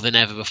more than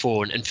ever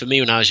before. And for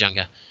me, when I was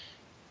younger,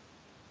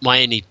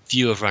 my only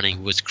view of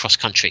running was cross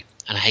country,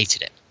 and I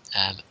hated it,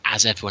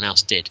 as everyone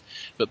else did.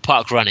 But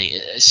park running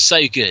is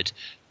so good.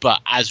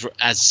 But as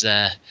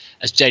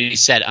Jodie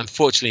said,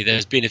 unfortunately,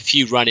 there's been a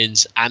few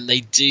run-ins, and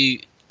they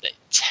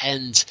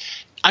tend.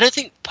 I don't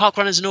think park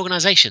run is an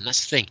organisation. That's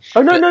the thing.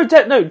 Oh no,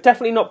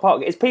 definitely not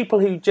park. It's people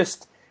who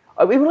just.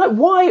 I mean, like,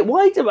 why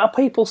are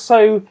people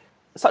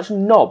such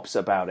knobs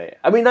about it?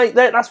 I mean,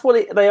 that's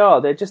what they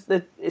are.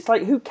 It's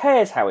like, who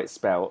cares how it's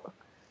spelled?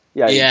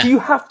 Yeah. Do you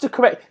have to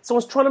correct?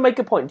 Someone's trying to make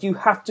a point. Do you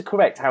have to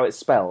correct how it's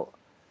spelled?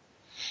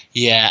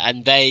 Yeah,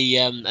 and they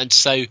and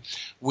so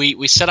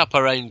we set up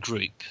our own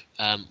group,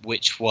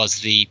 which was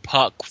the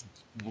park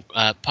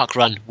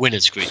run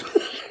winners group,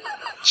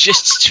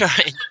 just to try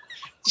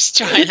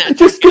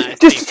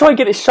and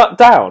get it shut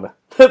down.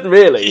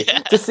 Really,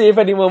 to see if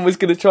anyone was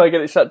going to try and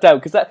get it shut down,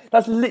 because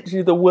that's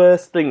literally the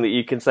worst thing that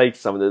you can say to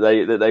someone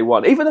that they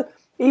won.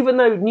 Even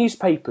though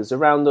newspapers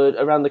around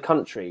the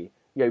country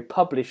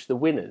publish the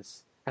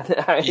winners.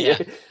 Because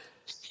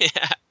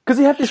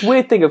you have this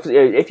weird thing of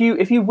if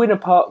you win a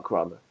park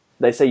run,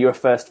 they say you're a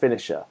first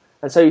finisher,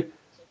 and so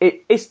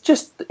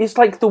it's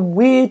like the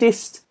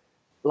weirdest,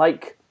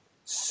 like,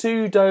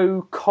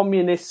 pseudo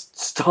communist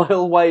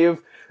style way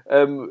of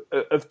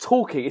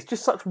talking. It's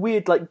just such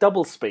weird, like,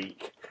 double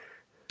speak.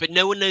 But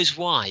no one knows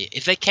why.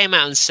 If they came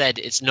out and said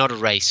it's not a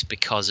race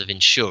because of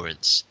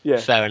insurance,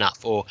 fair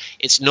enough, or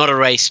it's not a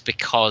race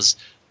because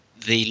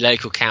the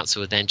local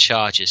council would then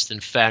charge us, then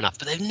fair enough.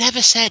 But they've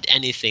never said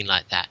anything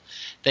like that.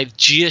 They've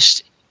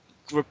just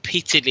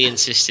repeatedly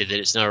insisted that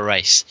it's not a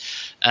race.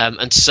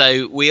 And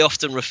so we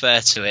often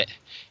refer to it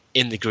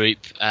in the group,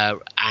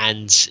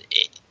 and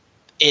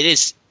it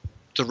is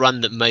the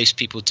run that most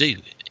people do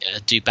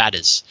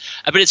badders.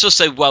 But it's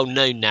also well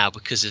known now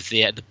because of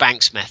the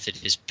Banks method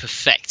is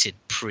perfected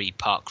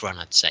pre-park run,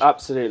 I'd say.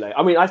 Absolutely.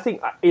 I mean,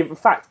 in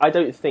fact, I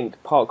don't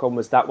think park run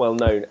was that well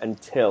known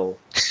until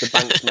the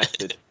Banks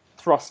method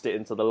thrust it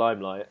into the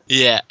limelight.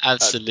 Yeah,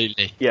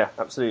 absolutely.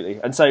 Absolutely.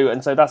 And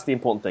so that's the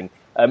important thing.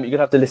 You're going to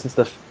have to listen to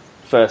the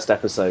first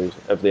episode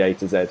of the A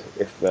to Z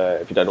if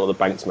you don't know what the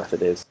Banks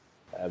method is.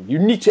 You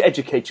need to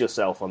educate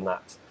yourself on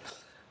that.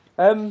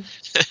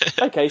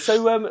 Okay,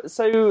 so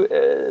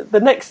the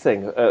next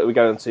thing we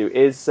go on to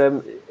is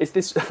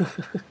this.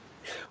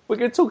 We're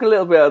going to talk a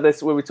little bit about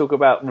this when we talk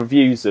about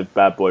reviews of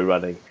Bad Boy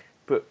Running.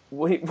 But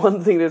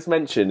one thing that's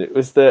mentioned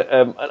was that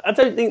I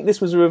don't think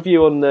this was a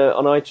review on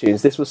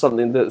iTunes. This was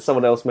something that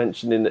someone else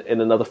mentioned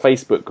in another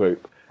Facebook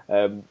group.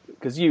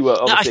 Because you were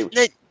obviously.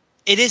 No,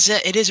 it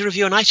is a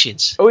review on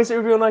iTunes. Oh, is it a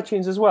review on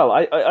iTunes as well?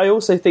 I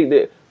also think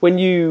that when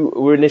you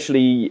were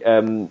initially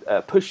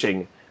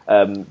pushing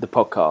the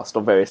podcast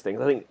on various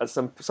things, I think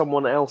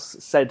someone else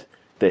said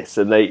this,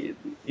 and they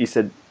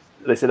said,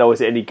 "Oh,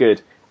 is it any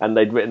good?" And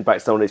they'd written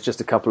back someone, "It's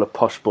just a couple of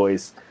posh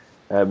boys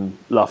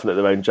laughing at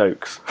their own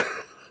jokes."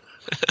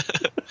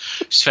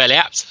 It's fairly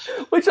apt.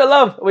 Which I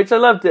love.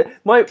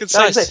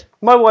 Concise.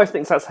 My wife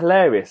thinks that's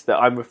hilarious that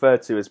I'm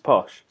referred to as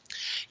posh.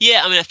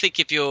 Yeah, I mean, I think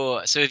if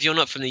you're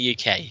not from the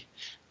UK,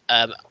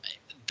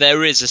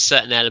 there is a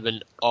certain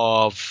element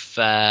of.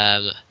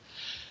 I'd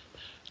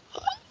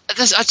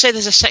say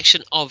there's a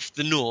section of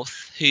the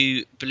North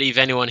who believe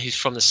anyone who's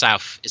from the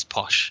South is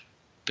posh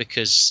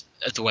because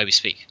of the way we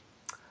speak.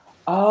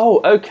 Oh,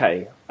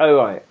 okay. Oh,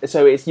 right.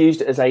 So it's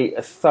used as a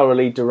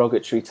thoroughly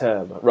derogatory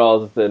term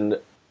rather than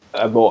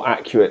a more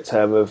accurate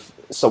term of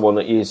someone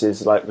that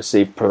uses like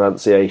received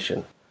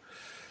pronunciation.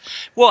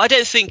 Well, I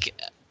don't think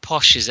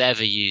posh is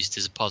ever used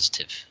as a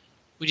positive.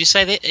 Would you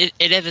say that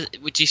it ever?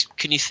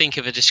 Can you think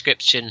of a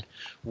description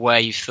where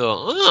you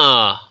thought,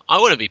 I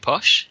want to be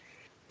posh?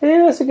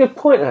 Yeah, that's a good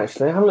point.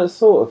 Actually, I haven't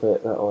thought of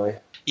it that way.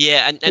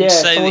 Yeah, and yeah,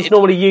 so someone's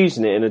normally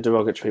using it in a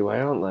derogatory way,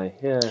 aren't they?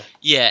 Yeah.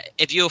 Yeah,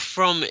 if you're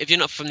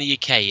not from the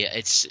UK,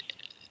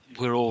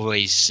 we're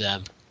always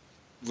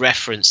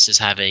referenced as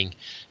having,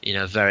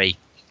 a very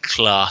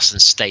class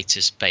and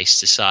status-based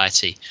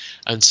society,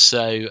 and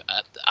so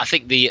I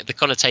think the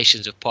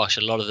connotations of posh,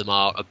 a lot of them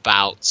are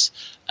about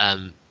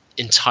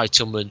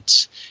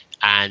entitlement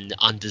and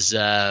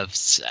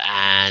undeserved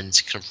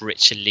and kind of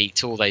rich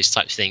elite, all those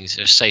types of things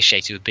are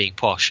associated with being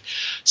posh.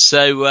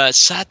 So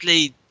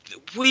sadly,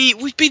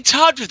 we've been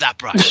tarred with that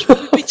brush.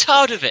 We've been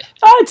tarred with it.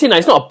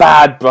 It's not a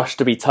bad brush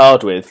to be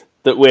tarred with.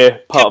 That we're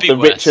part of the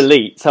rich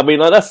elite. I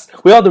mean,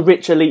 we are the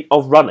rich elite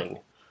of running.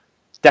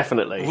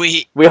 Definitely,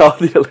 we are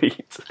the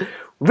elite.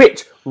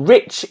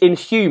 Rich in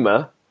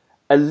humour,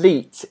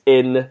 elite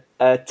in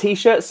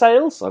t-shirt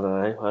sales. I don't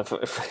know.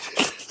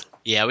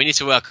 Yeah, we need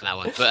to work on that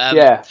one. But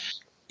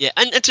yeah,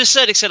 and to a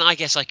certain extent, I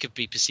guess I could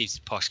be perceived as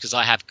posh because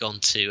I have gone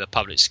to a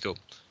public school.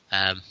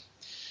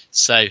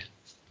 So.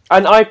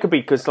 And I could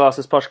be classed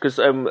as posh because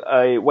a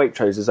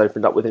Waitrose has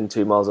opened up within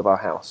 2 miles of our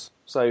house.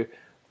 So,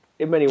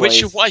 in many ways,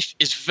 which your wife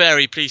is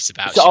very pleased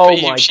about.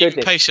 She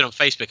posted on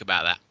Facebook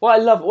about that. What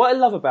I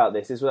love about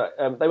this is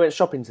that they went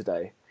shopping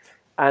today,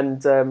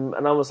 and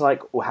I was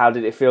like, "Well, how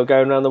did it feel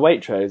going around the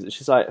Waitrose?" And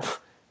she's like,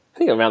 "I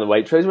think around the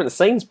Waitrose, we went to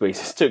Sainsbury's.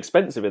 It's too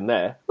expensive in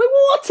there." Like,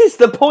 what is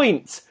the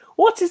point?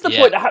 What is the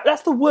point?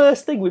 That's the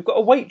worst thing. We've got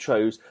a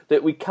Waitrose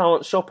that we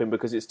can't shop in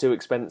because it's too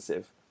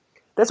expensive.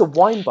 There's a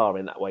wine bar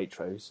in that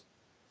Waitrose.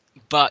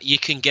 But you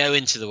can go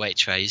into the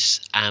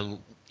Waitrose and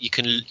you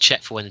can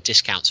check for when the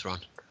discounts are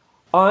on.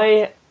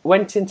 I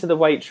went into the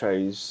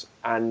Waitrose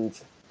and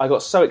I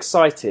got so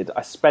excited.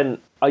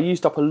 I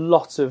used up a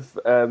lot of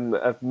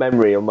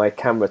memory on my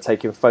camera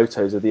taking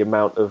photos of the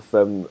amount of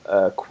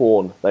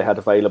Quorn they had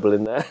available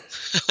in there.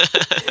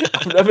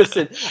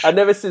 I've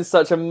never seen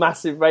such a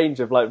massive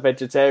range of like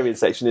vegetarian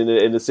section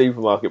in the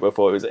supermarket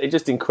before. It was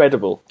just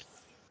incredible.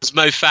 Was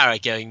Mo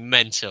Farah going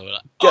mental?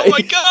 Like, oh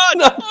my god!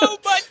 No. Oh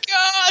my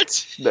god!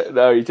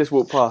 No, you just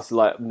walk past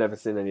like I've never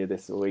seen any of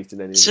this or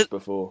eaten any of this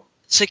before.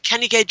 So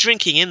can you go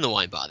drinking in the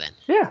wine bar then?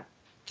 Yeah.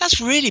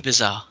 That's really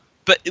bizarre.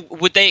 But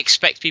would they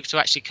expect people to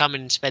actually come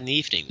in and spend the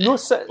evening there?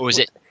 Or is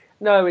it?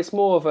 No, it's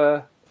more of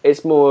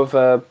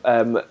a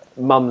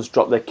mums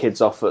drop their kids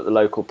off at the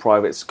local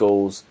private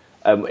schools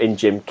in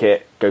gym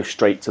kit, go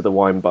straight to the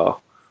wine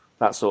bar.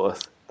 That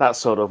sort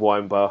of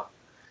wine bar.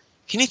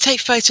 Can you take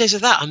photos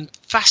of that? I'm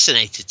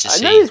fascinated to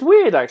see. I know it's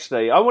weird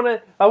actually. I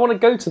want to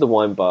go to the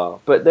wine bar,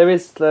 but there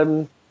is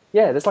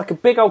there's like a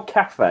big old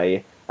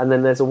cafe and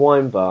then there's a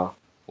wine bar.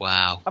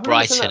 Wow,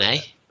 Brighton,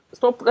 eh?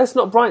 That's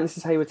not Brighton. This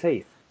is Hayward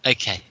Heath.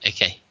 Okay.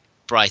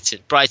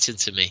 Brighton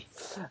to me.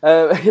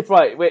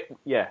 Right,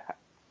 yeah.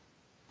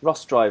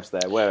 Ross drives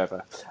there,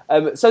 wherever.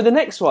 So the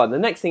next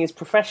thing is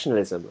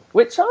professionalism,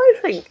 which I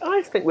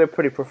think we're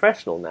pretty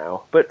professional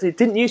now, but it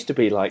didn't used to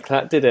be like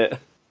that, did it?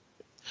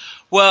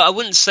 Well, I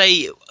wouldn't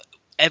say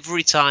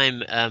every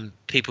time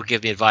people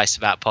give me advice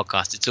about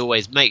podcasts, it's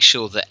always make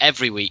sure that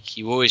every week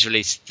you always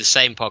release the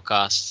same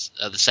podcasts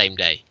the same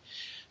day.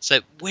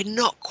 So we're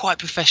not quite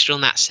professional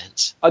in that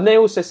sense. And they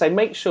also say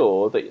make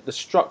sure that the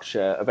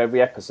structure of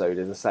every episode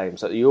is the same.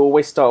 So you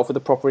always start off with a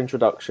proper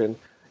introduction.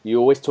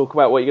 You always talk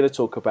about what you're going to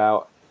talk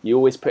about. You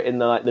always put in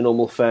the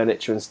normal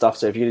furniture and stuff.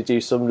 So if you're going to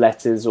do some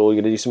letters or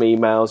you're going to do some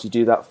emails, you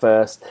do that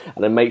first.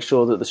 And then make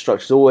sure that the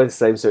structure is always the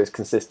same so it's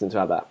consistent to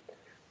have that.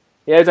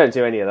 Yeah, don't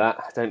do any of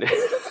that. Don't do.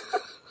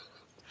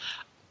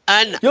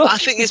 And I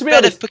think it's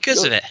better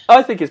because of it.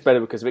 I think it's better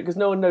because of it because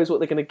no one knows what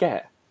they're going to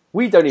get.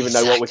 We don't even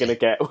know what we're going to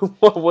get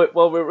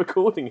while we're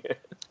recording it.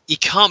 You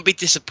can't be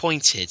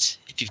disappointed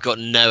if you've got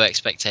no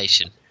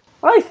expectation.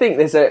 I think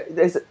there's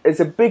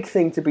a big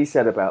thing to be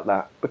said about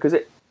that because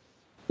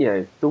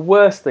the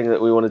worst thing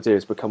that we want to do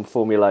is become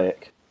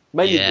formulaic.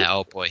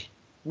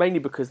 Mainly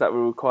because that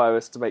will require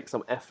us to make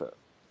some effort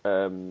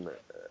at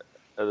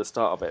the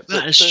start of it.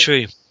 That is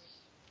true.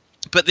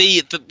 But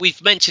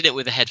we've mentioned it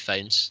with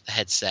the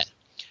headset.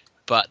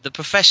 But the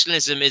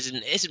professionalism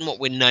isn't what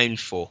we're known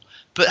for.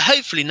 But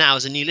hopefully now,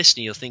 as a new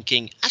listener, you're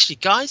thinking, actually,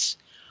 guys,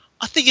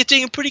 I think you're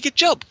doing a pretty good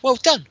job. Well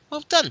done.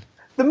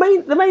 The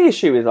main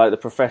issue with like the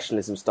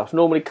professionalism stuff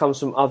normally comes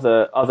from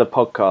other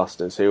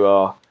podcasters who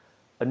are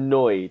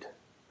annoyed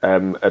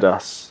at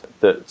us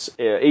that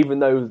even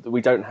though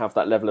we don't have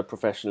that level of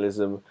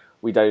professionalism,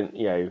 we don't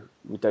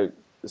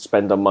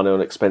spend our money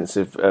on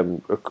expensive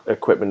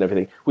equipment and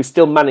everything, we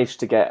still manage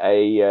to get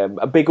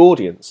a big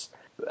audience.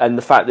 And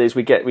the fact is,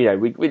 we get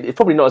it's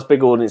probably not as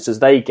big audience as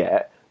they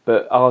get,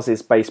 but ours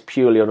is based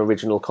purely on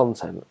original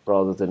content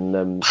rather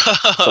than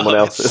someone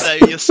else's. So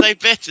you're so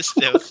bitter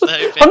still. So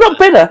bitter. I'm not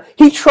bitter.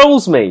 He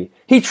trolls me.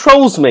 He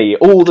trolls me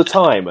all the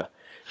time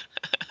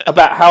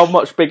about how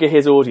much bigger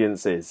his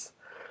audience is.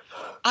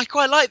 I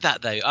quite like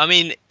that though. I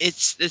mean,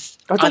 it's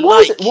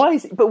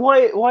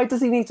why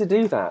does he need to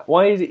do that?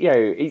 Why is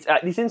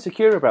it? He's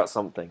insecure about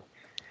something.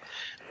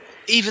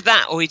 Either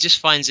that, or he just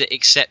finds it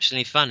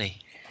exceptionally funny.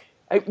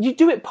 You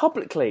do it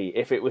publicly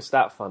if it was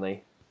that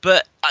funny.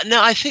 But no,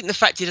 I think the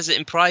fact he does it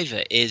in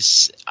private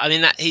is, I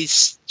mean, that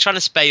he's trying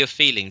to spare your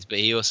feelings, but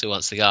he also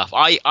wants to go off.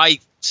 I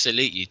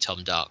salute you,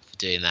 Tom Dark, for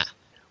doing that.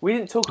 We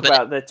didn't talk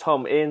about the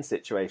Tom Ian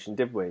situation,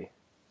 did we?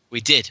 We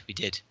did.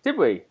 Did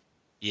we?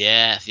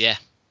 Yeah.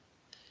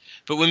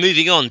 But we're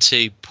moving on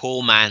to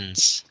Poor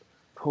Man's.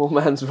 Poor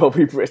Man's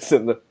Robbie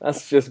Britton.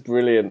 That's just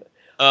brilliant.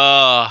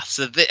 Oh,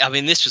 so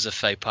this was a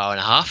faux pas and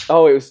a half.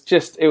 Oh, it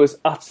was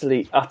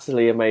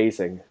utterly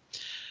amazing.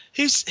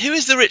 Who is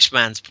the rich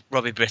man's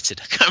Robbie Britton?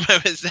 I can't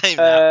remember his name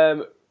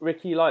now.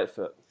 Ricky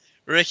Lightfoot.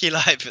 Ricky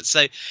Lightfoot.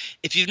 So,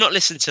 if you've not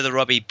listened to the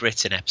Robbie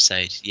Britton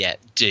episode yet,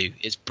 do.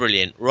 It's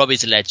brilliant.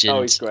 Robbie's a legend.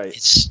 Oh, he's great.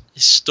 His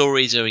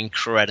stories are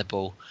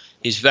incredible.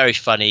 He's very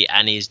funny,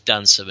 and he's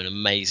done some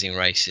amazing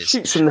races.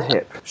 Shoots from the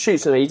hip.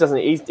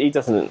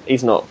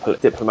 He's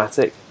not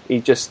diplomatic.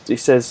 He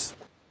says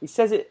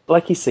it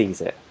like he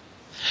sees it.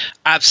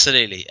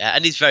 Absolutely,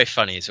 and he's very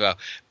funny as well.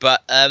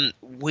 But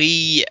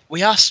we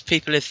asked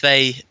people if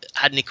they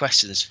had any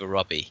questions for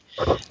Robbie,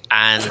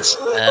 and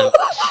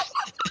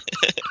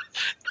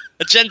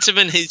a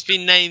gentleman who's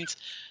been named,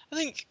 I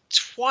think,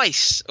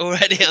 twice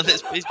already on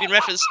this. He's been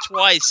referenced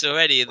twice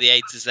already in the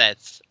A to Z.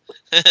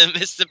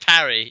 Mr.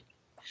 Parry,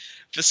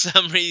 for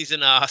some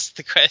reason, asked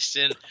the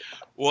question,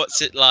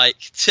 "What's it like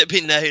to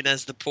be known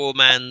as the poor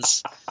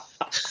man's?"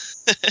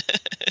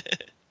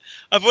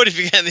 I've already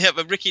forgotten the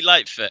other, Ricky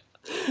Lightfoot.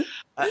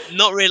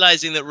 Not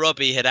realising that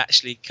Robbie had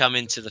actually come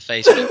into the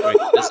Facebook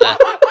group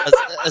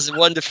as a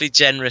wonderfully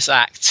generous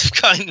act of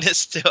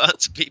kindness to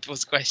answer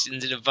people's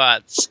questions in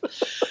advance,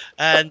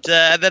 and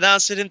then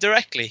answered him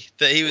directly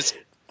that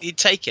he'd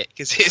take it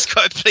because he was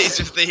quite pleased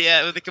with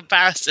the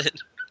comparison.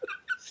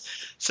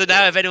 So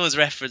now, if anyone's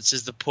referenced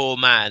as the poor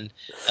man,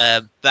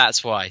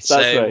 that's why.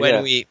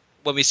 When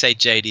we say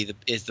Jody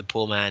is the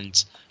poor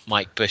man's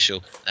Mike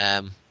Bushell.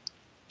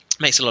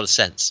 Makes a lot of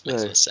sense.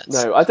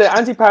 No, I don't.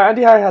 Andy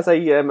Parry has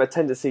a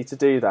tendency to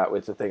do that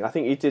with the thing. I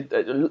think he did.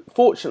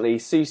 Fortunately,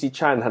 Susie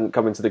Chan hadn't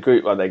come into the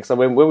group, I think. So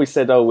when we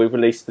said, "Oh, we've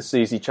released the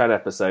Susie Chan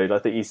episode," I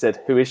think he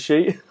said, "Who is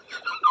she?"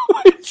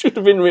 It should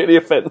have been really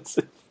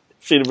offensive.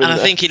 I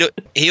think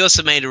he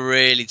also made a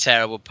really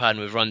terrible pun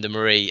with Rhonda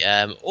Marie.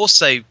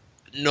 Also,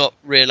 not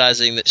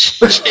realising that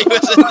she was in the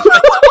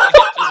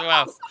as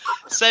well.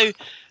 So.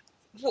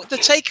 What the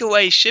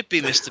takeaway should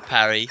be, Mr.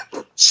 Parry,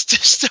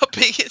 stop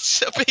being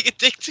a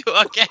dick to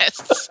our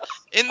guests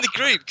in the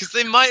group because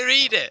they might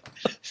read it.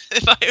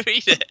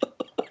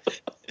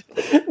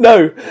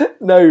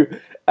 No,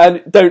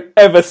 and don't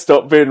ever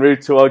stop being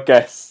rude to our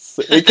guests.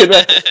 He's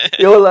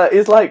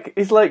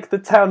like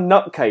the town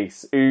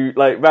nutcase who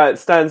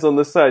stands on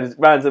the side,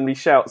 randomly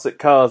shouts at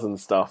cars and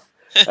stuff.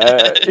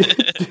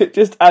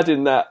 Just add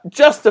in that.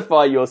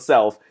 Justify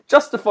yourself.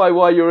 Justify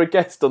why you're a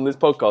guest on this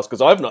podcast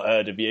because I've not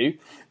heard of you.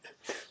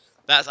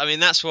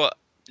 That's what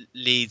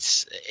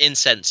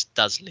incense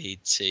does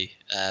lead to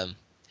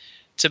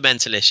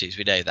mental issues.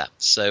 We know that,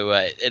 so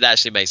it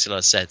actually makes a lot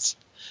of sense.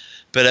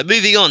 But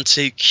moving on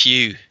to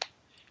Q,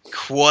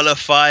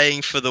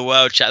 qualifying for the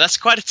World Champ. That's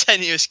quite a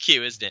tenuous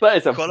Q, isn't it? That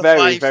is a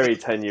very, very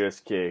tenuous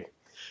Q.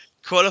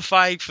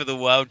 Qualifying for the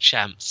World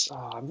Champs.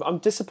 Oh, I'm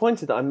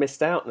disappointed that I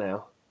missed out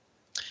now.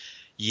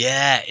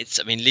 Yeah,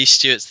 Lee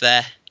Stewart's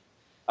there.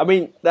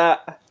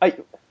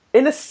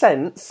 In a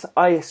sense,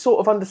 I sort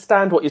of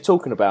understand what you're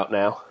talking about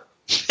now.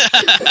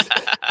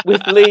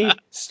 With Lee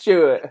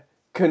Stewart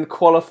can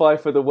qualify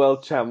for the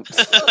World Champs.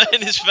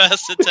 In his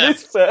first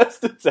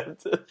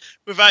attempt.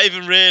 Without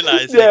even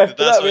realising that's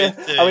what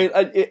he's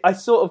doing. I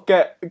sort of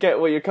get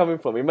where you're coming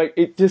from.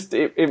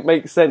 It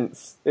makes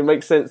sense. It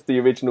makes sense, the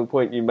original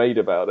point you made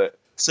about it.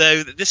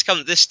 So this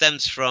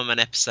stems from an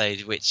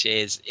episode which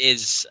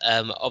is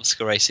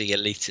obstacle racing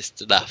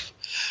elitist enough,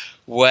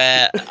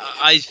 where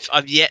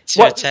I've yet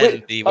to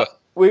attend the.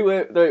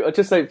 I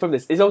just say from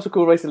this, is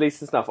obstacle racing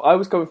elitist enough? I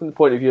was coming from the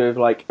point of view of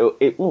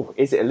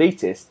is it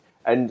elitist?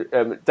 And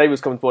Dave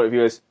was coming from the point of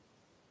view as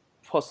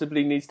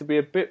possibly needs to be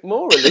a bit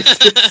more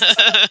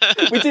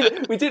elitist.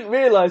 we didn't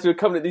realise we were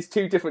coming at these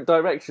two different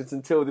directions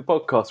until the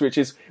podcast,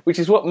 which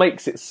is what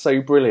makes it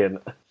so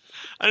brilliant.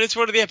 And it's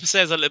one of the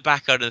episodes I look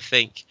back on and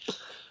think,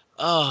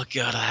 oh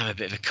God, I am a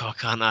bit of a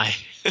cock, aren't I?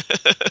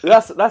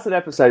 That's an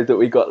episode that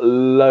we got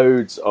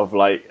loads of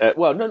not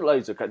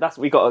loads of.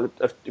 We got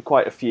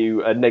quite a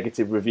few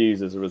negative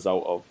reviews as a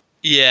result of.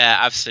 Yeah,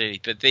 absolutely.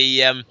 But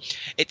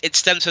it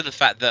stems from the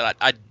fact that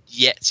I'd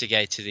yet to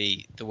go to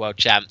the World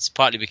Champs,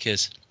 partly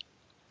because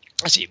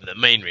actually the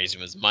main reason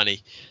was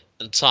money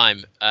and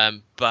time,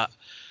 but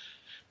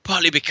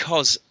partly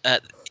because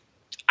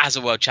as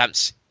a World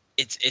Champs,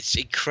 it's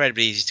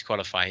incredibly easy to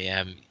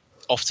qualify.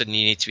 Often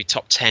you need to be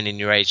top 10 in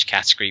your age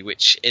category,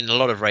 which in a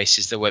lot of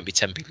races there won't be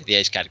 10 people in the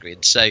age category.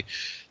 And so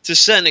to a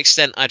certain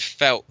extent, I'd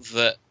felt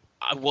that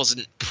I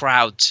wasn't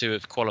proud to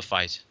have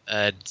qualified.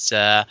 And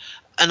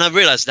I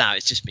realise now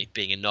it's just me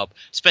being a knob,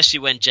 especially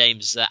when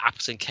James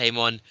Appleton came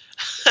on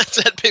and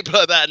said people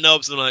like that are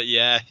knobs. I'm like,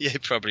 yeah, you're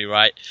probably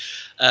right.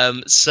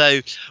 So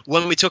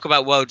when we talk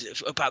about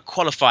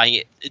qualifying,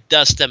 it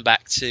does stem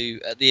back to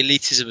the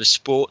elitism of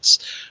sports.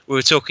 We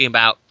were talking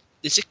about,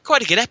 it's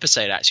quite a good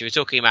episode actually. We're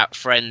talking about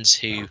friends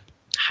who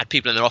had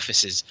people in their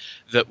offices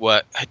that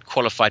had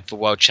qualified for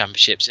world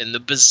championships in the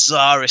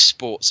bizarrest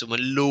sports and were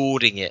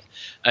lauding it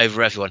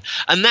over everyone.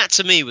 And that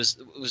to me was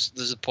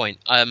a point.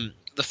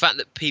 The fact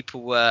that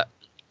people were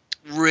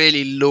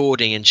really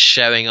lauding and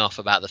showing off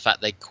about the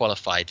fact they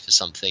qualified for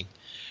something,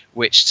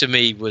 which to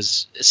me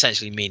was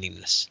essentially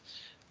meaningless.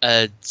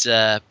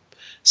 So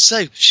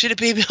should it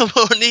be more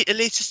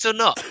elitist or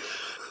not?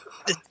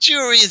 The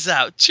jury is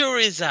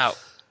out.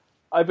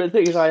 But the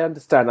thing is, I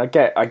understand. I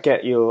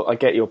get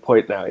your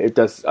point now. It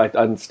does. I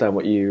understand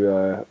where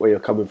you're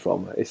coming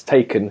from. It's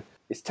taken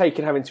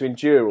having to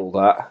endure all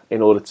that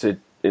in order to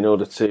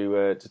do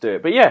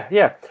it. But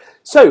yeah.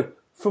 So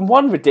from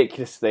one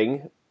ridiculous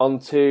thing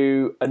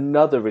onto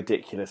another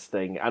ridiculous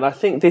thing, and I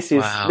think this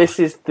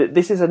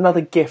is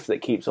another gift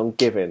that keeps on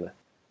giving.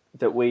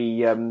 That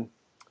we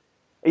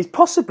is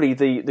possibly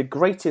the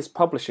greatest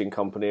publishing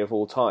company of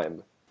all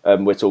time.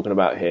 We're talking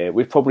about here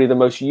with probably the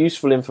most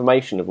useful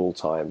information of all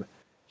time.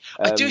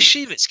 I do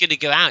assume it's going to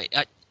go out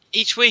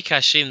each week. I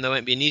assume there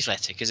won't be a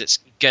newsletter because it's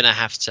going to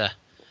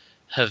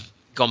have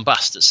gone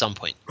bust at some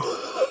point.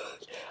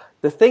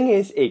 The thing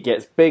is, it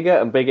gets bigger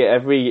and bigger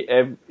every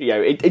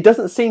it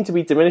doesn't seem to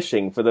be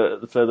diminishing for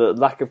the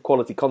lack of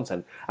quality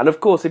content. And of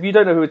course, if you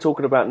don't know who we're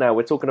talking about now,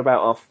 we're talking about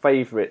our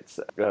favourite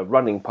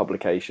running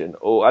publication,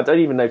 or I don't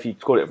even know if you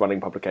call it a running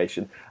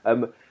publication.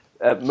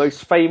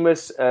 Most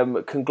famous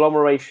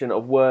conglomeration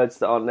of words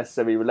that aren't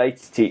necessarily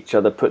related to each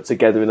other put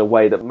together in a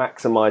way that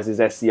maximises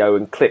SEO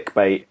and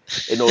clickbait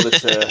in order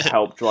to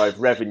help drive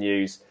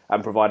revenues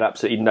and provide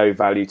absolutely no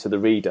value to the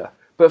reader.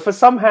 But for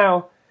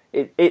somehow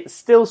it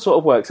still sort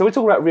of works. So we're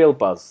talking about Real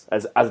Buzz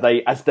as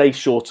they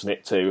shorten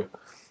it to.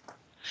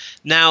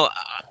 Now,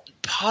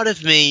 part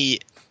of me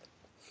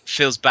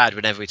feels bad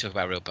whenever we talk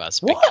about Real Buzz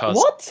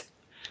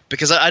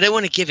because I don't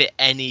want to give it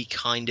any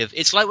kind of.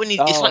 It's like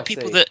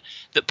people that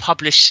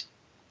publish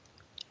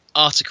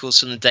articles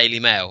from the Daily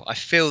Mail. I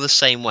feel the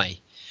same way,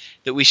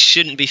 that we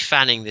shouldn't be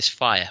fanning this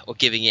fire or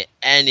giving it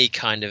any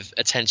kind of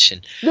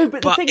attention. No,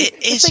 but the thing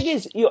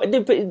is,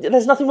 but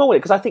there's nothing wrong with it,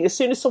 because I think as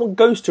soon as someone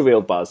goes to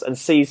Real Buzz and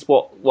sees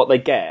what they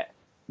get,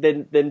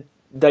 then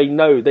they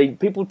know.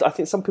 I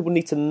think some people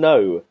need to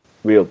know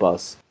Real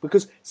Buzz,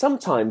 because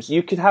sometimes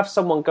you could have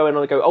someone going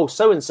on and go, oh,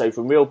 so and so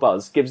from Real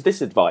Buzz gives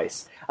this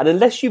advice, and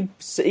unless you've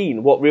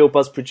seen what Real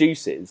Buzz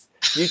produces,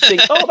 you'd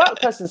think, oh,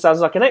 that person sounds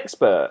like an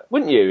expert,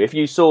 wouldn't you? If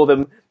you saw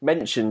them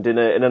mentioned in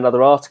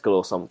another article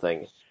or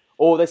something.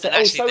 Or they say,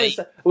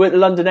 we're at the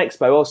London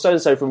Expo, or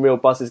so-and-so from Real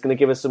Buzz is going to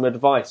give us some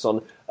advice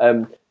on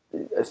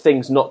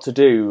things not to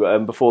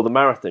do before the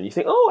marathon. You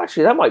think, oh,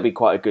 actually, that might be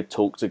quite a good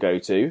talk to go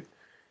to.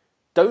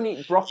 Don't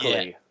eat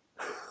broccoli.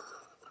 Yeah.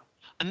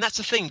 And that's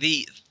the thing.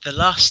 The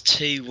last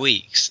 2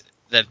 weeks,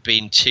 there have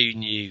been 2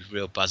 new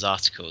Real Buzz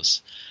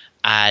articles.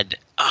 And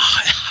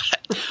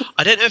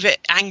I don't know if it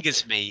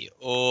angers me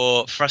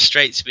or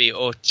frustrates me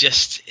or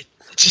just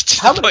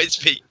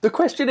disappoints me. The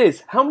question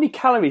is, how many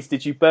calories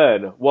did you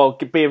burn while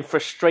being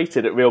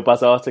frustrated at Real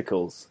Buzz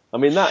articles? I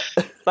mean, that's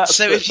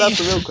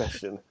the real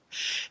question.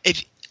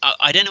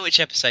 I don't know which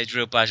episodes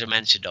Real Buzz are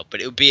mentioned of,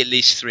 but it would be at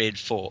least 3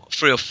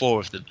 or 4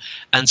 of them.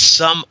 And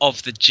some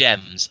of the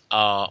gems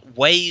are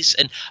ways,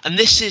 and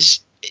this is,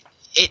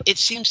 it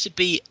seems to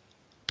be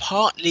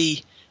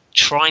partly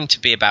trying to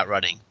be about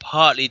running,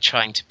 partly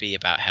trying to be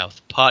about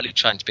health, partly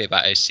trying to be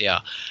about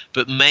OCR,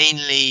 but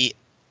mainly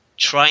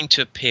trying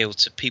to appeal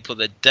to people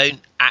that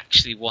don't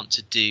actually want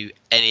to do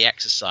any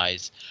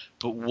exercise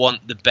but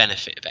want the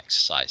benefit of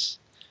exercise,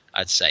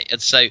 I'd say. And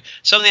so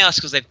some of the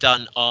articles they've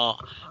done are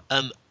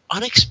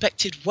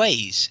unexpected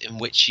ways in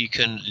which you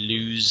can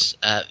lose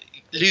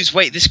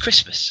weight this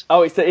Christmas.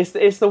 Oh,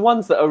 it's the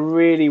ones that are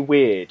really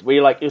weird, where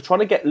you're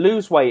trying to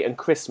lose weight and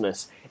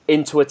Christmas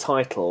into a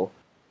title,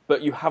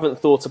 but you haven't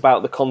thought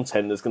about the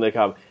content that's going to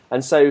come.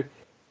 And so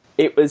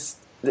it was...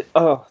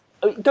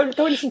 Go and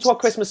listen to our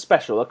Christmas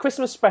special. Our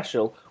Christmas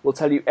special will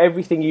tell you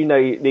everything you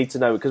need to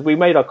know, because we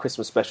made our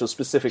Christmas special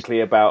specifically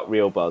about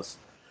Real Buzz.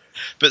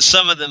 But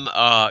some of them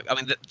are...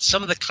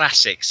 some of the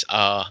classics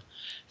are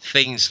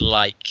things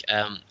like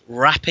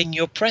wrapping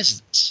your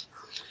presents.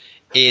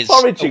 Is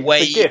foraging a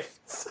way... for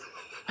gifts.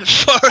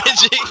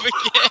 Foraging for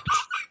gifts.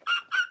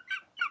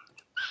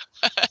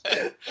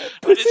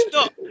 But it's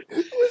not.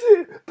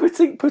 Was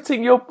it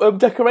putting your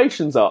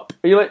decorations up?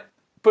 Are you like,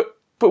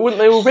 But wouldn't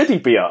they already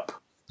be up?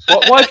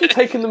 Why have you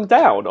taken them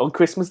down on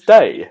Christmas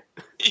Day?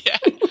 Yeah,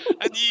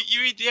 and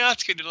you read the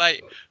article and you're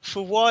like,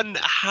 for one,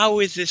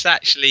 how is this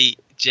actually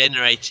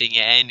generating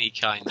any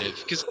kind of...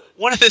 Because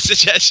one of the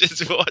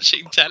suggestions of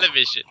watching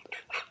television,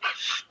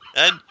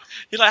 and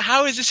you're like,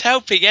 how is this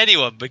helping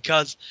anyone?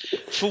 Because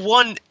for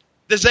one,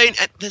 there's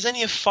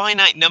only a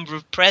finite number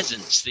of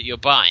presents that you're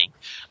buying,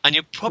 and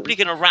you're probably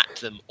going to wrap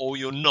them or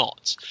you're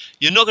not.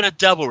 You're not going to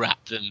double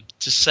wrap them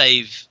to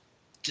save...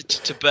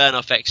 To burn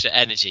off extra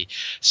energy.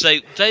 So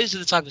those are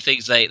the type of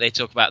things they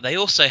talk about. They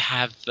also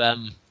have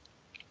some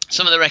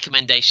of the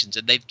recommendations,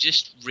 and they've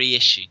just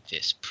reissued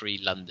this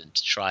pre-London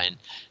to try and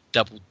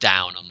double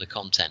down on the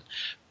content.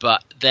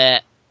 But their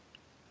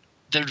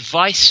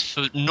advice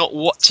for not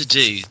what to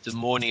do the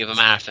morning of a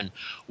marathon,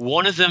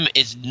 one of them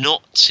is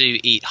not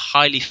to eat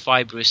highly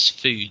fibrous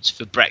foods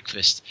for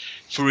breakfast.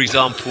 For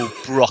example,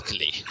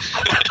 broccoli.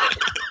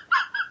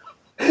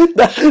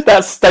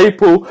 that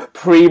staple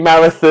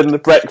pre-marathon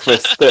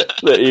breakfast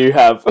that you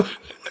have.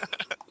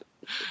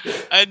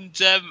 And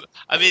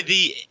I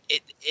mean,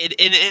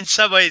 in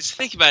some ways,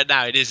 think about it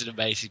now, it is an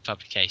amazing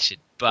publication.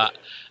 But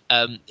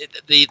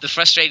the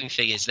frustrating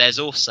thing is, there's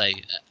also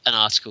an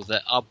article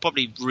that I'll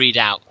probably read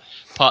out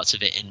parts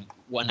of it in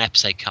one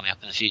episode coming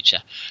up in the future,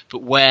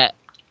 but where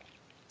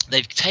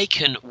they've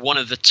taken one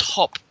of the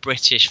top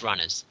British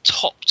runners,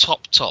 top,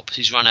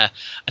 who's run a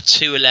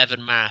 2:11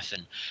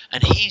 marathon,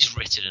 and he's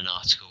written an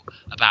article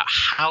about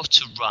how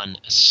to run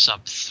a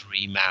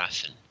sub-3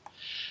 marathon.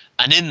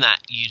 And in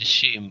that, you'd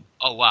assume,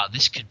 oh wow,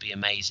 this could be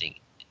amazing,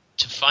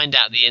 to find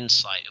out the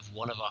insight of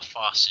one of our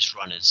fastest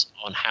runners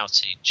on how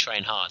to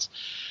train hard.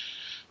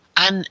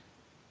 And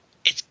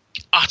it's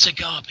utter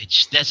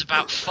garbage. There's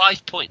about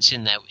 5 points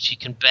in there which you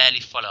can barely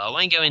follow. I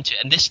won't go into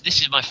it. And this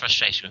is my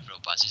frustration with Real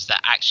Buzz, is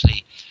that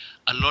actually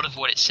a lot of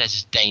what it says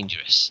is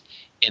dangerous,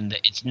 in that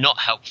it's not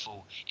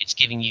helpful. It's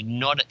giving you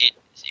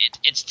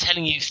it's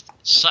telling you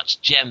such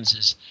gems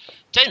as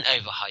don't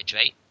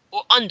overhydrate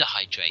or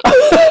underhydrate.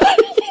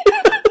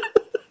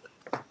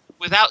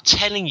 Without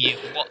telling you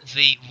what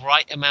the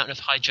right amount of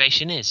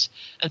hydration is.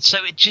 And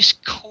so it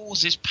just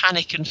causes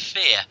panic and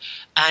fear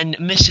and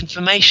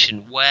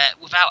misinformation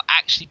without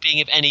actually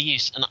being of any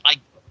use. And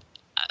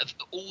of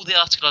all the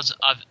articles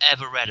I've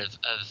ever read of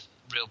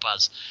Real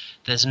Buzz,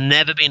 there's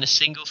never been a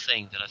single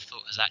thing that I've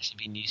thought has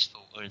actually been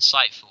useful or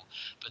insightful,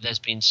 but there's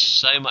been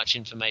so much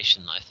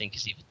information that I think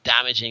is either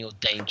damaging or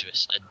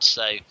dangerous. And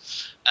so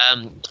I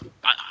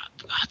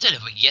don't know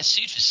if I can get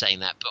sued for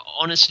saying that, but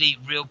honestly,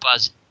 Real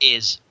Buzz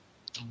is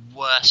the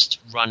worst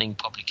running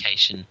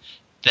publication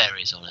there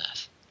is on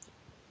earth.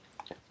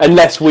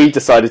 Unless we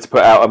decided to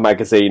put out a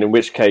magazine, in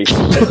which case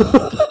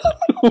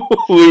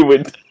we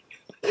would,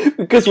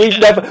 because we'd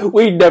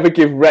never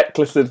give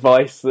reckless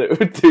advice that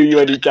would do you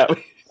any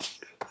damage.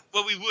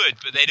 Well, we would,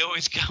 but they'd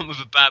always come with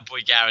a bad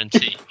boy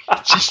guarantee,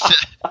 just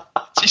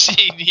so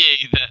you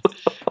knew that.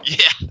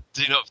 Yeah,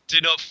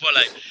 do not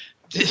follow.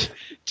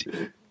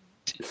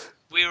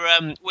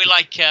 We're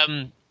like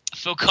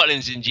Phil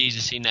Collins in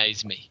Jesus, He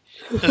Knows Me.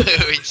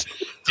 It's,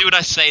 do what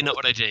I say, not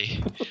what I do.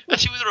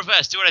 Actually, with the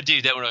reverse, do what I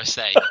do, don't what I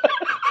say.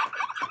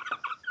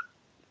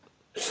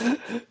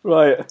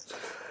 Right.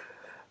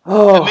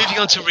 Oh. And moving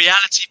on to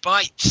Reality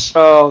Bites.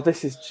 Oh,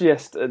 this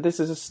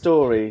is a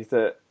story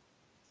that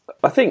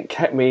I think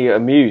kept me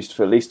amused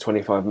for at least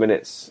 25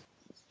 minutes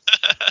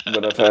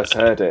when I first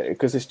heard it,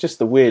 because it's just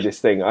the weirdest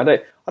thing. I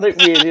don't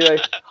really know.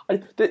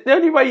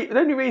 The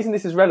only reason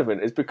this is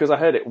relevant is because I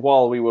heard it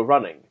while we were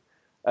running.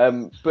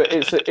 But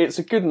it's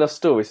a good enough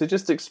story. So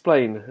just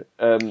explain,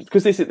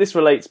 because this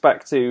relates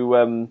back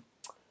to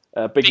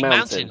Big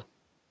Mountain.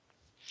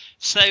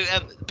 So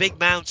Big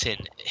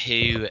Mountain,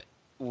 who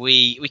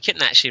we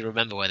couldn't actually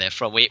remember where they're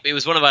from. It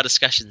was one of our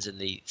discussions in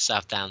the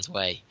South Downs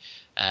Way,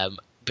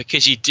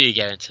 because you do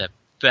go into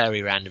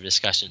very random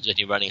discussions when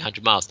you're running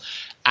 100 miles.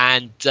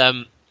 And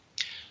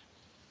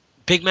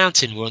Big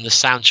Mountain were on the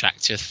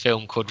soundtrack to a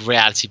film called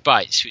Reality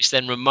Bites, which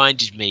then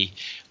reminded me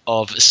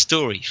of a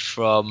story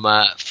from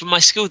my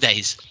school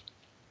days.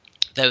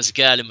 There was a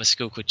girl in my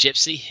school called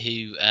Gypsy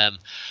who,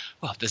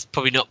 there's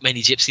probably not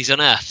many gypsies on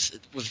earth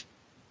with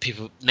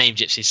people named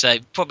Gypsy, so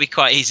probably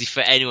quite easy for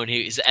anyone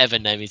who has ever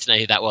known me to know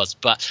who that was.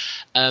 But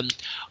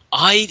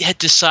I had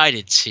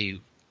decided to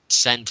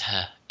send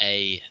her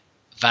a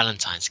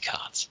Valentine's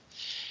card.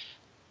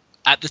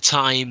 At the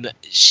time,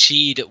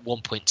 she'd at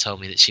one point told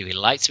me that she really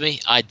liked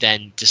me. I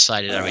then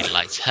decided I really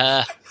liked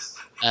her.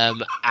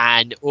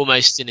 And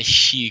almost in a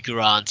Hugh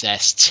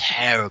Grant-esque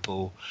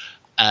terrible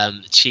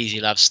cheesy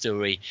love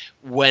story,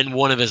 when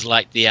one of us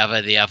liked the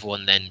other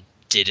one then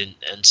didn't,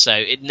 and so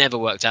it never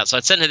worked out. So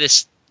I'd sent her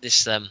this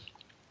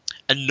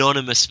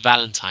anonymous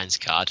Valentine's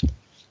card,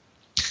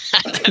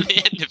 and at the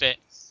end of it,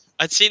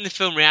 I'd seen the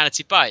film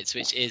Reality Bites,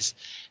 which is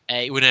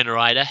Winona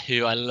Ryder,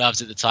 who I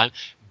loved at the time,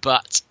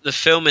 but the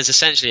film is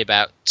essentially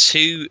about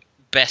two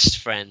best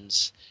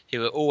friends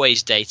who are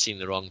always dating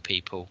the wrong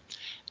people.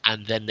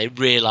 And then they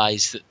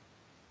realise that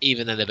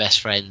even though they're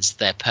best friends,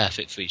 they're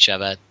perfect for each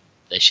other.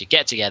 They should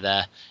get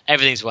together.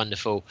 Everything's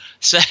wonderful.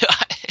 So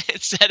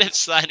instead of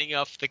signing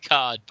off the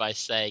card by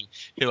saying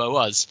who I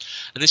was,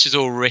 and this was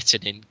all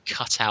written in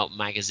cut-out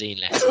magazine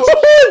letters.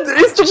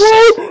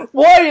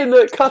 Why in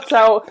the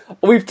cutout?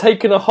 We've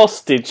taken a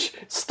hostage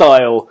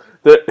style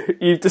that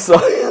you've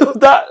decided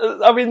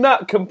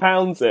that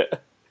compounds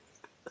it.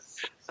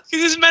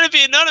 Because it's meant to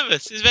be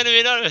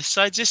anonymous.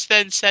 So I just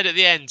then said at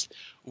the end,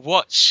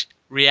 "Watch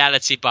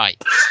Reality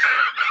Bites."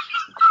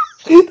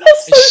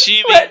 That's so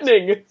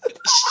threatening.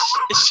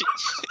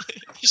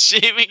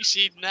 Assuming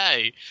she'd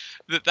know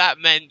that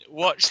meant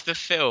watch the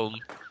film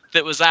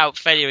that was out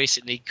fairly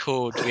recently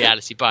called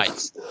Reality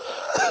Bites.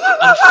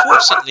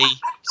 Unfortunately,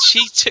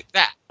 she took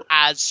that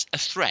as a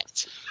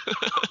threat.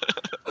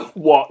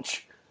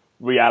 Watch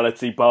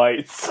Reality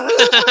Bites.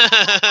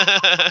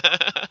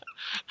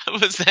 I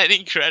was then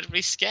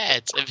incredibly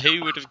scared of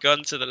who would have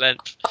gone to the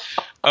length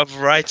of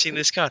writing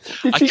this card.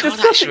 Did she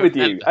discuss it with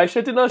you?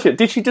 Actually, I didn't ask you.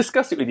 Did she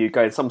discuss it with you,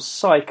 going, some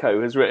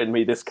psycho has written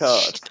me this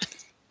card?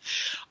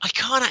 I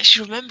can't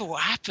actually remember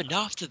what happened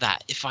after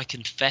that. If I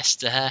confessed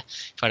to her,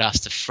 if I'd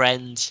asked a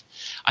friend.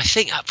 I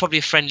think probably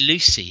a friend,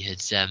 Lucy,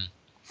 had...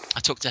 I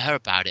talked to her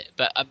about it.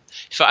 But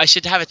if I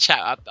should have a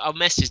chat, I'll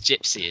message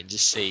Gypsy and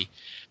just see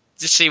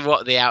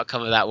what the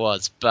outcome of that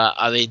was. But,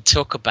 I mean,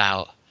 talk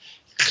about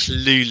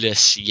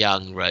clueless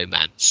young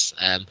romance.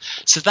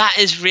 So that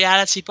is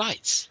Reality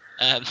Bites.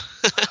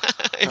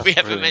 If we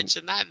ever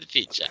mention that in the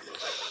future.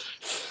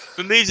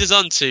 But moves us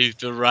on to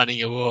the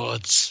Running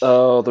Awards.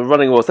 Oh, the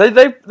Running Awards.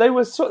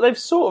 They've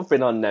sort of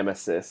been our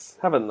nemesis,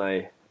 haven't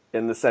they?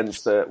 In the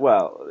sense that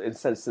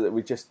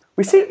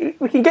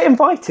we can get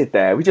invited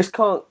there, we just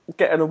can't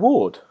get an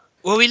award.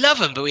 Well, we love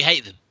them, but we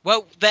hate them.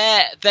 Well,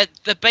 they're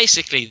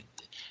basically,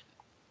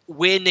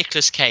 we're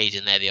Nicolas Cage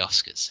and they're the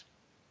Oscars.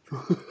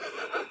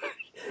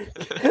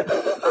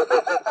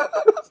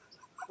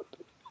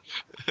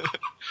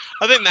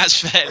 I think that's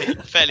fairly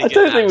good. I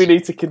don't think we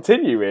need to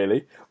continue,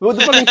 really. Well,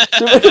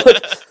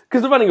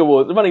 because the Running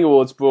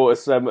Awards brought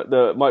us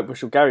the Mike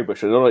Bushell, Gary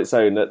Bushell, and on its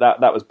own,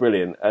 that was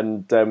brilliant.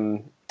 And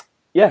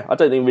I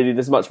don't think really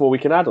there's much more we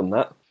can add on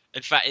that.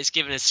 In fact, it's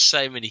given us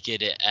so many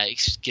good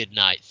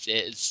nights.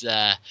 It's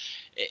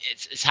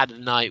had a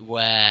night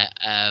where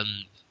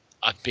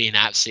I've been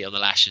absolutely on the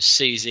lash of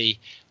Susie.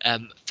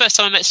 First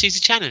time I met Susie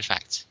Chan, in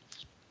fact.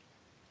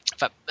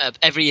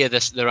 Every year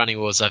the Running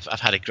Awards, I've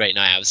had a great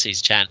night out with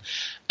Susie Chan.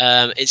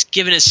 It's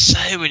given us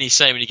so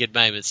many good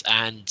moments,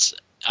 and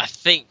I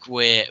think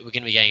we're going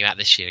to be going about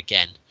this year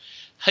again.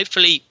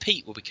 Hopefully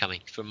Pete will be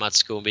coming from Mud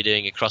School and be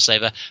doing a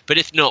crossover, but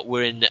if not,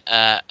 we're in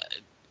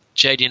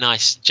Jodie and I.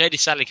 Jodie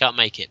sadly can't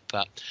make it,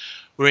 but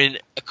we're in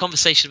a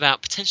conversation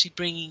about potentially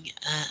bringing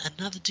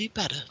another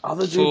do-badder.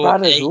 Other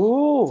do-badders,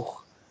 ooh.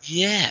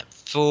 Yeah,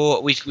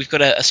 we've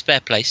got a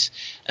spare place,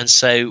 and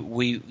so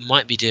we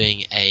might be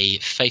doing a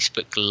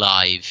Facebook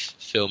Live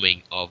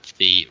filming of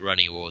the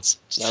Running Awards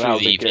through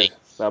the evening.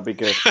 That'll be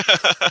good.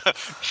 I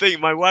think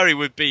my worry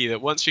would be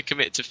that once we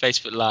commit to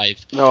Facebook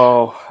Live,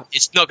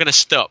 it's not going to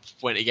stop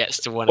when it gets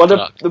to 1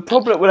 o'clock. The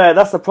problem,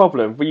 that's the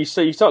problem. When you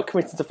start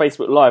committing to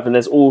Facebook Live, and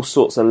there's all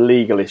sorts of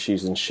legal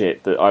issues and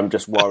shit that I'm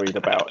just worried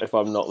about if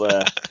I'm not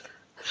there.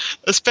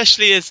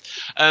 Especially as,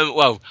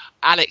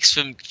 Alex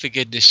from For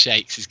Goodness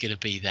Shakes is going to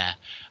be there,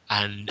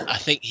 and I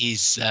think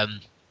he's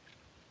going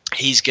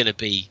to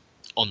be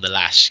on the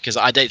lash, because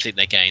I don't think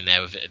they're going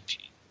there with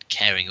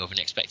caring of an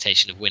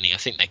expectation of winning. I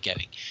think they're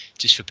going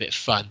just for a bit of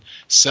fun.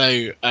 So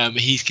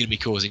he's going to be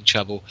causing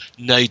trouble.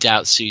 No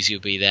doubt Susie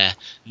will be there.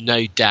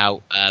 No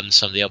doubt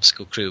some of the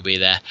obstacle crew will be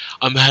there.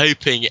 I'm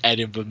hoping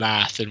Edinburgh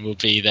Marathon will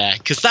be there,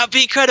 because that'd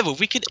be incredible.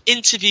 We could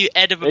interview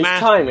Edinburgh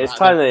Marathon. It's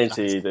time to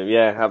interview them.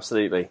 Yeah,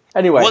 absolutely.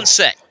 Anyway, one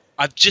sec.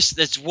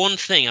 There's one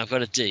thing I've got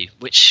to do,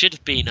 which should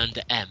have been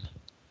under M,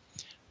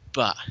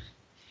 but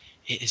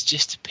it has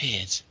just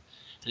appeared,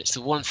 and it's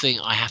the one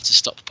thing I have to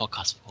stop the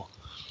podcast for.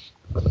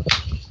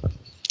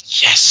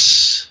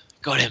 Yes,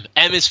 got him.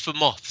 M is for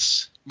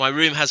moths. My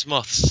room has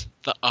moths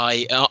that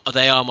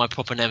they are my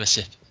proper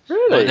nemesis.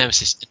 Really? My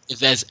nemesis. If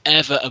there's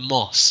ever a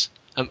moth,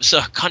 so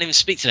I can't even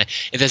speak today.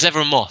 If there's ever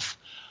a moth,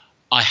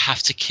 I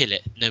have to kill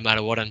it no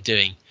matter what I'm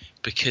doing,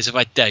 because if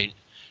I don't,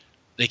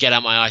 they get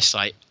out my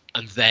eyesight,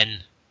 and then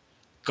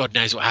God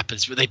knows what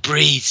happens. But they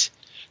breed.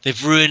 They're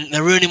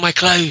ruining my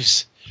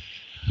clothes.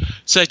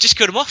 So just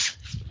killed a moth.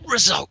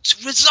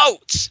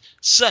 Results.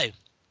 So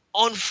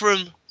on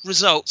from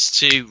results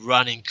to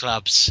running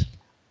clubs.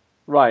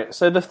 Right.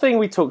 So the thing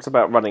we talked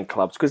about running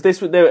clubs, because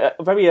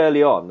very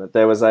early on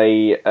there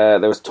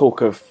was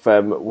talk of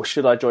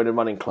should I join a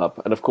running club,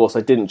 and of course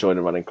I didn't join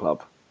a running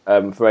club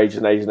for ages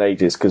and ages and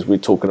ages, because we're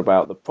talking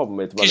about the problem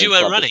with running. Because you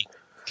weren't running.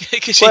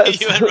 Because you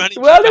weren't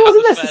running. Well, it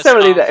wasn't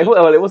necessarily that.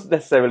 Well, it wasn't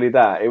necessarily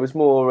that. It was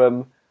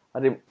more. I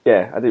didn't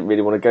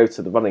really want to go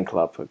to the running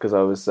club because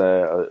I was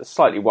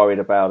slightly worried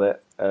about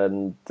it,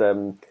 and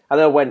then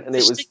I went, and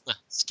it was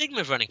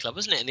stigma of running club,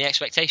 wasn't it, and the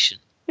expectation.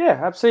 Yeah,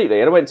 absolutely.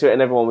 And I went to it,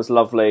 and everyone was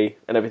lovely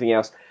and everything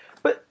else,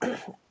 but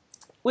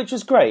which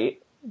was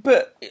great.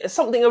 But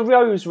something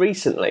arose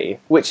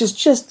recently, which has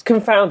just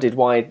confounded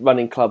why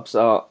running clubs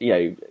are,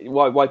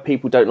 why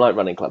people don't like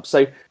running clubs.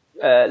 So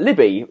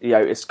Libby,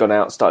 it's gone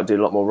out and started doing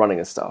a lot more running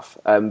and stuff.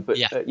 But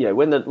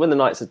when the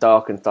nights are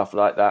dark and stuff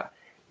like that,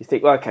 you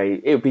think, well,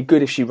 okay, it would be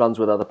good if she runs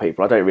with other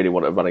people. I don't really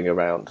want her running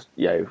around,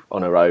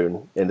 on her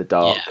own in the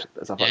dark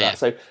and stuff like that.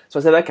 So I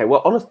said, okay,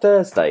 well, on a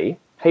Thursday,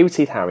 Hayward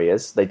Heath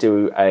Harriers, they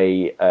do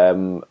a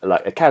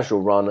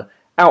casual run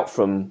out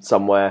from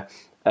somewhere.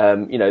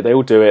 They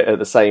all do it at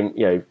the same,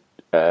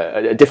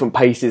 at different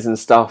paces and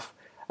stuff.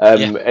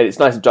 And it's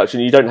nice introduction.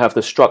 You don't have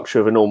the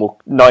structure of a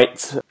normal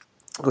night.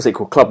 What's it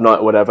called, club night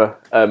or whatever,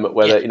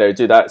 where they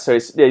do that. So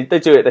they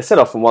do it. They set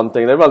off from one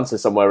thing, they run to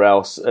somewhere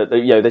else.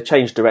 They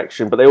change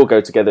direction, but they all go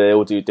together. They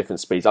all do different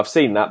speeds. I've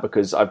seen that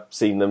because I've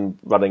seen them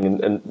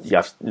running, and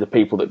the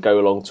people that go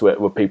along to it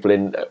were people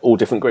in all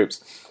different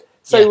groups.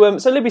 So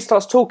so Libby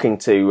starts talking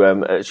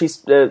to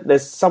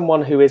there's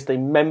someone who is the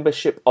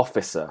membership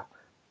officer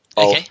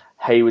of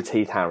Hayward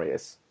Heath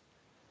Harriers.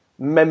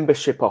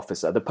 Membership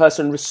officer, the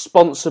person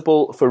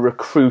responsible for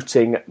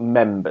recruiting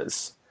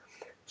members.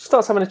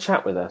 Starts having a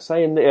chat with her,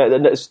 saying,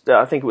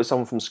 I think it was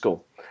someone from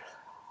school.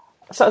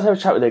 Starts having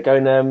a chat with her,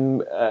 going,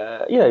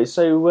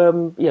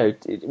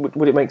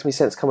 would it make me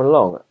sense coming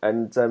along?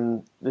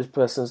 And this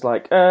person's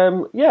like,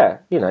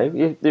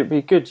 it'd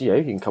be good,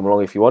 you can come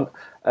along if you want.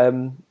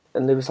 And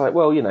they was like,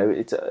 well,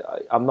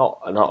 I'm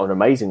not an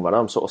amazing runner,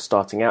 I'm sort of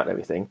starting out and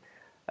everything.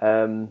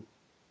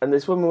 And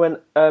this woman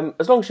went,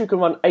 as long as you can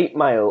run 8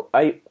 miles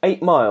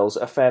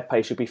at a fair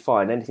pace, you'll be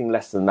fine. Anything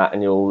less than that,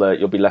 and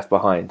you'll be left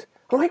behind.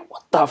 I'm like,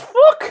 what the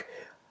fuck?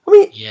 I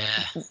mean,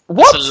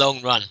 what? That's a long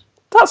run.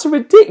 That's a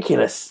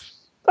ridiculous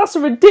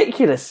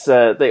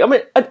thing. I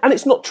mean, and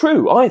it's not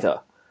true either.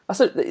 I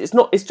said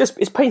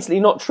it's painfully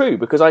not true,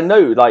 because I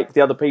know like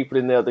the other people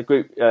in the other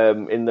group,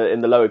 in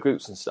the lower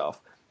groups and stuff,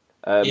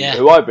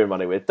 who I've been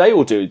running with, they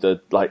all do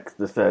the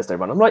Thursday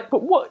run. I'm like,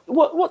 but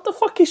what the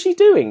fuck is she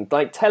doing?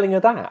 Like telling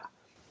her that?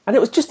 And it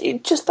was just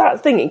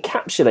that thing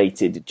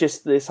encapsulated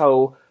just this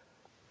whole.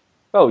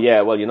 Oh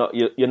yeah, well you're not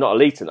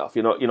elite enough.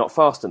 You're not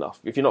fast enough.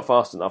 If you're not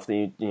fast enough,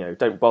 then you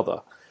don't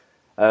bother.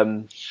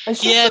 And but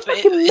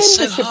it's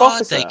so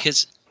hard though,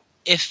 because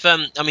if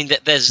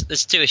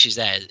there's two issues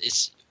there.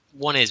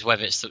 One is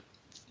whether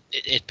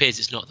it appears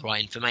it's not the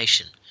right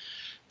information,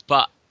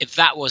 but if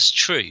that was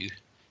true,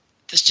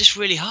 that's just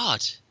really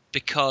hard,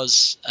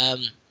 because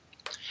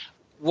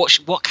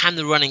what can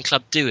the running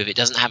club do if it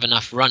doesn't have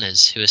enough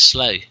runners who are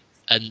slow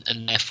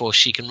and therefore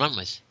she can run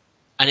with?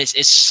 And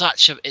it's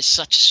such a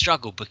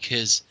struggle,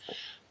 because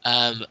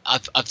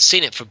I've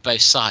seen it from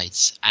both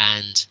sides,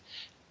 and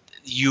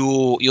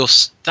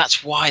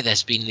that's why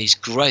there's been these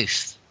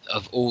growth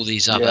of all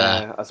these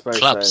other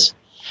clubs. So.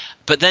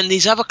 But then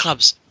these other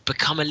clubs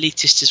become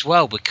elitist as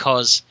well,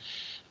 because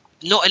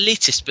not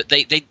elitist, but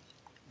they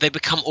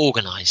become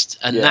organised,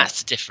 and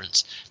that's the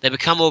difference. They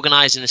become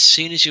organised, and as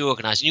soon as you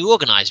organise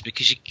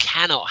because you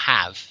cannot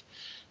have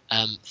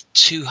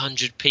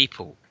 200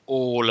 people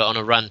all on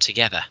a run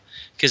together,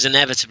 because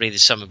inevitably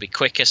some will be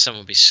quicker, some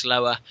will be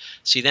slower,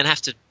 so you then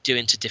have to do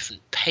into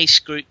different pace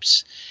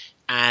groups.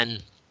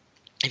 And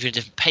if you're in a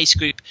different pace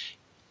group,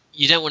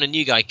 you don't want a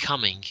new guy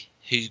coming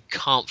who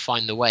can't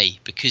find the way,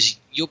 because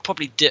you'll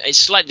probably do it's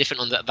slightly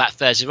different on that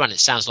Thursday run. It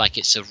sounds like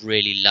it's a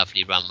really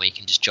lovely run where you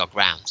can just jog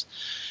round,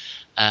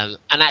 and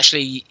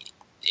actually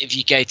if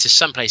you go to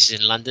some places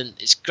in London,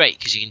 it's great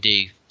because you can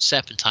do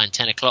Serpentine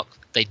 10 o'clock.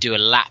 They do a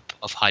lap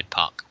of Hyde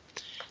Park.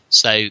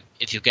 So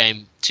if you're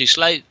going too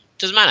slow,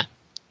 doesn't matter.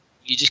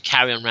 You just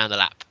carry on around the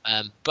lap.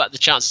 But the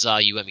chances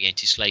are you won't be going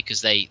too slow,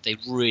 because they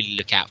really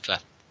look out for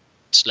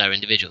slower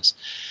individuals.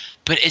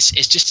 But it's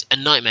just a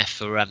nightmare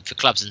for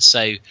clubs. And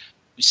so we've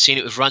seen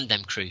it with Run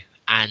Dem Crew.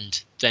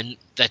 And then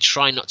they're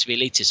trying not to be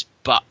elitist,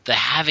 but they're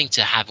having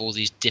to have all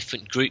these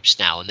different groups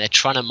now. And they're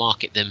trying to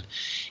market them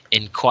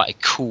in quite a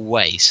cool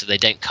way so they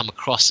don't come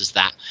across as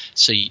that.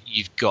 So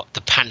you've got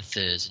the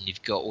Panthers and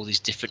you've got all these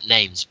different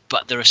names,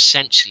 but they're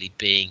essentially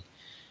being...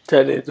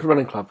 It's a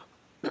running club.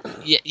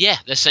 Yeah,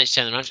 they're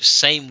essentially turning around.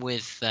 Same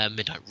with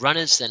Midnight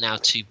Runners. They're now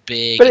too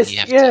big.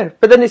 But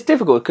but then it's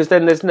difficult, because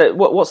then there's no.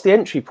 What's the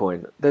entry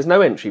point? There's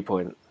no entry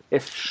point.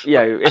 That's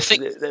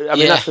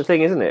the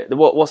thing, isn't it?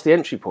 What's the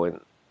entry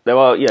point? There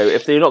are,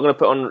 if you're not going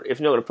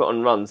to put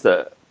on runs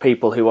that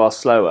people who are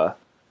slower,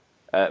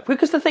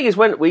 because the thing is,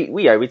 when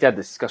we had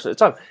this discussion at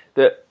the time,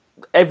 that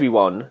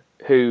everyone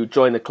who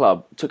joined the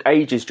club took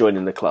ages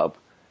joining the club,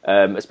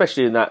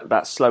 especially in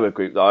that slower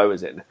group that I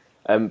was in.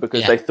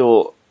 Because they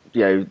thought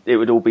it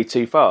would all be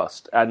too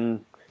fast,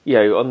 and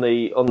on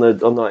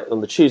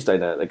the Tuesday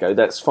night they go,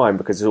 that's fine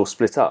because it's all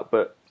split up.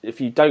 But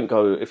if you don't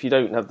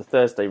have the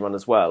Thursday run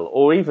as well,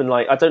 or even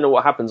I don't know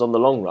what happens on the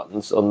long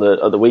runs on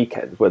the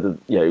weekend, whether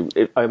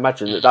I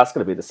imagine that's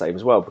going to be the same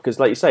as well, because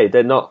like you say,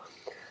 they're not.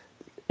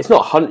 It's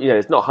not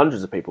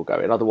hundreds of people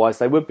going. Otherwise,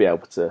 they would be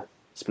able to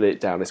split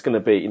it down. It's going to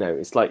be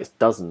it's like it's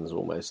dozens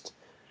almost.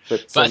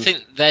 But I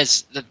think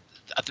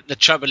the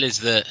trouble is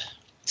that.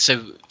 So,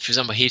 for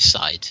example,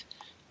 Heathside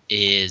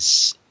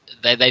is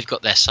they've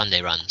got their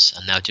Sunday runs,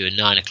 and they'll do a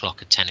 9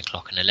 o'clock, a 10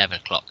 o'clock, and 11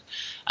 o'clock.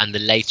 And the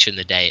later in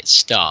the day it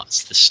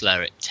starts, the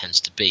slower it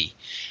tends to be.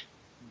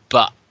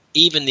 But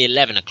even the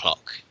 11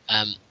 o'clock,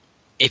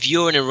 if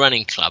you're in a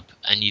running club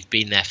and you've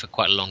been there for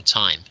quite a long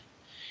time,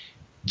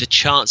 the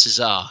chances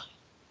are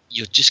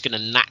you're just going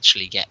to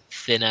naturally get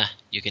thinner,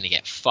 you're going to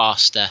get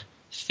faster,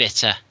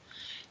 fitter,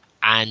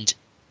 and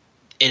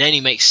it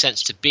only makes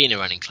sense to be in a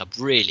running club,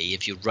 really,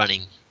 if you're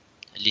running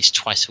at least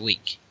twice a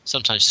week,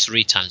 sometimes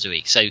 3 times a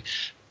week. So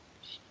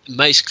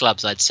most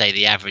clubs, I'd say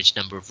the average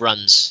number of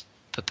runs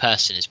per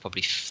person is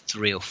probably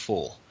 3 or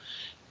 4,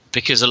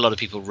 because a lot of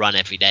people run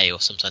every day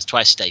or sometimes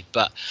twice a day.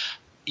 But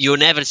you'll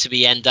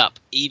inevitably end up,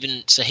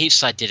 so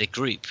Heathside did a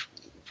group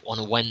on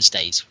a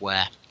Wednesdays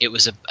where it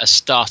was a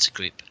starter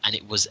group, and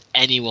it was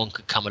anyone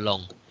could come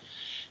along.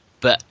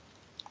 But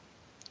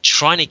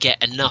trying to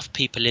get enough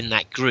people in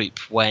that group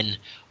when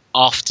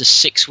after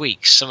 6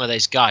 weeks some of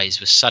those guys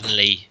were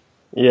suddenly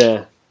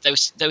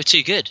they were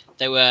too good.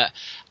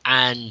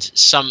 And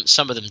some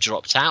of them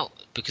dropped out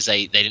because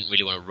they didn't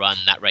really want to run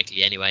that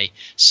regularly anyway.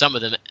 Some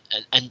of them,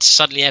 and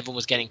suddenly everyone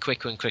was getting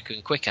quicker and quicker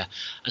and quicker.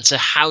 And so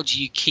how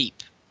do you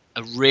keep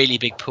a really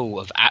big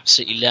pool of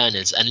absolutely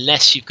learners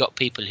unless you've got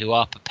people who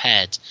are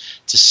prepared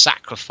to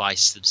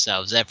sacrifice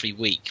themselves every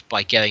week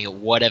by going at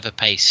whatever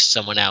pace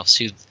someone else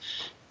who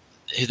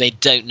they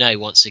don't know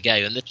wants to go?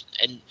 And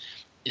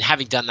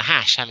having done the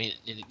hash,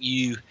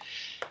 we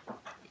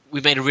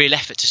made a real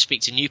effort to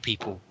speak to new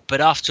people, but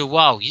after a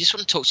while you just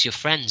want to talk to your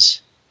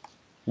friends,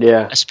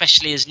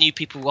 especially as new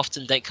people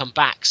often don't come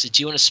back. So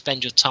do you want to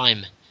spend your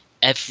time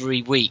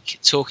every week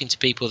talking to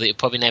people that you're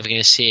probably never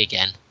going to see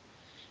again,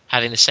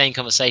 having the same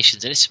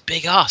conversations? And it's a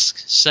big ask,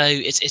 so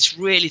it's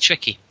really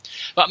tricky.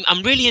 But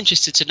I'm really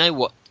interested to know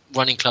what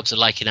running clubs are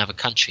like in other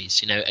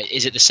countries.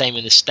 Is it the same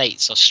in the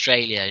States,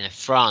 Australia,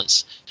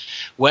 France,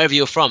 wherever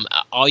you're from?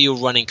 Are your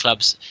running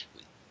clubs,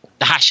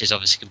 the hash is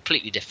obviously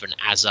completely different,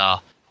 as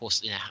are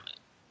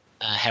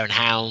Hare and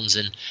Hounds,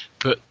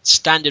 but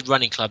standard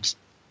running clubs,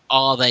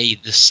 are they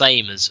the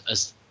same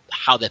as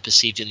how they're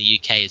perceived in the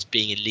UK, as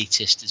being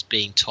elitist, as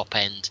being top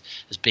end,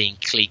 as being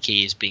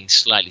cliquey, as being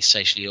slightly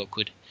socially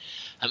awkward?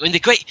 I mean, the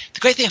great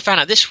thing I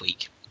found out this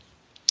week,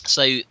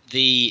 so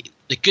the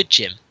Good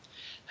Gym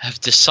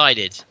have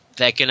decided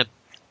they're going to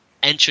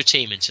enter a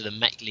team into the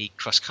Met League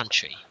cross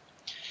country.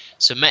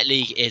 So Met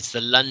League is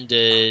the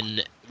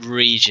London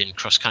region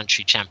cross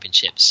country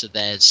championship. So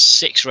there's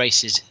 6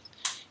 races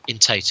in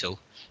total.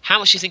 How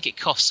much do you think it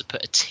costs to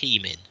put a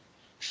team in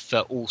for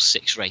all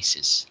 6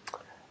 races?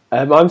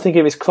 I'm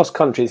thinking if it's cross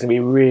country, it's going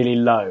to be really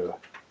low,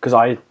 because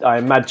I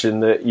imagine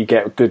that you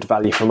get good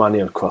value for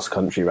money on a cross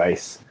country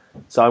race.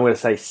 So I'm going to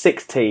say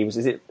 6 teams.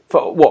 Is it for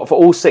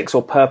all 6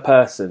 or per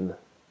person?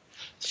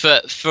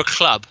 For a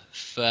club,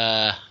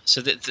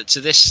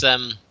 this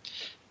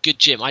Good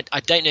Gym, I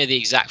don't know the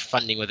exact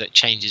funding, whether it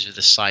changes with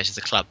the size of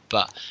the club,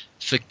 but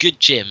for Good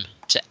Gym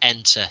to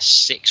enter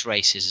 6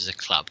 races as a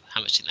club,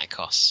 how much do you think that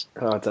costs?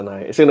 I don't know.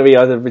 It's going to be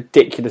either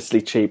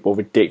ridiculously cheap or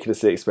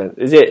ridiculously expensive.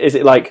 Is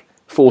it like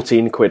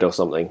 14 quid or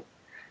something?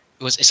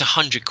 It's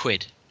 100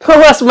 quid. Oh,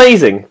 that's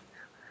amazing.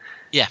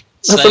 Yeah.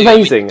 That's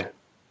amazing.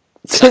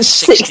 That's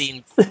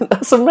 16.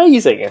 That's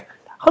amazing.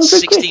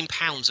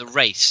 £16 a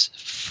race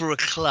for a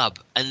club,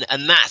 and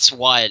that's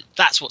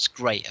what's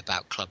great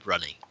about club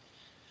running.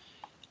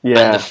 Yeah.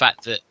 And the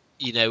fact that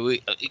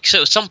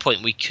so at some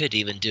point we could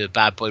even do a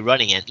bad boy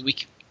running end.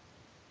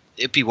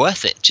 It'd be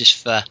worth it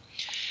just for.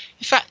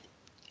 In fact,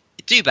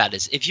 do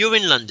badders. If you're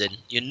in London,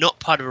 you're not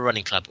part of a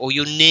running club, or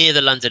you're near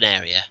the London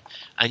area,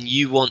 and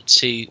you want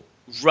to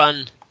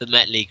run the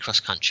Met League cross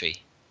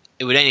country,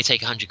 it would only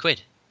take 100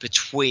 quid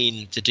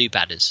between the do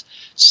badders.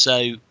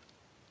 So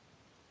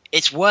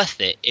it's worth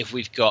it if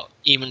we've got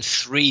even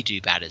 3 do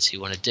badders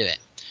who want to do it,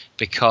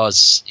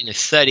 because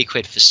 30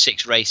 quid for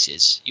 6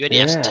 races, you only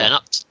have to turn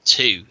up to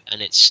 2,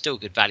 and it's still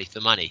good value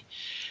for money.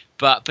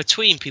 But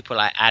between people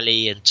like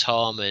Ali and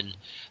Tom and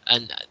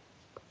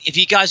if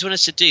you guys want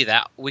us to do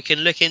that, we can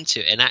look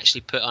into it and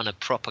actually put on a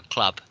proper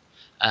club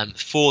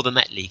for the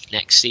Met League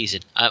next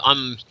season.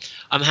 I'm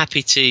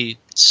happy to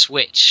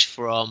switch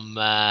from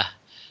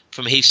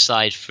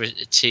Heathside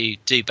to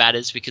do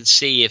badders. We can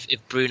see if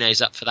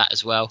Bruno's up for that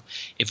as well,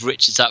 if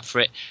Richard's up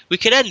for it. We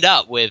could end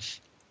up with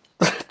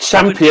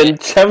champion.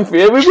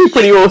 It would be a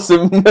pretty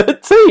awesome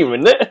team,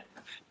 wouldn't it?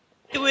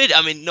 It would.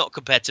 I mean, not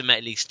compared to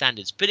Met League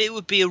standards, but it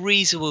would be a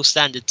reasonable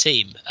standard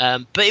team.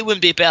 But it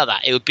wouldn't be about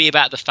that. It would be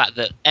about the fact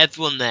that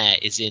everyone there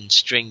is in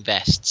string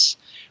vests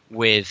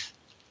with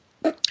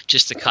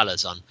just the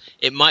colours on.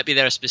 It might be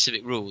there are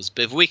specific rules,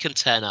 but if we can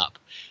turn up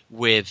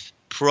with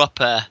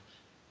proper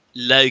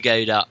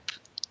logoed up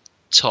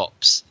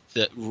tops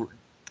that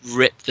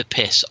rip the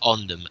piss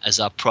on them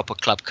as our proper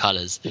club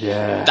colours,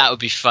 that would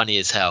be funny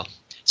as hell.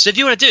 So if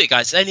you want to do it,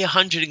 guys, it's only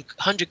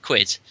 100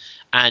 quid,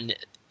 and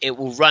it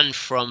will run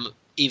from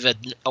either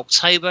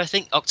October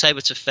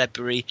to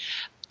February.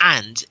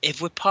 And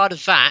if we're part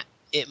of that,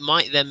 it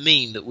might then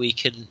mean that we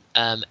can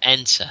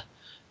enter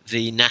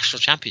the national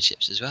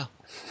championships as well.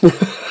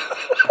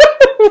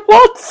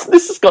 What?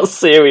 This has got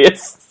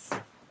serious.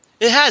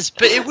 It has,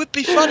 but it would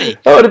be funny.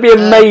 That would be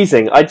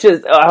amazing.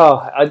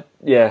 That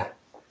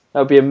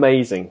would be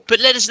amazing. But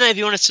let us know if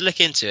you want us to look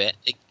into it.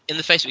 in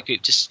the Facebook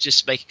group,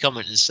 just make a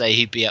comment and say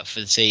he'd be up for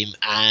the team.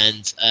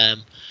 And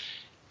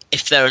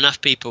if there are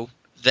enough people,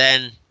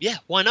 then yeah,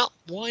 why not?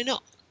 Why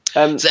not?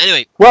 So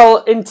anyway,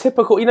 well, in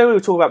typical, we were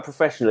talking about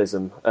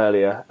professionalism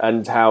earlier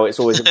and how it's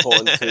always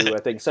important to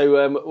think.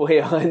 So we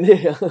are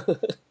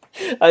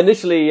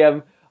initially,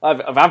 I've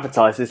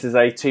advertised this as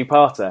a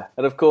two-parter,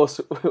 and of course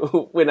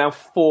we're now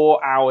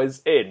 4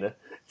 hours in.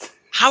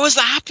 How has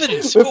that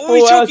happened? What were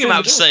we talking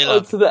about for so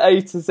long? To the A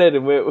to Z,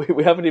 and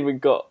we haven't even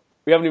got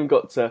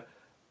to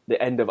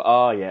the end of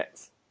R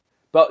yet.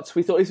 But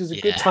we thought this was a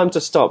good time to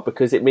stop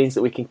because it means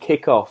that we can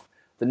kick off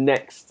the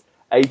next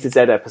A to Z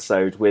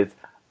episode with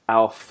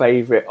our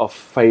favourite of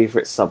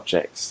favourite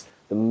subjects,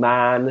 the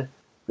man,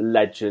 the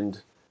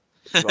legend,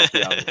 Rob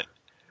Young.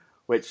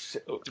 Which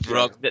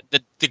Rob,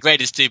 the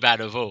greatest do-bad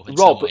of all.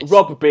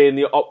 Rob being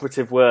the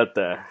operative word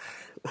there.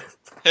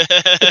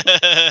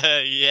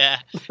 yeah,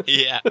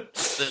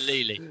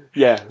 absolutely.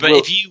 Yeah, but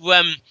if you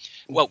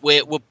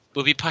we'll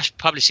be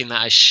publishing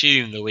that, I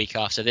assume, the week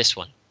after this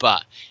one.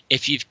 But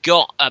if you've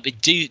got,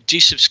 do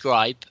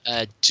subscribe,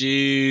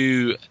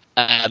 do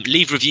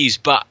leave reviews.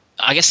 But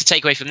I guess the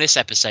takeaway from this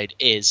episode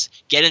is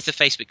get into the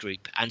Facebook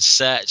group and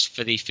search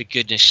for the For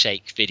Goodness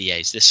Sake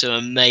videos. There's some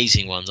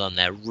amazing ones on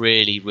there,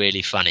 really,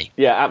 really funny.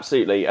 Yeah,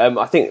 absolutely.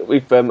 I think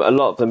we've a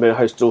lot of them are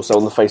hosted also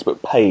on the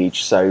Facebook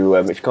page. So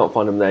if you can't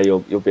find them there, you'll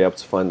be able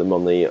to find them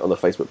on the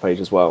Facebook page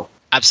as well.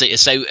 Absolutely.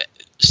 So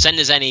send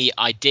us any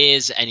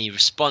ideas, any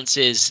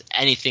responses,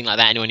 anything like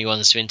that. Anyone you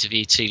want us to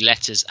interview, to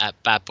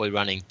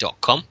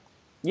letters@badboyrunning.com.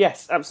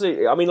 Yes,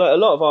 absolutely. I mean, like a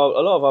lot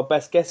of our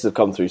best guests have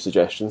come through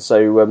suggestions,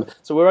 so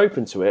we're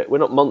open to it. We're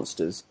not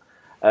monsters,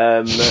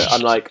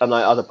 unlike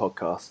other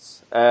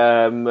podcasts.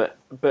 And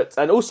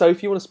also,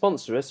 if you want to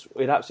sponsor us,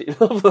 we'd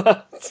absolutely love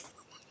that.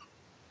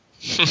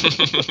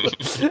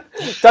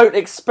 Don't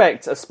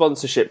expect a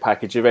sponsorship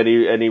package of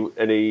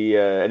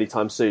any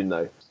time soon,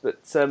 though. But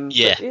And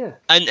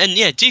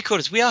do call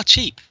us. We are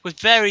cheap. We're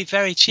very,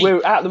 very cheap.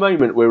 At the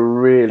moment we're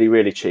really,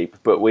 really cheap,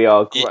 but we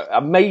are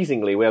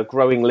amazingly we are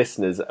growing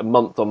listeners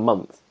month on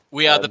month.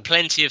 We are the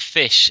plenty of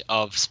fish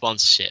of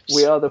sponsorships.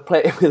 We are the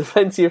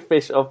plenty of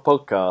fish of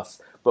podcasts.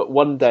 But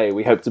one day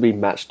we hope to be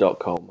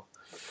Match.com.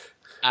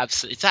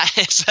 Absolutely.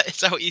 Is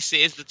that what you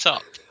see as the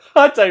top?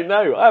 I don't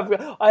know.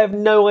 I have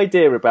no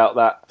idea about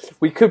that.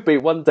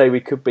 One day we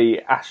could be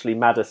Ashley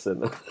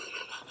Madison.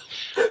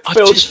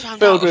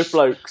 filled with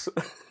blokes.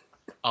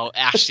 Oh,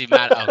 Ashley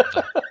Madison.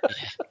 Yeah.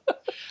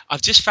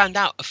 I've just found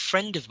out a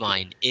friend of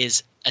mine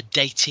is a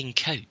dating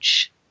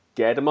coach.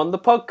 Get him on the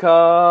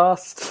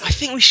podcast. I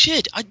think we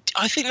should. I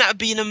think that would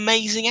be an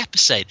amazing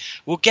episode.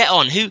 We'll get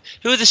on. Who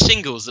are the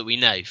singles that we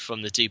know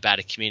from the Do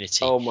Badder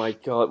community? Oh my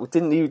god! Well,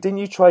 didn't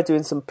you try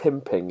doing some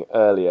pimping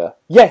earlier?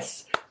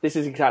 Yes, this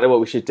is exactly what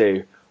we should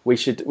do. We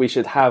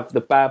should have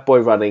the Bad Boy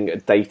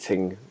Running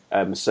dating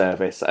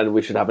service, and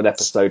we should have an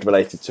episode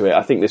related to it.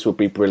 I think this would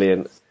be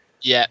brilliant.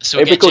 Yeah, so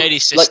we'll get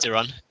Jodie's sister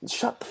on.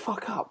 Shut the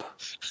fuck up.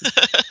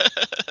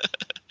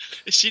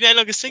 Is she no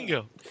longer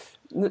single?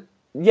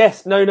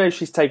 Yes, no,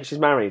 she's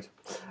married.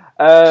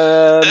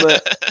 This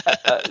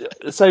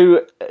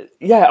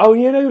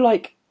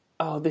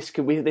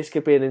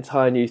could be an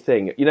entire new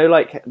thing.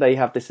 Like they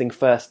have this thing,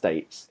 first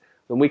dates,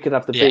 and we could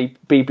have the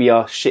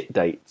BBR shit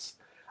dates.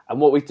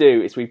 And what we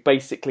do is we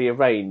basically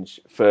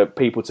arrange for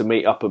people to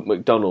meet up at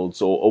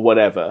McDonald's or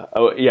whatever,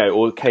 or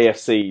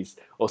KFC's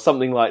or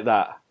something like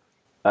that.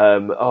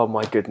 Oh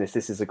my goodness,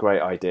 this is a great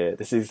idea.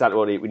 This is exactly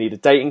what we need. We need a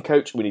dating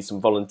coach. We need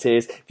some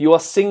volunteers. If you are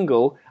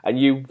single and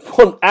you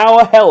want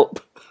our help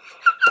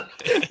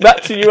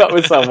matching you up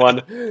with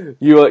someone,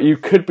 you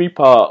could be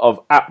part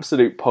of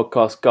Absolute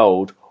Podcast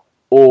Gold,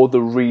 or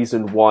the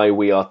reason why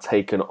we are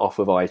taken off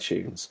of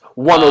iTunes.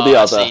 One or the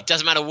other. It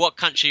doesn't matter what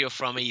country you're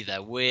from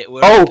either. We're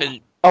open.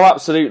 Oh,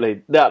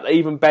 absolutely.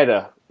 Even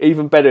better.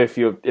 Even better if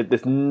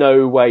there's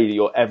no way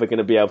you're ever going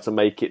to be able to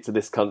make it to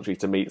this country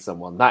to meet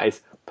someone. That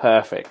is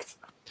perfect.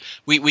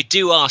 We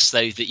do ask,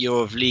 though, that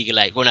you're of legal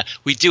age. Well, no,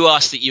 we do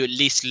ask that you at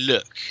least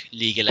look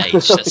legal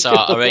age. That's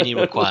our only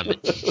requirement.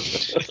 Oh,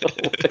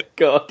 my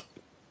God.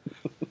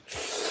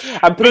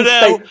 And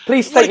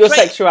please state your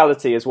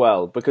sexuality as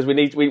well, because we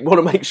want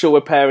to make sure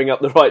we're pairing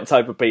up the right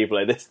type of people.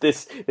 We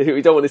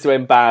don't want this to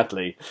end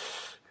badly.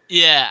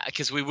 Yeah,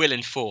 because we will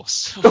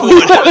enforce. We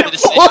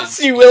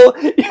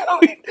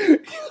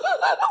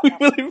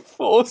will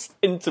enforce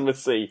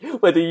intimacy,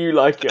 whether you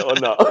like it or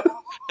not.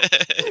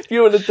 If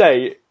you're on a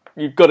date,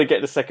 you've got to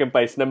get to second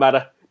base, no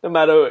matter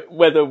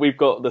whether we've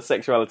got the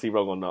sexuality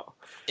wrong or not.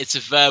 It's a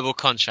verbal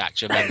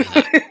contract, remember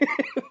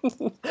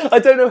that. I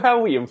don't know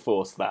how we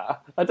enforce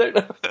that. I don't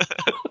know.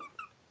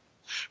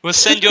 We'll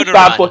send you on a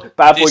bad run.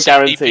 Bad boy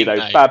guarantee,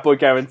 though. Bad boy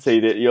guarantee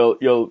that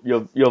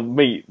you'll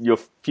meet your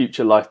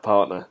future life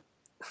partner.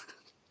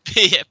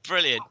 Yeah,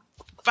 brilliant.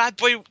 Bad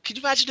boy. Can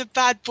you imagine a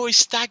bad boy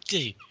stag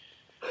do?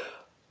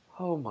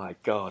 Oh my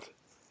God.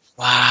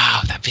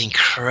 Wow, that'd be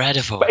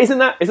incredible. But isn't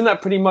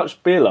that pretty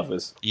much Beer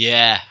Lovers?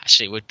 Yeah,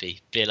 actually it would be.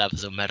 Beer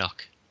Lovers or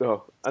Medoc.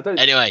 Oh, I don't.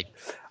 Anyway.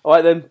 All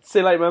right then. See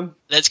you later, man.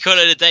 Let's call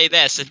it a day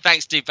there. So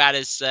thanks, Do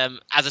Badders.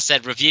 As I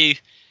said, review,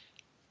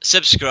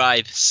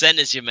 subscribe, send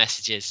us your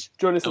messages.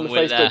 Join us on the And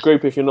we'll, Facebook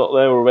group if you're not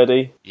there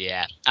already.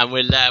 Yeah, and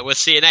we'll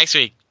see you next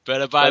week.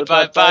 Bye bye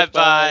Bye, bye bye,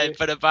 bye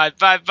bye. bye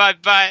bye bye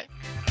bye.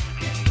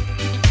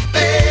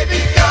 Baby,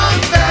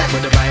 come back.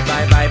 With the bye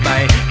bye bye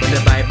bye, with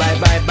the bye bye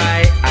bye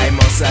bye. I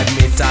must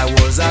admit I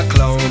was a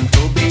clown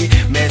to be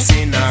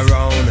messing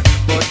around,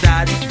 but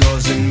that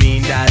doesn't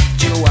mean that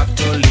you have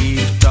to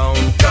leave town.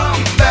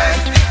 Come back.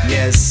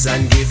 Yes,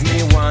 and give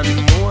me one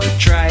more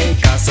try,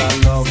 'cause a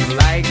love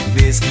like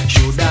this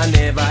should